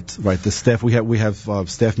easier. Right. The staff, we have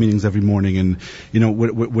staff meetings every morning, and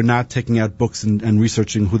we're not taking out books and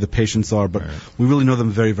researching who the patients are, but we really know them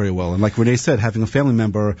very, very well. And like Renee said, having a family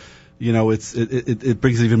member, it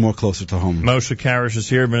brings it even more closer to home. Moshe Karash is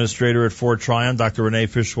here, administrator at Fort Tryon. Dr. Renee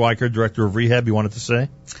Fishweicher, director of rehab. You wanted to say?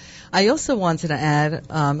 I also wanted to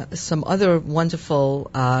add some other wonderful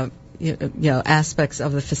aspects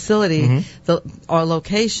of the facility. Mm-hmm. Our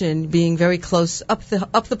location being very close up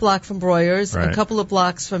the block from Breuer's, a couple of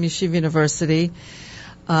blocks from Yeshiva University.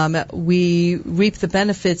 We reap the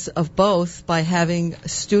benefits of both by having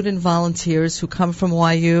student volunteers who come from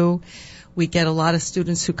YU. We get a lot of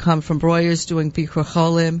students who come from Breuer's doing Bikur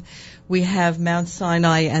Cholim. We have Mount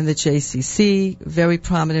Sinai and the JCC, very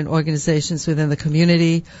prominent organizations within the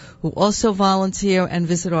community who also volunteer and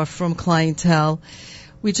visit our frum clientele.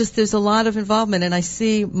 There's a lot of involvement, and I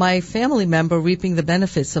see my family member reaping the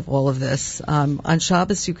benefits of all of this. On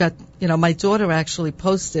Shabbos, my daughter actually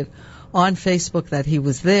posted on Facebook that he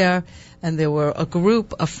was there, and there were a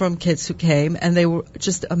group of frum kids who came, and they were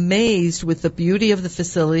just amazed with the beauty of the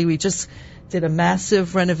facility. We just did a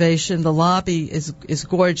massive renovation. The lobby is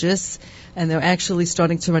gorgeous, and they're actually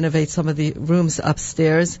starting to renovate some of the rooms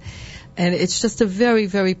upstairs. And it's just a very,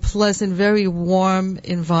 very pleasant, very warm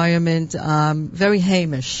environment, very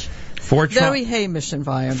Hamish. Very Hamish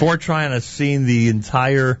environment. Fort Tryon has seen the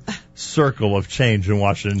entire circle of change in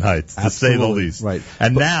Washington Heights, to say the least. Right.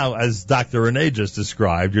 And now, as Dr. Renee just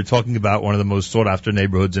described, you're talking about one of the most sought-after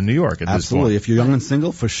neighborhoods in New York at this point. If you're young and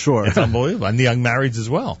single, for sure. It's unbelievable. And the young marrieds as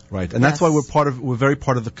well. Right. And that's why we're very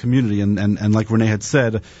part of the community. And like Renee had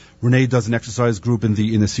said, Renee does an exercise group in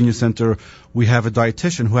the senior center. We have a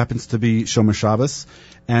dietitian who happens to be Shomer Shabbos,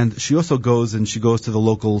 and she also goes to the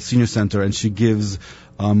local senior center and she gives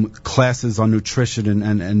classes on nutrition,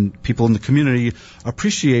 and people in the community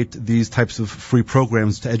appreciate these types of free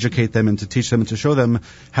programs to educate them and to teach them and to show them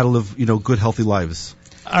how to live, good, healthy lives.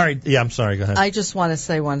 All right. Yeah, I'm sorry. Go ahead. I just want to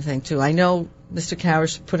say one thing, too. I know Mr.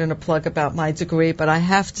 Karash put in a plug about my degree, but I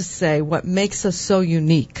have to say what makes us so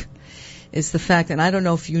unique is the fact, and I don't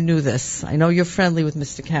know if you knew this, I know you're friendly with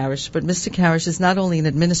Mr. Karash, but Mr. Karash is not only an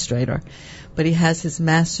administrator, but he has his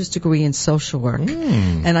master's degree in social work.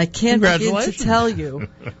 And I can't begin to tell you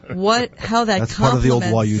how that That's part of the old YU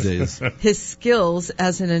complements days. his skills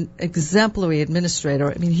as an exemplary administrator.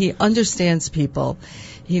 I mean, he understands people.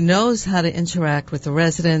 He knows how to interact with the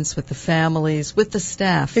residents, with the families, with the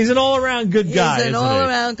staff. He's an all-around good guy, He's an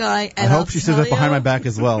all-around guy. And I hope she says that behind my back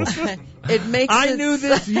as well. It makes I knew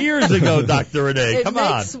this years ago, Dr. Renee. Come on.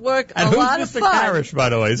 It makes work and a lot of Mr. fun. Karash, by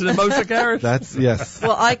the way? Isn't it Moshe Karash? Yes.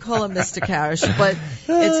 Well, I call him Mr. Karash, but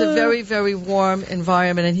it's a very, very warm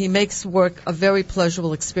environment, and he makes work a very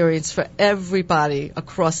pleasurable experience for everybody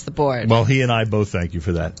across the board. Well, he and I both thank you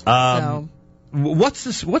for that. What's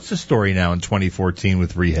the story now in 2014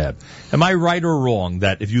 with rehab? Am I right or wrong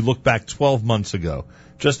that if you look back 12 months ago,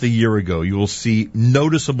 just a year ago, you will see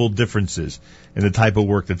noticeable differences in the type of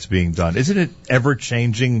work that's being done? Isn't it ever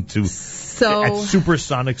changing at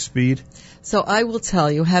supersonic speed? So I will tell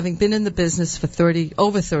you, having been in the business for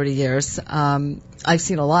over 30 years, I've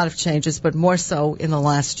seen a lot of changes, but more so in the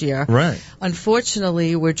last year. Right.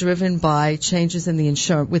 Unfortunately, we're driven by changes in the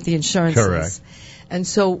insurances. Correct. And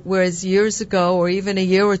so, whereas years ago, or even a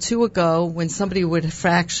year or two ago, when somebody would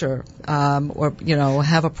fracture, or,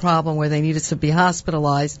 have a problem where they needed to be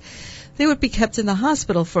hospitalized, they would be kept in the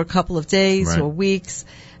hospital for a couple of days or weeks.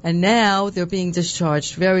 And now they're being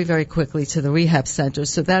discharged very, very quickly to the rehab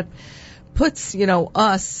centers. So that puts,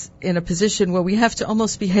 us in a position where we have to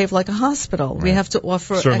almost behave like a hospital. Right. We have to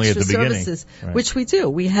offer extra services, which we do.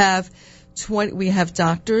 We have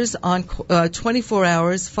doctors on 24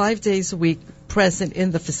 hours, 5 days a week present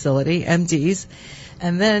in the facility, MDs,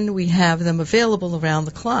 and then we have them available around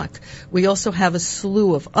the clock. We also have a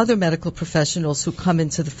slew of other medical professionals who come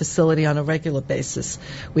into the facility on a regular basis.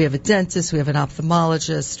 We have a dentist, we have an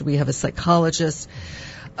ophthalmologist, we have a psychologist,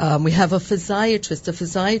 we have a physiatrist. A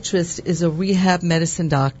physiatrist is a rehab medicine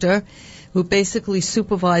doctor who basically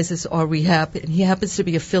supervises our rehab, and he happens to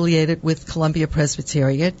be affiliated with Columbia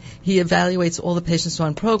Presbyterian. He evaluates all the patients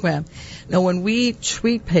on program. Now, when we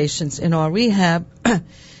treat patients in our rehab,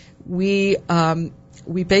 we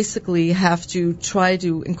basically have to try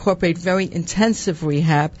to incorporate very intensive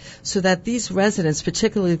rehab so that these residents,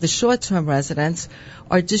 particularly the short-term residents,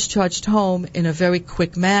 are discharged home in a very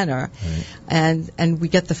quick manner. Right. And we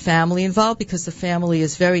get the family involved because the family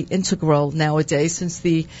is very integral nowadays since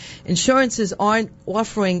the insurances aren't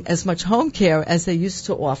offering as much home care as they used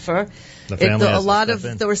to offer. A lot of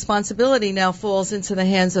the responsibility now falls into the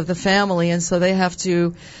hands of the family, and so they have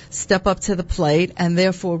to step up to the plate, and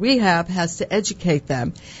therefore rehab has to educate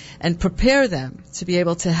them and prepare them to be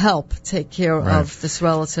able to help take care of this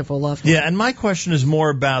relative or loved one. Yeah, and my question is more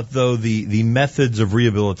about, though, the methods of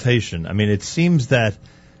rehabilitation. I mean, it seems that,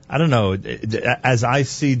 I don't know, as I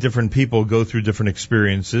see different people go through different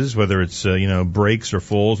experiences, whether it's, breaks or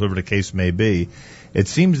falls, whatever the case may be, it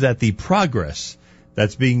seems that the progress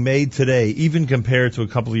that's being made today, even compared to a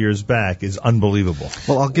couple of years back, is unbelievable.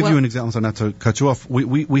 Well, I'll give you an example, so not to cut you off.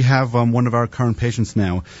 We have one of our current patients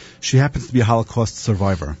now. She happens to be a Holocaust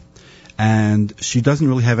survivor, and she doesn't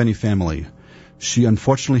really have any family. She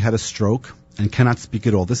unfortunately had a stroke and cannot speak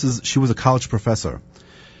at all. She was a college professor,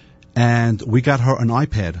 and we got her an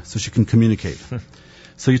iPad so she can communicate.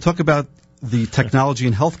 So you talk about the technology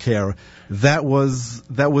in healthcare. That was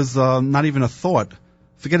not even a thought.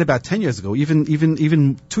 Forget about 10 years ago,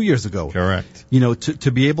 even 2 years ago. Correct.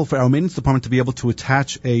 To be able, for our maintenance department to be able to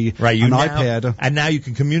attach an iPad. And now you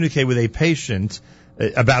can communicate with a patient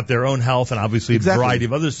about their own health and obviously a variety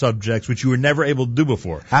of other subjects, which you were never able to do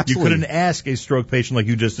before. Absolutely. You couldn't ask a stroke patient like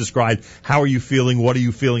you just described, how are you feeling, what are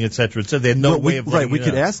you feeling, et cetera, et cetera. They had no way of letting we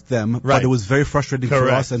could ask them, but it was very frustrating for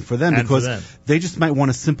us and for them because they just might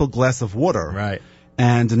want a simple glass of water. Right.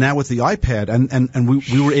 And now with the iPad, and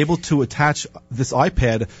we were able to attach this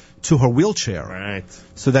iPad to her wheelchair. Right.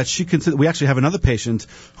 So that she can, we actually have another patient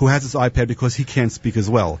who has this iPad because he can't speak as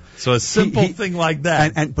well. So a simple thing like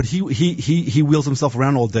that. But he wheels himself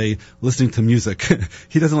around all day listening to music.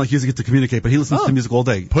 He doesn't like using it to communicate, but he listens to music all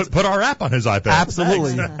day. Put our app on his iPad.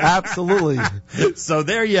 Absolutely. Absolutely. So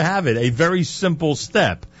there you have it. A very simple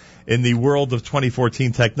step in the world of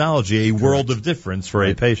 2014 technology, a world of difference for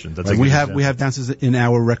a patient. That's we have downstairs in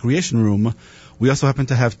our recreation room. We also happen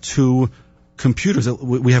to have 2 computers.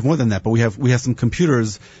 We have more than that, but we have some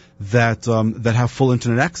computers that have full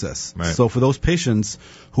internet access. Right. So for those patients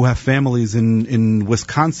who have families in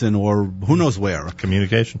Wisconsin or who knows where,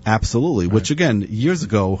 communication. Absolutely. Right. Which again, years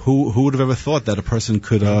ago, who would have ever thought that a person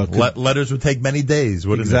could letters would take many days,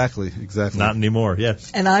 wouldn't it? Exactly. Not anymore.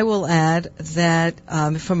 Yes. And I will add that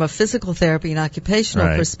from a physical therapy and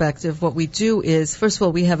occupational perspective, what we do is, first of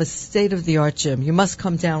all, we have a state-of-the-art gym. You must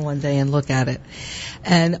come down one day and look at it.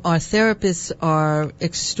 And our therapists are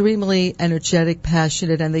extremely energetic,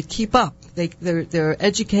 passionate, and they keep up. They're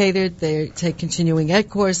educated. They take continuing ed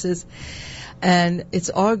courses. And it's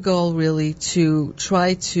our goal really to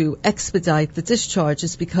try to expedite the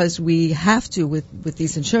discharges because we have to with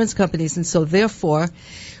these insurance companies. And so therefore,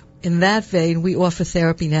 in that vein, we offer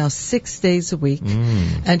therapy now 6 days a week.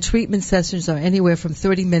 And treatment sessions are anywhere from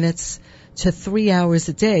 30 minutes to 3 hours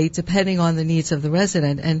a day, depending on the needs of the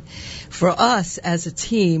resident. And for us as a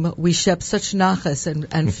team, we shep such nachas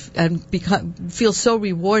and feel so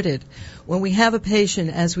rewarded when we have a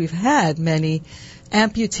patient, as we've had many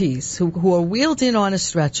amputees who are wheeled in on a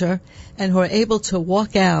stretcher and who are able to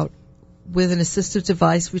walk out with an assistive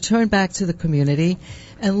device, return back to the community,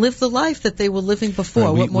 and live the life that they were living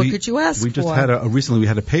before. What more could you ask for? We just had recently we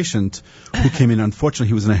had a patient who came in. Unfortunately,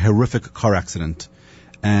 he was in a horrific car accident.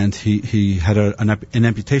 And he had an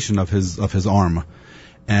amputation of his arm.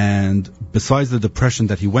 And besides the depression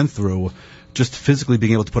that he went through, just physically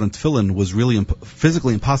being able to put on tefillin was really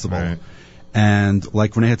physically impossible. Right. And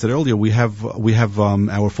like Renee had said earlier, we have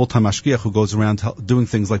our full-time mashgiach who goes around doing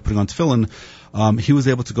things like putting on tefillin. He was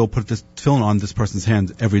able to go put this tefillin on this person's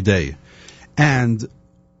hand every day. And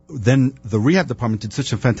then the rehab department did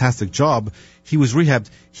such a fantastic job. He was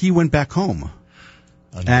rehabbed. He went back home.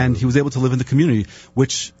 And he was able to live in the community,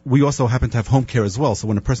 which we also happen to have home care as well. So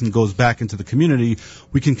when a person goes back into the community,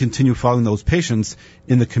 we can continue following those patients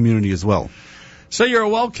in the community as well. So you're a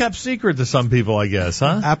well-kept secret to some people, I guess,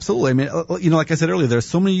 huh? Absolutely. I mean, like I said earlier, there are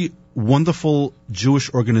so many wonderful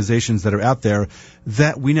Jewish organizations that are out there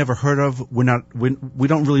that we never heard of. We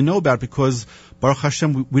don't really know about because, Baruch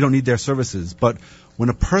Hashem, we don't need their services. But when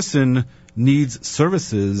a person needs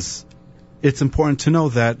services, it's important to know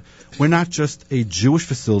that we're not just a Jewish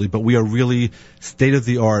facility, but we are really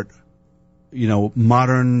state-of-the-art,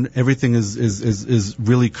 modern. Everything is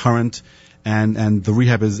really current, and the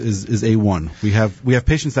rehab is A1. We have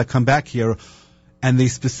patients that come back here, and they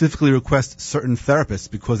specifically request certain therapists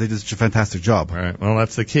because they did such a fantastic job. All right. Well,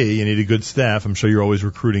 that's the key. You need a good staff. I'm sure you're always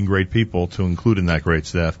recruiting great people to include in that great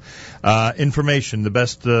staff. Information,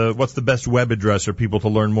 what's the best web address for people to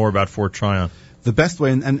learn more about Fort Tryon? The best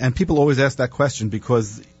way, and people always ask that question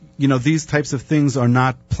because, these types of things are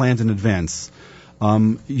not planned in advance.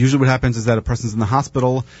 Usually what happens is that a person's in the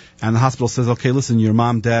hospital, and the hospital says, okay, listen, your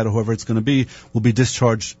mom, dad, or whoever it's going to be, will be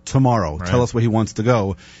discharged tomorrow. Right. Tell us where he wants to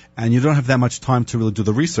go. And you don't have that much time to really do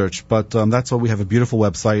the research, but that's why we have a beautiful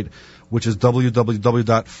website, which is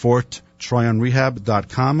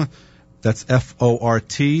www.forttryonrehab.com. That's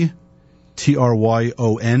FORTTRYON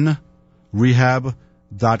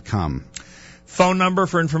rehab.com. Phone number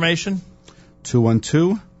for information?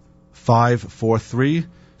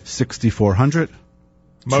 212-543-6400.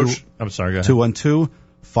 I'm sorry, go ahead.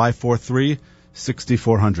 212-543-6400.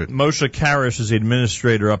 Moshe Karash is the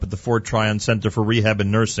administrator up at the Fort Tryon Center for Rehab and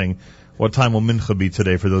Nursing. What time will Mincha be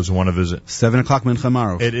today for those who want to visit? 7 o'clock Mincha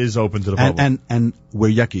tomorrow. It is open to the public. And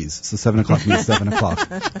we're yuckies, so 7 o'clock means 7 o'clock.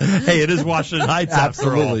 Hey, it is Washington Heights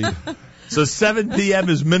after all. Absolutely. So 7 p.m.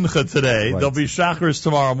 is Mincha today. Right. There'll be Shacharis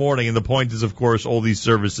tomorrow morning, and the point is, of course, all these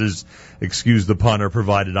services, excuse the pun, are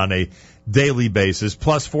provided on a daily basis.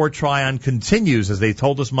 Plus, Fort Tryon continues, as they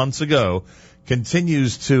told us months ago,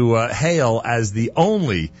 continues to hail as the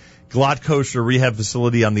only glatt kosher rehab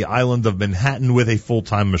facility on the island of Manhattan with a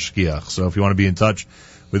full-time mashgiach. So if you want to be in touch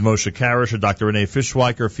with Moshe Karash or Dr. Renee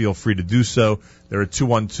Fishweicher, feel free to do so. They're at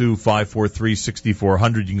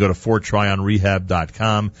 212-543-6400. You can go to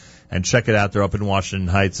forttryonrehab.com and check it out. They're up in Washington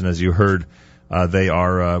Heights, and as you heard, they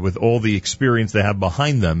are, with all the experience they have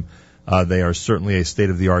behind them, They are certainly a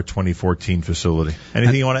state-of-the-art 2014 facility.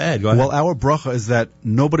 Anything you want to add? Go ahead. Well, our bracha is that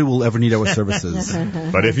nobody will ever need our services.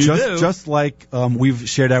 But if you do. Just like we've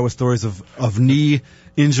shared our stories of knee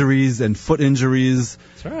injuries and foot injuries.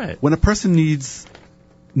 That's right. When a person needs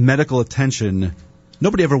medical attention,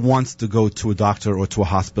 nobody ever wants to go to a doctor or to a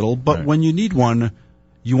hospital, but when you need one,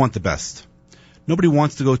 you want the best. Nobody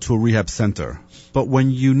wants to go to a rehab center, but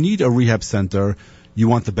when you need a rehab center, you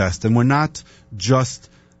want the best. And we're not just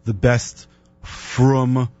the best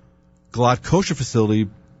from Glad Kosher facility,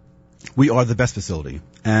 we are the best facility.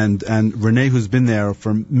 And Renee, who's been there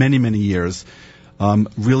for many, many years,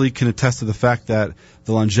 really can attest to the fact that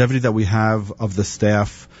the longevity that we have of the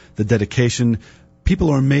staff, the dedication, people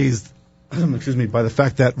are amazed, by the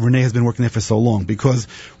fact that Renee has been working there for so long, because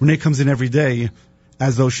Renee comes in every day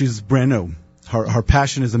as though she's brand new. Her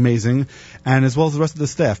passion is amazing, and as well as the rest of the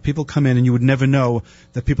staff. People come in and you would never know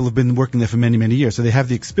that people have been working there for many, many years. So they have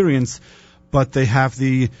the experience, but they have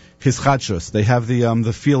the hischadshus. They have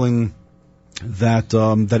the feeling that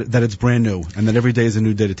it's brand new, and that every day is a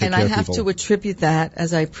new day to take care of people. And I have to attribute that,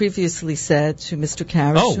 as I previously said, to Mr.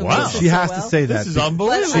 Karash. Oh, wow. She has to say that. This is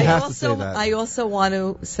unbelievable. She has to say that. I also want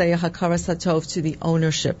to say a hakaras hatov to the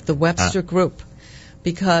ownership, the Webster Group,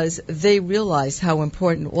 because they realize how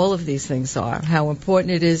important all of these things are, how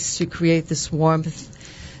important it is to create this warmth,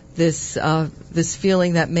 this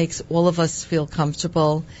feeling that makes all of us feel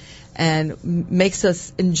comfortable and makes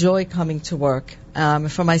us enjoy coming to work.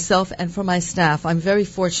 For myself and for my staff, I'm very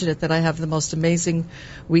fortunate that I have the most amazing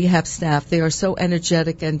rehab staff. They are so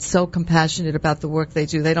energetic and so compassionate about the work they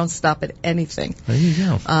do. They don't stop at anything. There you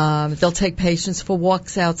go. They'll take patients for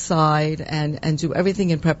walks outside and do everything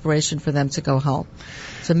in preparation for them to go home.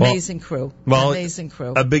 It's an amazing crew. Amazing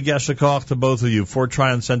crew. A big yasher koach to both of you. Fort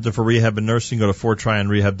Tryon Center for Rehab and Nursing. Go to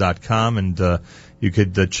forttryonrehab.com and you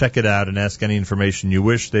could check it out and ask any information you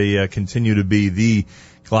wish. They continue to be the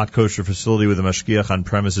Glad Kosher facility with a mashgiach on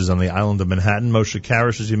premises on the island of Manhattan. Moshe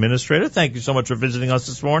Karash is the administrator. Thank you so much for visiting us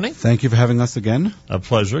this morning. Thank you for having us again. A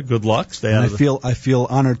pleasure. Good luck. Stay out of I feel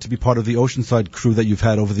honored to be part of the Oceanside crew that you've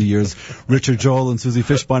had over the years. Richard Joel and Susie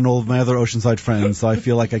Fishbein and all of my other Oceanside friends. So I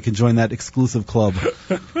feel like I can join that exclusive club.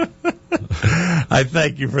 I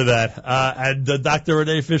thank you for that. And Dr.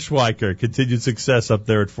 Renee Fishweicher, continued success up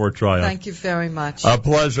there at Fort Tryon. Thank you very much. A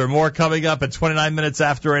pleasure. More coming up at 29 minutes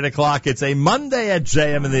after 8 o'clock. It's a Monday at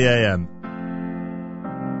JM in the AM.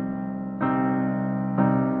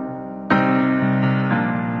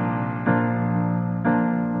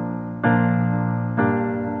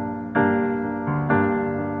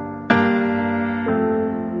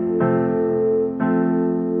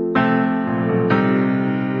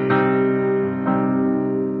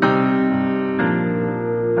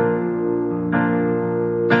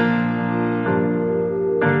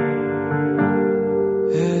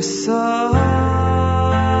 Shine.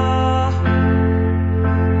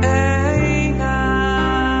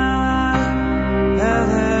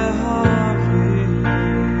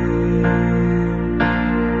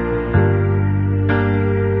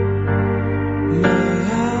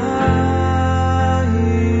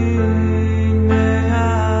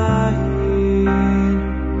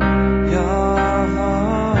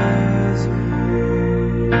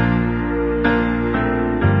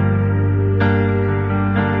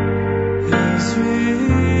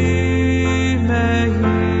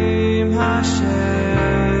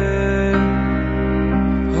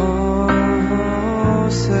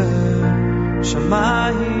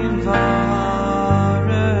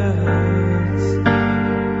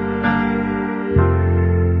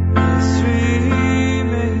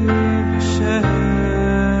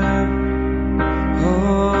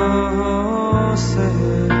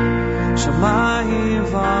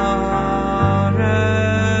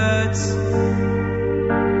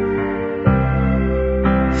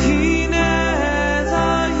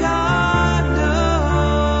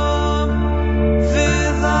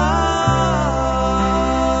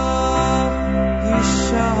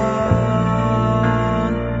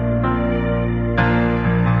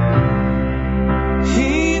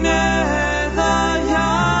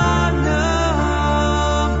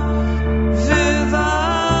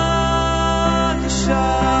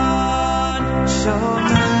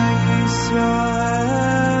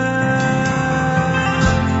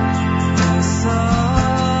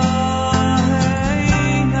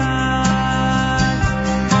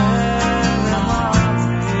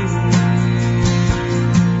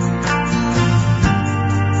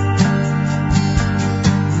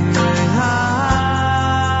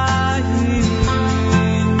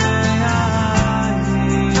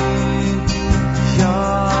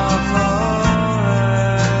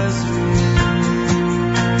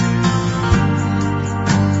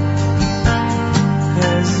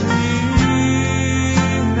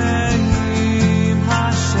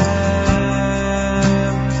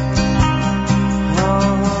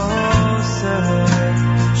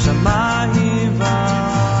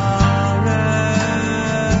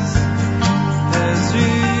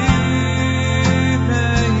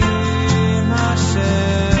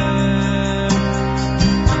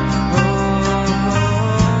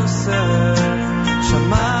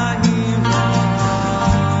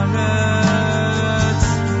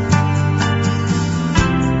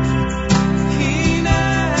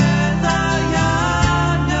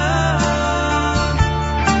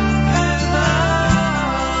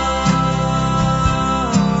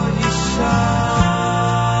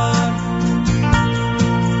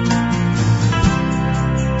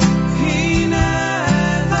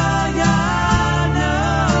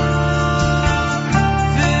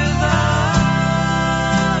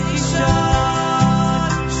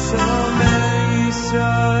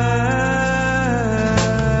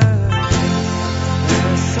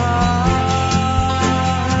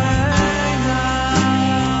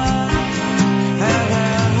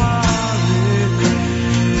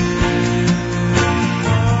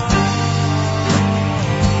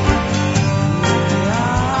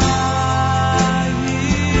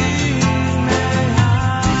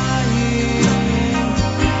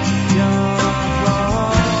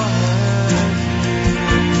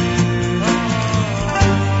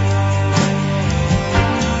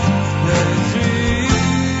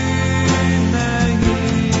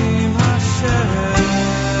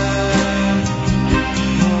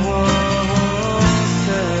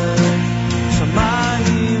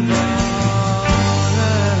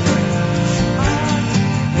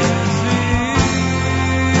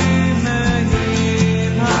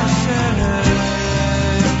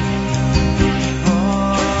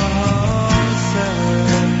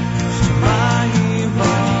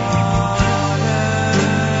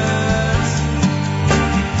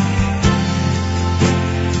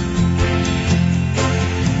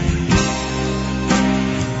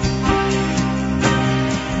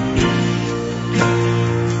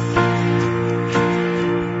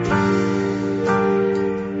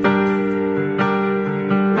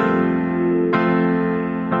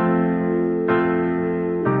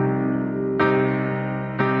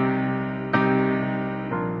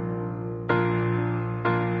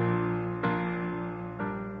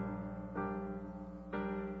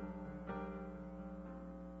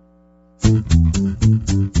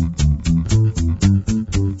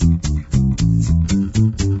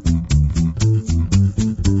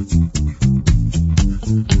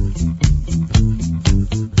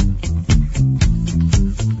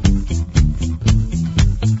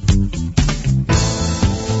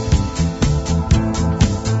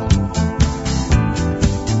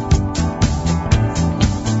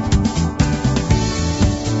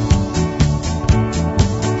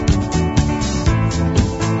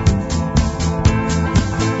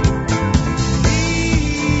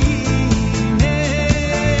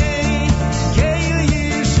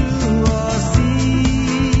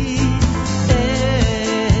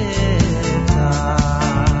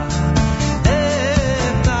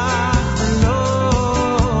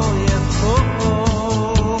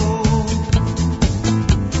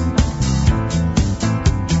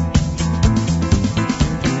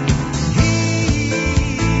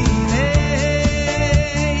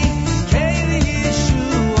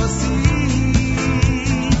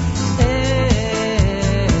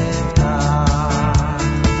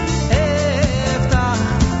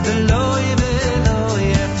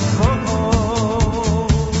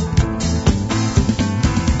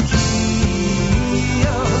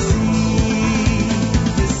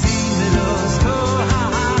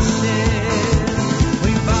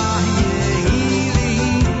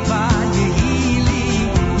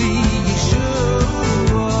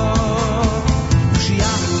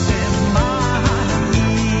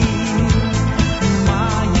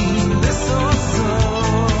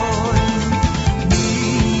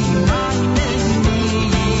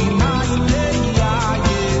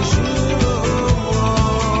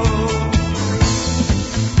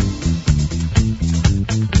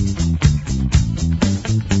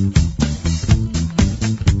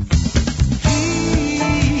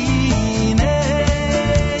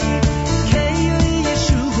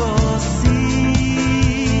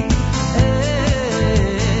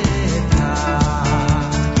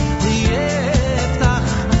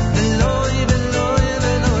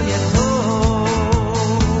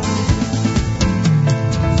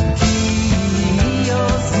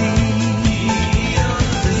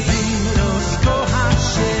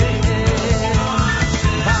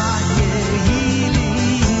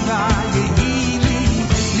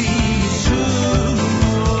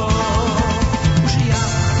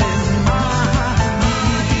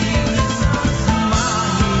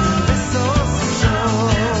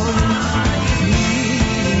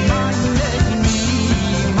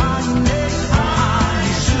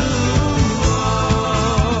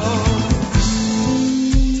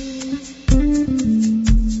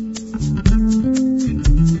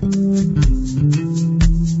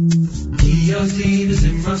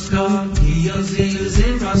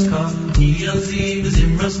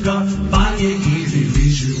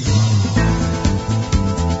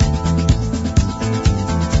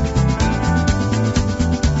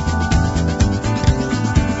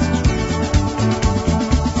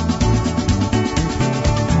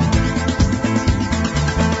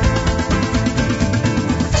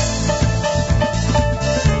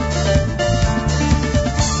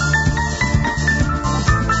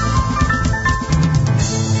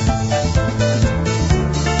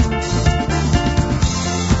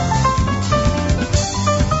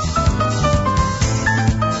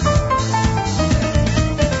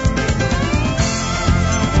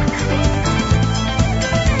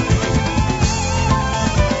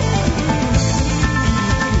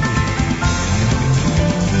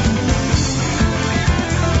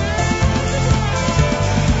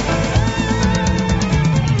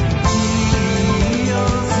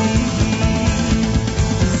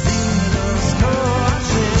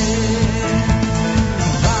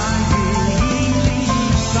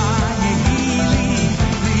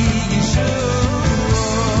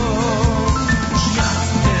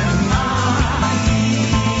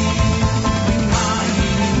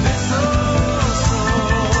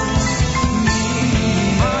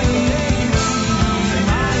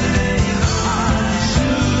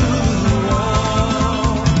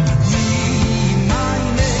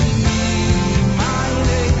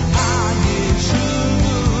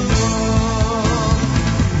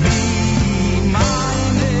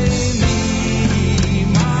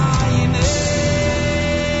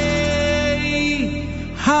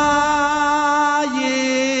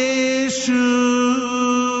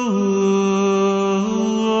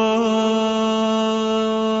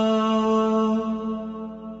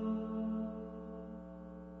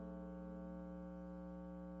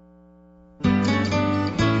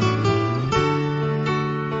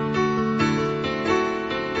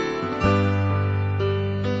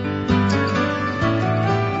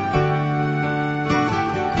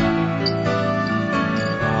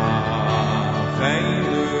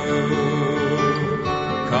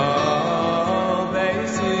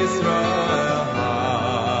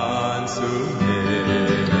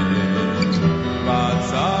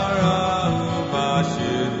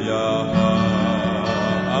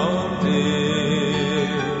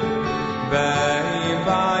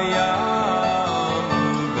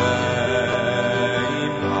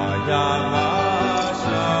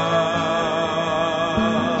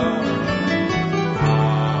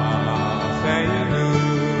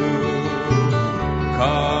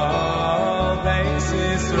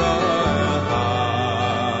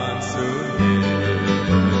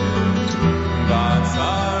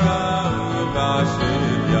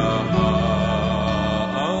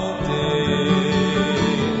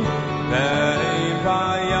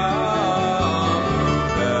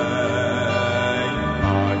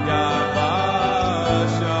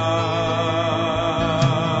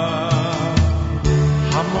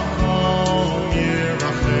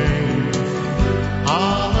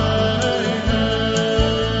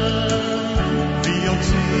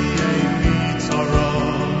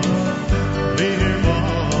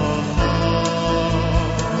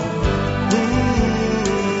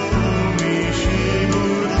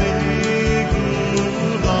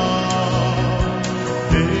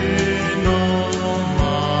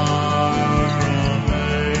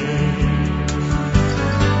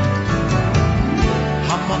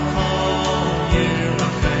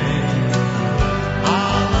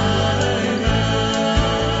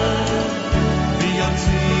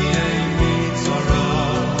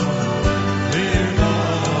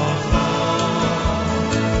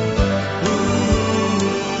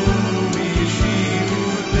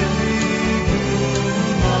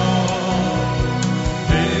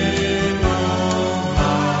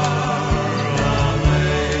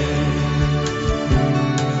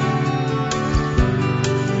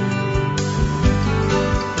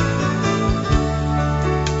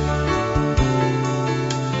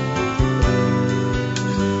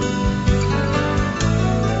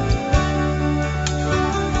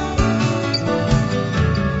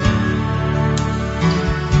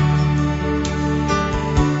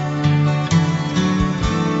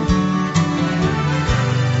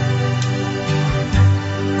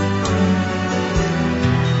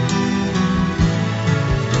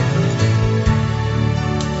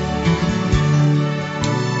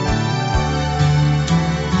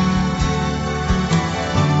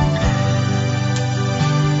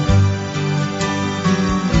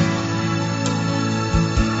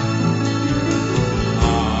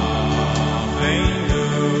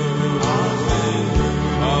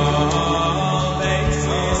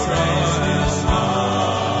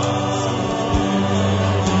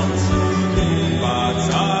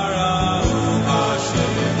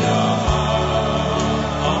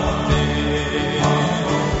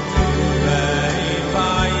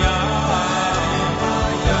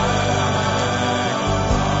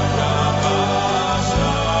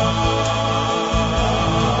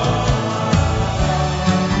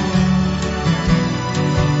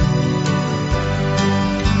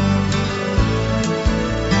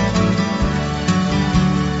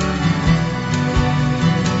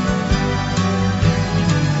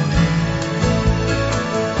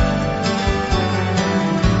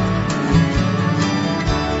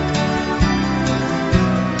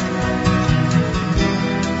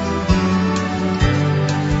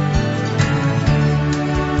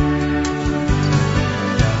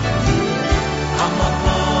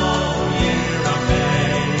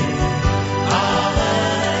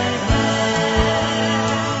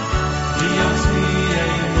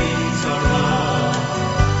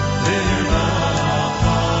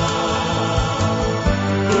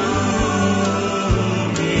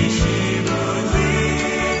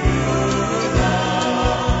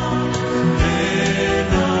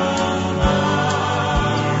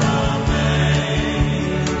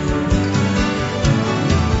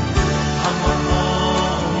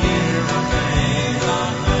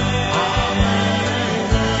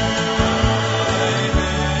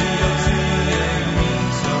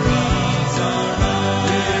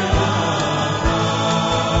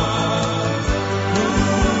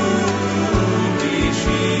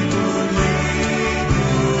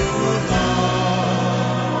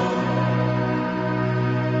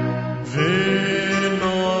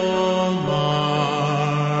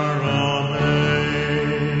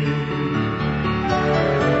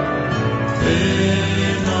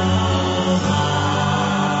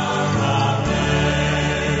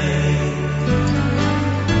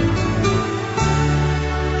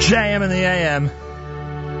 JM in the AM.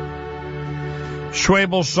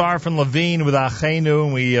 Schwabel, Sharf, and Levine with Achenu,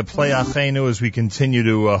 and we play Achenu as we continue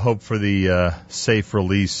to hope for the safe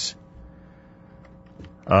release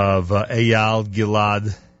of Eyal,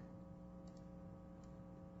 Gilad,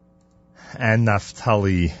 and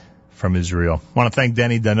Naphtali from Israel. I want to thank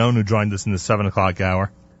Danny Danon, who joined us in the 7 o'clock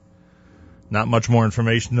hour. Not much more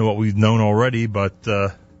information than what we've known already, but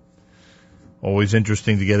always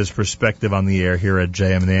interesting to get his perspective on the air here at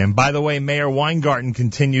JM&AM. By the way, Mayor Weingarten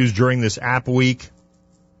continues during this app week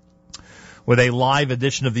with a live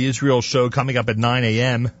edition of the Israel show coming up at 9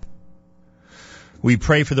 a.m. We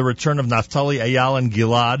pray for the return of Naphtali, Eyal, and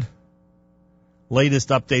Gilad. Latest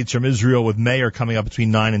updates from Israel with Mayor coming up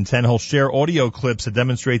between 9 and 10. He'll share audio clips that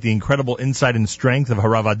demonstrate the incredible insight and strength of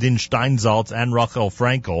Harav Adin Steinsaltz and Rachel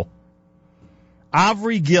Frankel.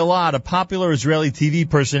 Avri Gilad, a popular Israeli TV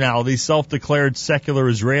personality, self-declared secular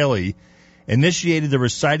Israeli, initiated the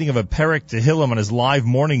reciting of a Perek Tehillim on his live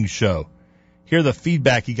morning show. Hear the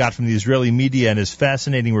feedback he got from the Israeli media and his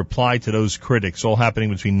fascinating reply to those critics, all happening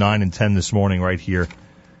between 9 and 10 this morning right here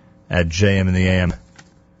at jmandtheam.org.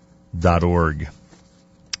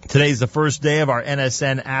 Today's the first day of our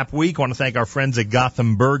NSN App Week. I want to thank our friends at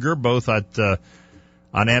Gotham Burger, both at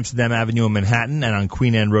on Amsterdam Avenue in Manhattan and on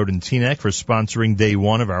Queen Anne Road in Teaneck, for sponsoring day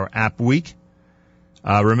one of our App Week.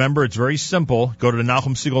 Remember, it's very simple. Go to the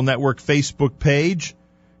Nachum Segal Network Facebook page.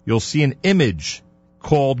 You'll see an image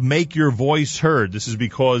called Make Your Voice Heard. This is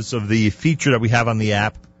because of the feature that we have on the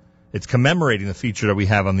app. It's commemorating the feature that we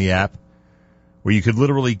have on the app, where you could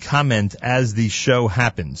literally comment as the show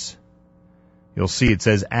happens. You'll see it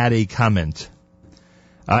says add a comment.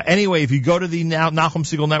 Anyway, if you go to the Nachum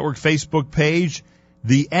Segal Network Facebook page,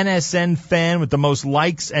 the NSN fan with the most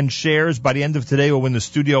likes and shares by the end of today will win the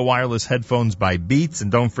Studio Wireless headphones by Beats.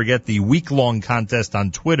 And don't forget the week-long contest on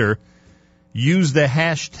Twitter. Use the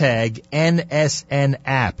hashtag NSN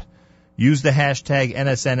app. Use the hashtag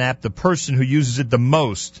NSN app. The person who uses it the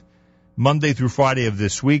most, Monday through Friday of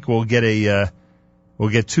this week, will get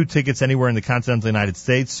 2 tickets anywhere in the continental United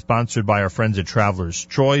States, sponsored by our friends at Traveler's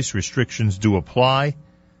Choice. Restrictions do apply,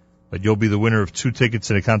 but you'll be the winner of 2 tickets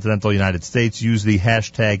to the continental United States. Use the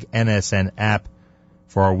hashtag NSN app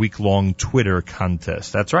for our week-long Twitter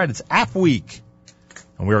contest. That's right, it's App Week,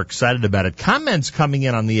 and we're excited about it. Comments coming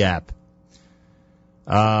in on the app.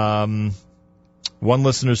 One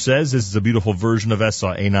listener says, this is a beautiful version of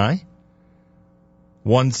Esa Einai.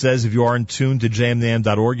 One says, if you aren't tuned to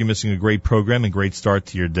jmnam.org, you're missing a great program and great start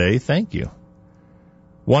to your day. Thank you.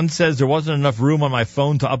 One says, there wasn't enough room on my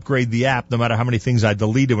phone to upgrade the app, no matter how many things I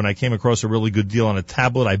deleted. When I came across a really good deal on a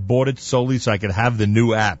tablet, I bought it solely so I could have the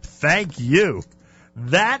new app. Thank you.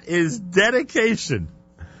 That is dedication.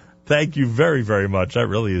 Thank you very, very much. That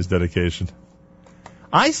really is dedication.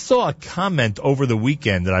 I saw a comment over the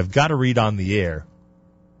weekend that I've got to read on the air.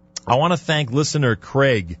 I want to thank listener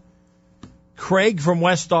Craig. Craig from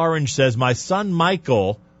West Orange says, my son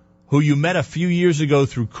Michael, who you met a few years ago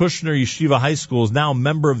through Kushner Yeshiva High School, is now a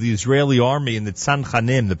member of the Israeli Army in the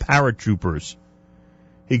Tzanchanim, the paratroopers.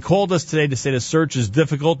 He called us today to say the search is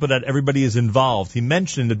difficult, but that everybody is involved. He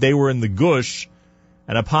mentioned that they were in the Gush,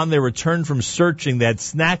 and upon their return from searching, they had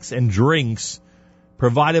snacks and drinks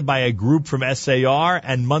provided by a group from SAR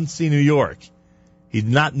and Monsey, New York. He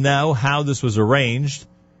did not know how this was arranged,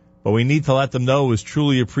 but we need to let them know it was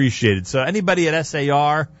truly appreciated. So anybody at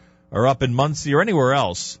SAR or up in Monsey or anywhere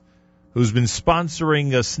else who's been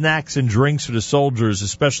sponsoring snacks and drinks for the soldiers,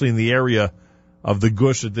 especially in the area of the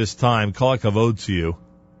Gush at this time, kol hakavod to you.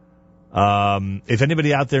 If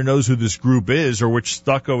anybody out there knows who this group is or which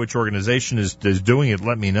organization is doing it,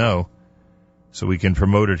 let me know so we can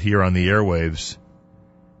promote it here on the airwaves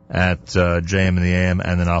at JM and the AM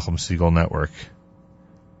and the Nachum Segal Network.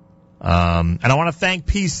 And I want to thank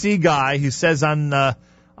PC Guy. He says on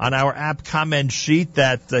our app comment sheet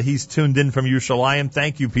that he's tuned in from Yerushalayim.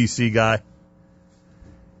 Thank you, PC Guy.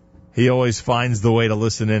 He always finds the way to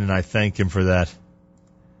listen in, and I thank him for that.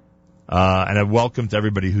 And a welcome to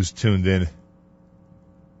everybody who's tuned in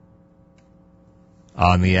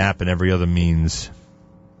on the app and every other means.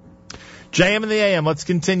 JM and the AM, let's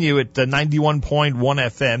continue at 91.1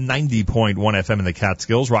 FM, 90.1 FM in the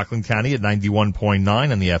Catskills, Rockland County at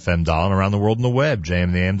 91.9 on the FM dial, and around the world on the web,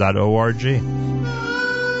 jmandtheam.org.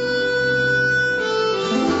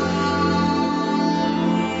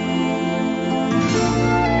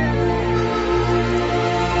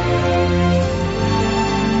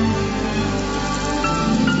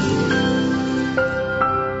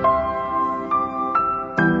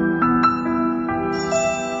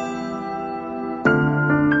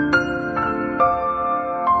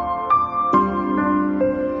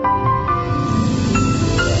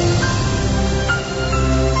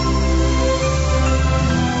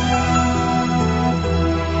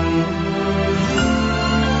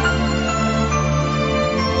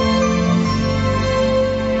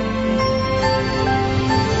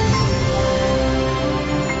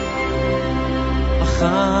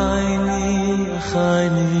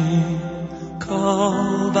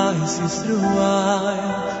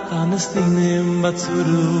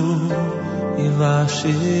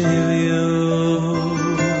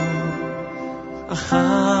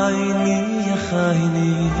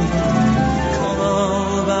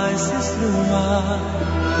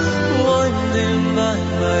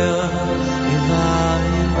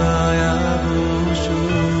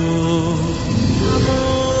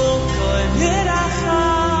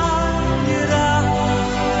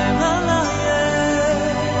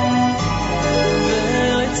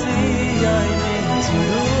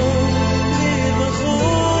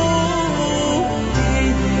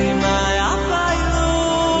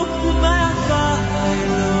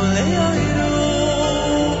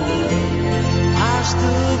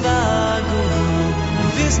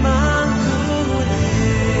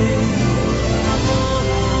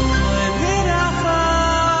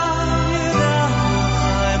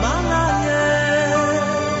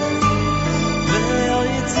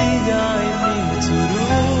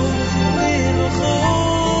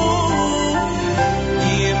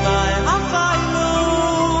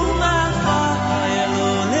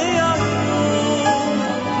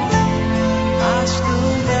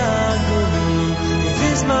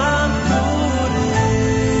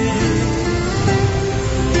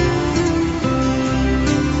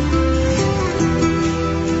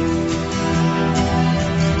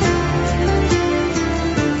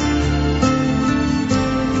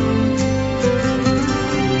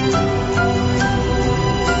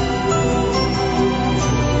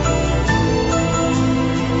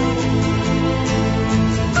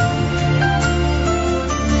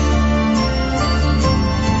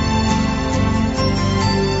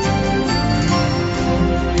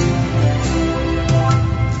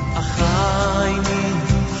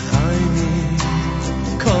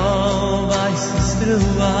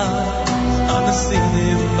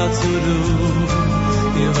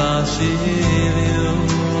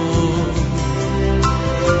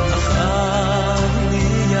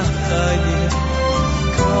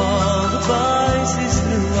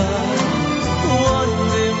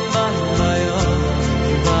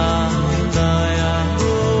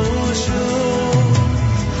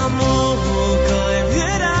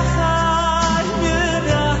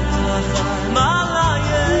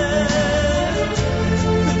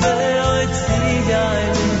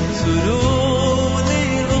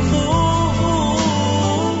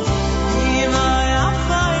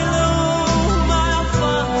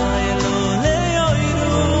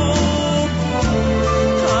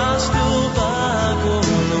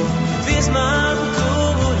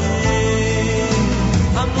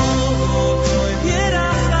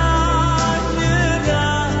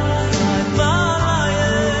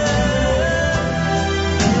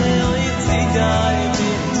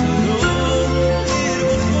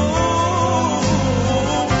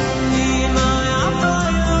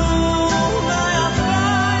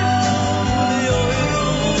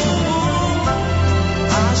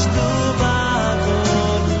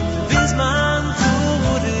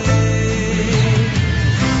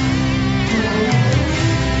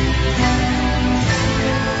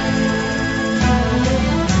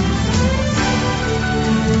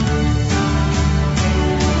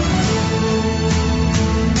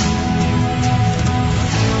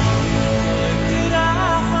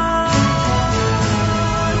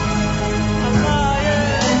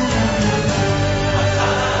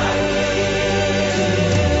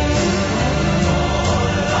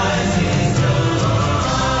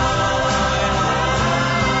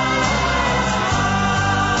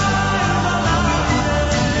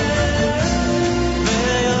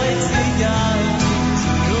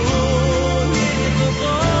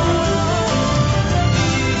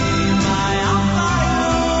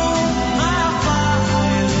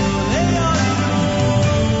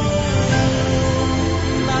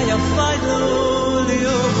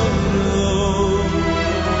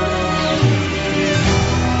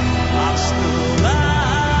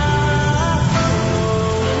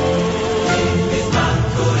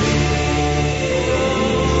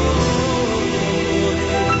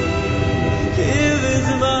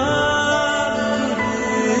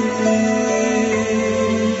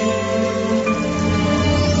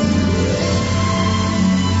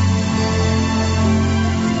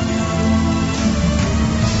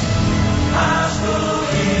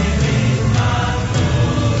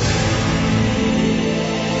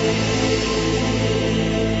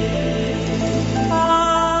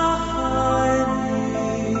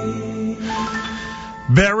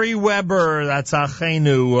 Barry Weber, that's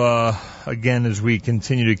Achenu, again, as we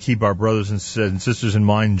continue to keep our brothers and sisters in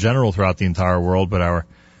mind in general throughout the entire world, but our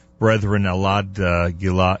brethren Eyal,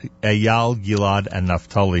 Gilad, and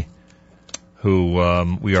Naphtali,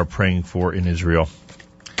 who we are praying for in Israel.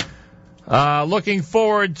 Looking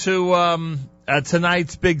forward to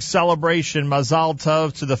tonight's big celebration. Mazal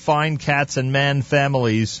Tov to the fine Katz and Mann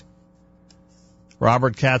families.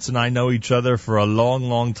 Robert Katz and I know each other for a long,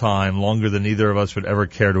 long time, longer than either of us would ever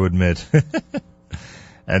care to admit.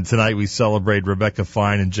 And tonight we celebrate Rebecca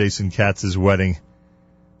Fine and Jason Katz's wedding.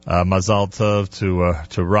 Mazal Tov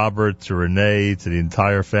to Robert, to Renee, to the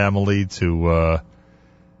entire family, to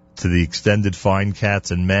the extended Fine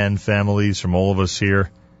Katz and Mann families from all of us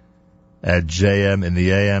here at JM in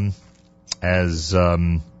the AM as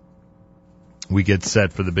we get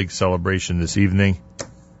set for the big celebration this evening.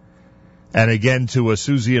 And again to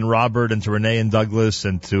Susie and Robert and to Renee and Douglas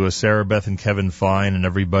and to Sarah Beth and Kevin Fine and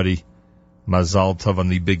everybody, Mazal Tov on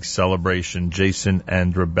the big celebration. Jason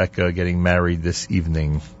and Rebecca getting married this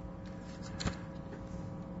evening.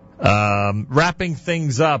 Wrapping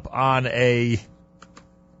things up on a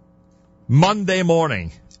Monday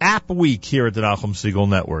morning, App Week here at the Nachum Segal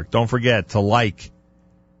Network. Don't forget to like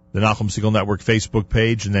the Nachum Segal Network Facebook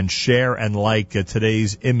page and then share and like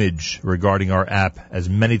today's image regarding our app as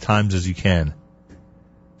many times as you can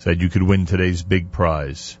so that you could win today's big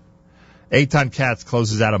prize. Eitan Katz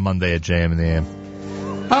closes out a Monday at JM in the AM.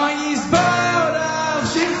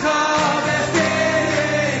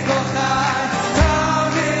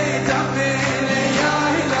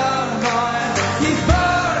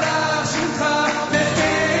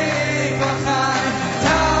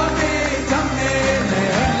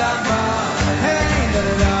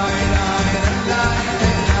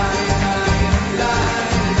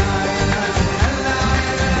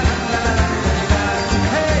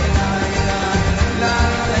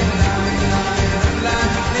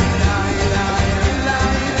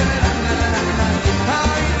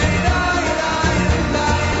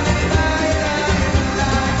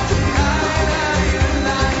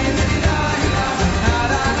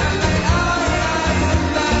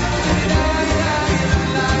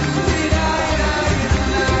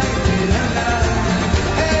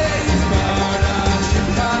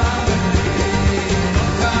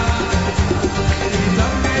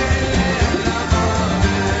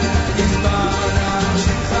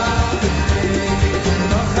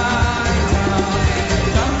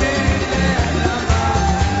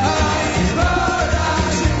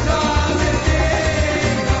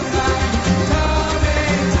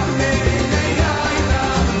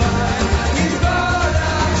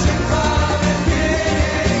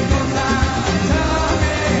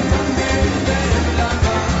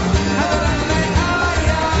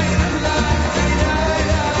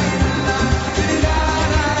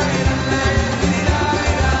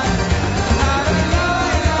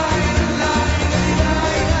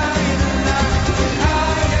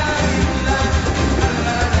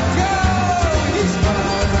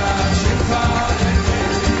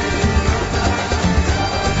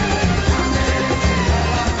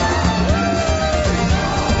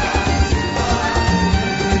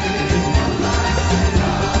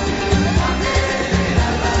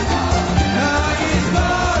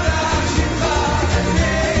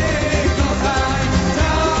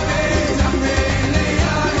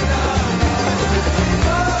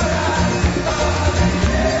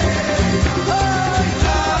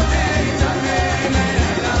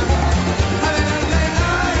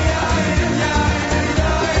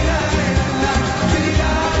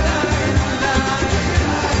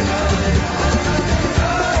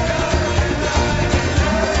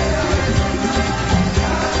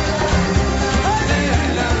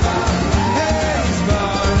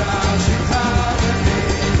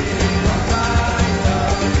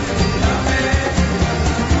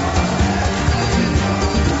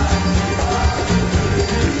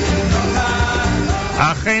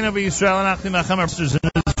 Achenu B'Yisrael and Achim Nachem, our sisters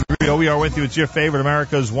in Israel. We are with you. It's your favorite,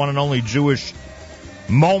 America's one and only Jewish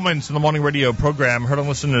Moments in the Morning Radio program. Heard on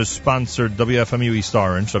listeners sponsored WFMU East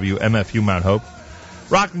Orange, WMFU Mount Hope.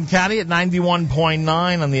 Rockland County at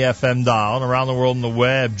 91.9 on the FM dial and around the world on the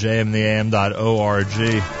web, jmtheam.org.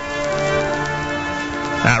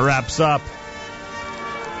 That wraps up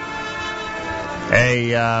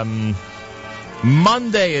a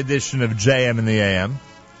Monday edition of JM in the AM.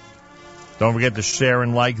 Don't forget to share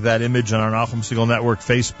and like that image on our Nachum Segal Network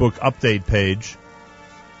Facebook update page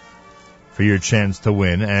for your chance to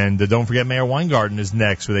win. And don't forget Mayor Weingarten is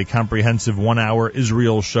next with a comprehensive 1-hour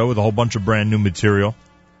Israel show with a whole bunch of brand new material,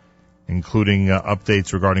 including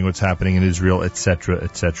updates regarding what's happening in Israel, etc.,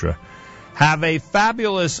 etc. Have a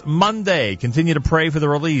fabulous Monday. Continue to pray for the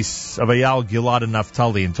release of Eyal, Gilad, and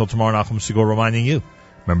Naftali. Until tomorrow, Nachum Segal reminding you,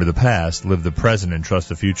 remember the past, live the present, and trust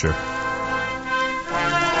the future.